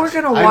so Now much.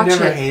 we're gonna watch I've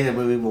never it. hated a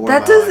movie more. That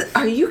in my doesn't. life.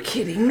 Are you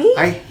kidding me?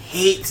 I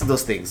hate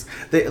those things.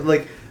 They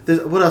like.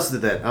 What else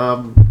did that?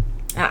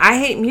 I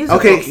hate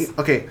musicals.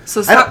 Okay.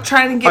 So stop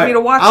trying to get me to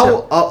watch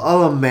them.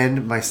 I'll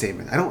amend my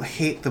statement. I don't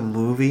hate the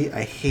movie.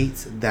 I hate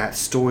that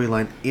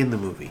storyline in the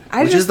movie,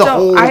 which is the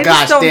whole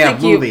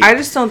goddamn movie. I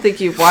just don't think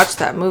you've watched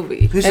that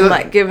movie and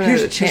like given it a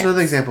chance. Here's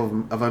another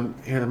example of a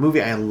movie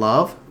I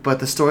love, but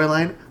the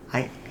storyline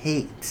I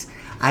hate.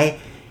 I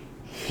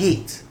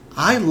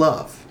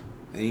love,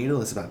 and you know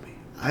this about me.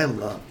 I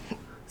love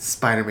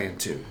Spider-Man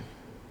 2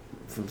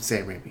 from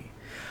Sam Raimi.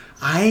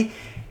 I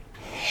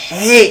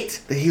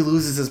hate that he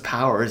loses his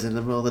powers in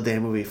the middle of the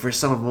damn movie for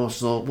some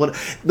emotional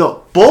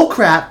bull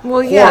crap.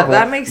 Well, yeah, horrible,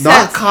 that makes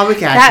not sense.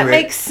 comic accurate. That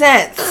makes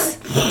sense.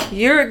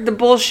 You're the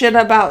bullshit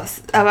about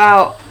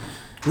Fester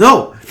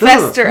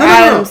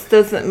Adams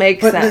doesn't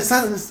make but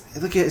sense.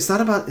 it's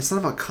not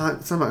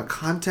about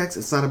context.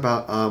 It's not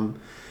about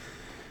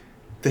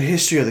the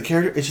history of the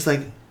character. It's just like,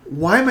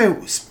 why am I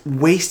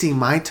wasting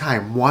my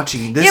time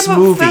watching this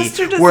movie? Yeah, but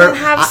Fester doesn't where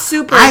have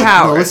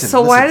superpowers.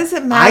 Listen, why does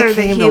it matter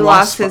that he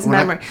lost his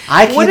memory?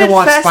 I came to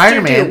watch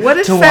Spider-Man What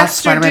did to watch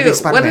Fester Spider-Man do? be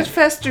Spider-Man. What did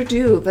Fester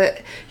do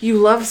that you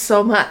love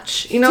so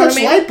much? You know Touched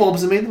what I mean? light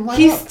bulbs and made them light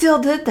He up. still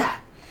did that.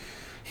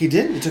 He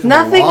didn't. It took him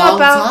a long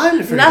time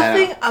to figure that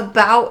Nothing out.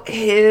 about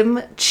him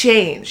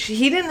changed.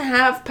 He didn't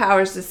have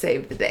powers to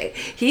save the day.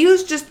 He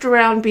was just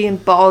around being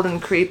bald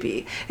and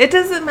creepy. It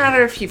doesn't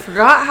matter if you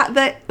forgot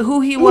who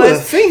he was.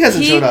 The Thing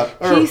hasn't showed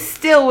up. He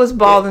still was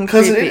bald and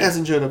creepy. Cousin It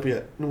hasn't showed up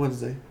yet on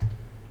Wednesday.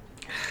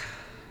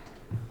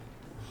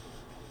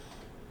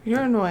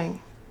 You're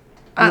annoying.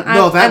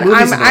 No, that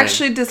movie's I'm annoying.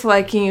 actually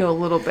disliking you a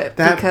little bit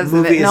That because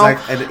movie of it. is No,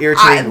 like an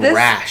irritating this-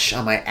 rash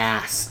on my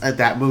ass.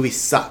 That movie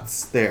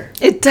sucks. There.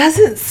 It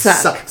doesn't suck.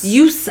 Sucks.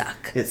 You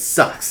suck. It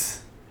sucks.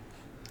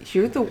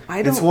 You're the.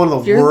 I don't. It's one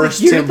of the you're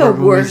worst you're Tim the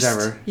Burton movies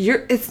worst.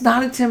 ever. It's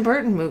not a Tim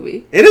Burton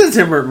movie. It is a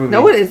Tim Burton movie.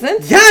 No, it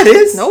isn't. Yeah, it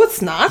is. No,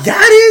 it's not. Yeah,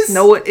 it is.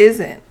 No, it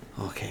isn't.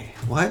 Okay.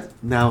 What?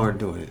 Now we're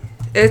doing it.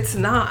 It's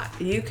not.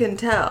 You can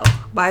tell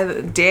by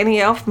Danny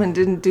Elfman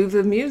didn't do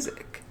the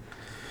music.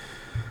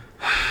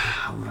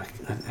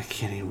 I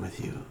can't even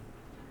with you.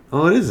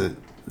 Oh, it isn't.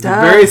 Duh.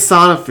 Barry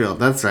Sonnenfeld.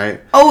 That's right.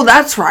 Oh,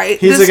 that's right.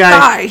 He's this the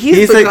guy.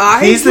 He's the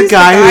guy. He's the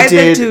guy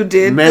who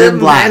did Men in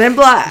Black. Men in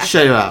Black.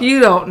 Shut up. You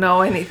don't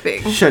know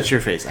anything. Shut your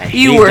face. I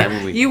You hate were that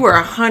movie. you were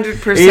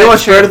 100%. And you know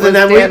what's better than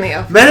that movie? Danny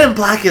Elfman. Men in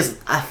Black is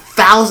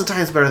 1,000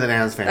 times better than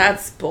Addams Family.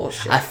 That's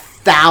bullshit.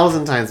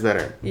 1,000 times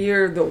better.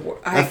 You're the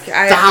worst.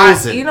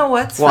 1,000. You know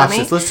what's Watch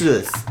funny? this. Let's do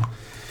this.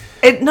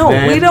 We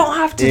don't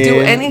have to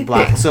do in anything.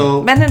 Black.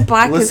 So, Men in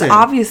Black listen, is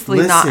obviously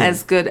not listen.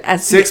 as good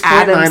as the 6.9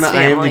 Addams on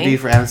Family. IMDb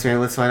for Addams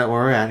Family. Let's find out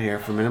where we're at here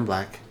for Men in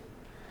Black.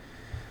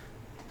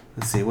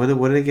 Let's see. What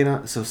did it get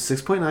on? So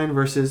 6.9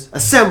 versus a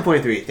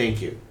 7.3.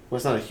 Thank you. Well,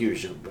 it's not a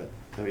huge jump, but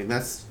I mean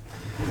that's.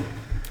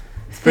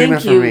 It's big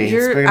enough Thank you. for me.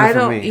 It's big enough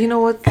for me. You know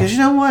what? Because you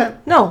know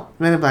what? No,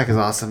 Men in Black is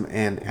awesome,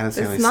 and Addams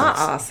Family it's not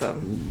sucks.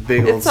 awesome.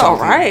 Big old It's all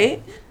salty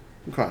right.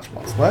 crotch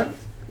balls. What?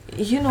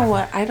 You know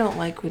what? I don't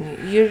like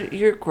when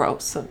you're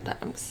gross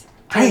sometimes.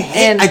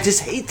 I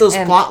just hate those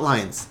and- plot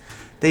lines.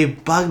 They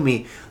bug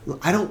me.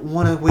 I don't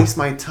want to waste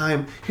my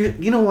time.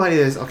 You know what it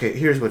is? Okay,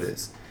 here's what it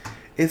is.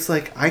 It's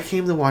like I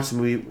came to watch the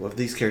movie of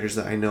these characters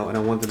that I know, and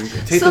I want them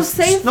to take So them.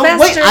 say No, Fester.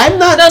 wait, I'm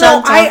not No,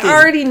 done I talking.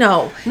 already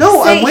know.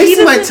 No, Say I'm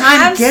wasting my doesn't time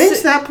have getting s-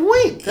 to that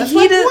point. That's he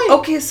my does, point.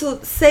 Okay, so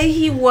say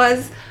he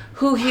was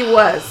who he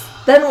was.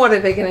 Then what are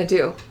they gonna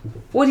do?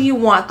 What do you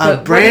want? A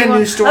brand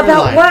new storyline.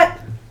 About what?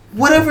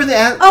 Whatever they.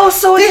 Oh,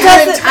 so it they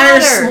had doesn't entire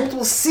matter.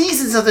 multiple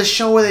seasons of the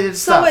show where they did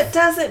So stuff. it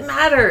doesn't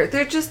matter.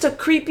 They're just a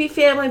creepy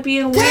family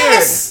being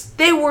Yes! weird.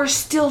 They were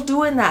still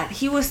doing that.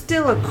 He was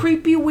still a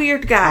creepy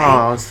weird guy.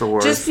 Oh, it's the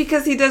worst. Just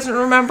because he doesn't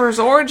remember his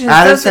origins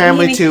Addams doesn't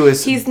Family mean 2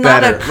 is he's better.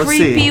 not a Let's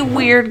creepy see.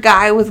 weird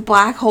guy with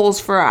black holes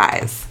for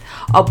eyes.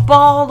 A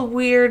bald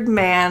weird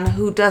man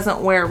who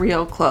doesn't wear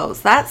real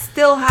clothes. That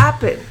still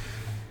happened.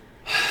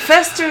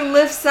 Fester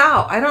lifts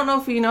out. I don't know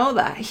if you know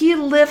that. He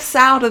lifts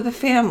out of the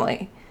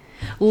family.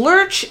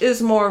 Lurch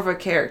is more of a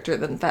character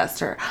than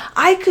Fester.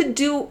 I could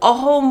do a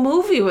whole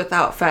movie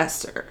without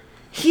Fester.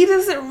 He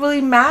doesn't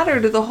really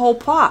matter to the whole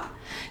plot.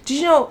 Did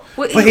you know?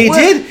 But he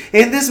did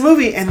in this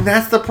movie, and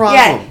that's the problem.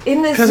 Yeah,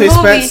 in this movie. Because we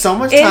spent so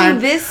much time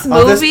in this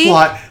on this movie,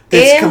 plot.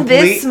 That's in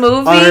this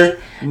movie, utter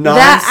that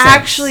nonsense.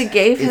 actually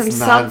gave him It's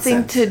something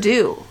nonsense. to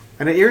do.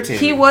 And it irritated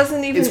He me.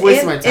 wasn't even It's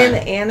wasting my in time.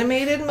 an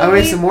animated movie I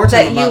wasted more time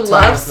that you about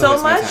love Thomas than so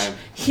waste my much. time.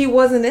 He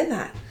wasn't in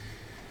that.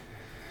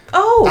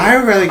 Oh,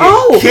 I'd rather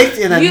get kicked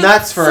in the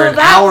nuts for an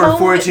hour and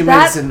 42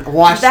 minutes and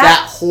watch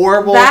that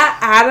horrible that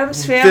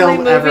Addams Family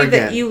film ever movie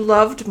that again. you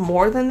loved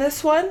more than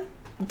this one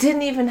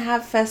didn't even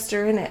have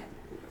Fester in it.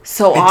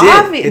 So It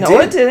obvious. did. No,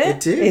 it didn't. It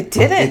did. It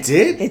didn't. It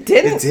did. It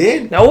didn't. It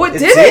did. No, it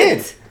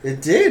didn't.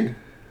 It did.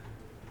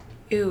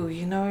 Ew,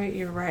 you know what?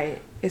 You're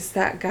right. It's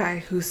that guy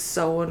who's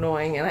so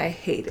annoying, and I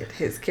hated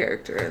his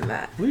character in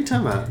that. What are you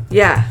talking about?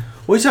 Yeah.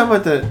 What are you talking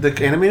about?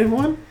 The animated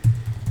one?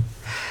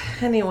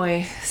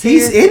 Anyway,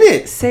 He's in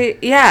it.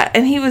 Yeah,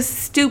 and he was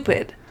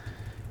stupid,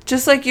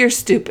 just like you're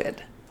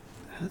stupid,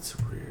 That's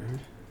weird.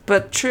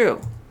 but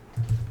true.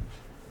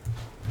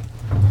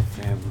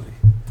 Family.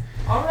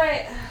 All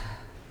right,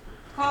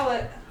 call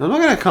it. I'm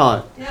not gonna call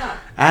it Yeah.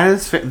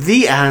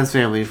 The Addams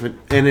Family,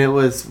 and it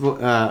was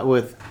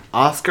with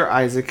Oscar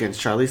Isaac and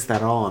Charlize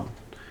Theron.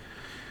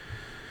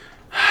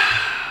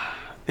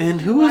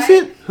 And who was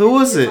it? Who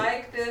was it?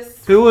 Like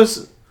this? Who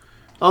was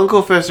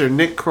Uncle Fester?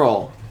 Nick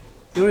Kroll.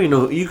 You don't even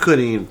know. You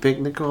couldn't even pick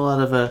Nick Kroll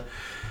out of a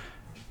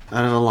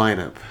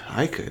lineup.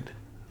 I could,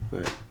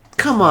 but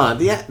come on.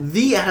 The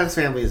Addams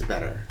Family is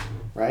better,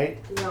 right?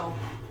 No.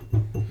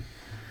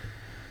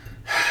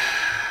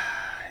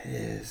 It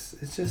is.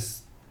 It's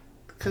just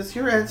because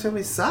your Addams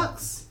Family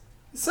sucks.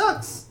 It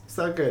sucks. It's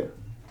not good.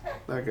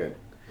 Not good.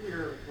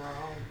 You're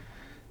wrong.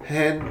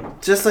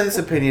 And just like this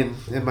opinion,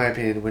 in my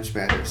opinion, which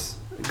matters,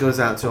 it goes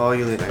out to all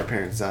you late night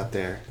parents out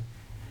there.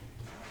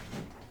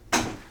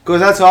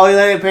 Goes out to all you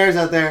late night parents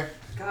out there.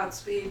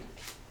 Godspeed.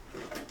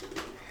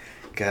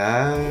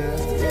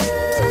 God.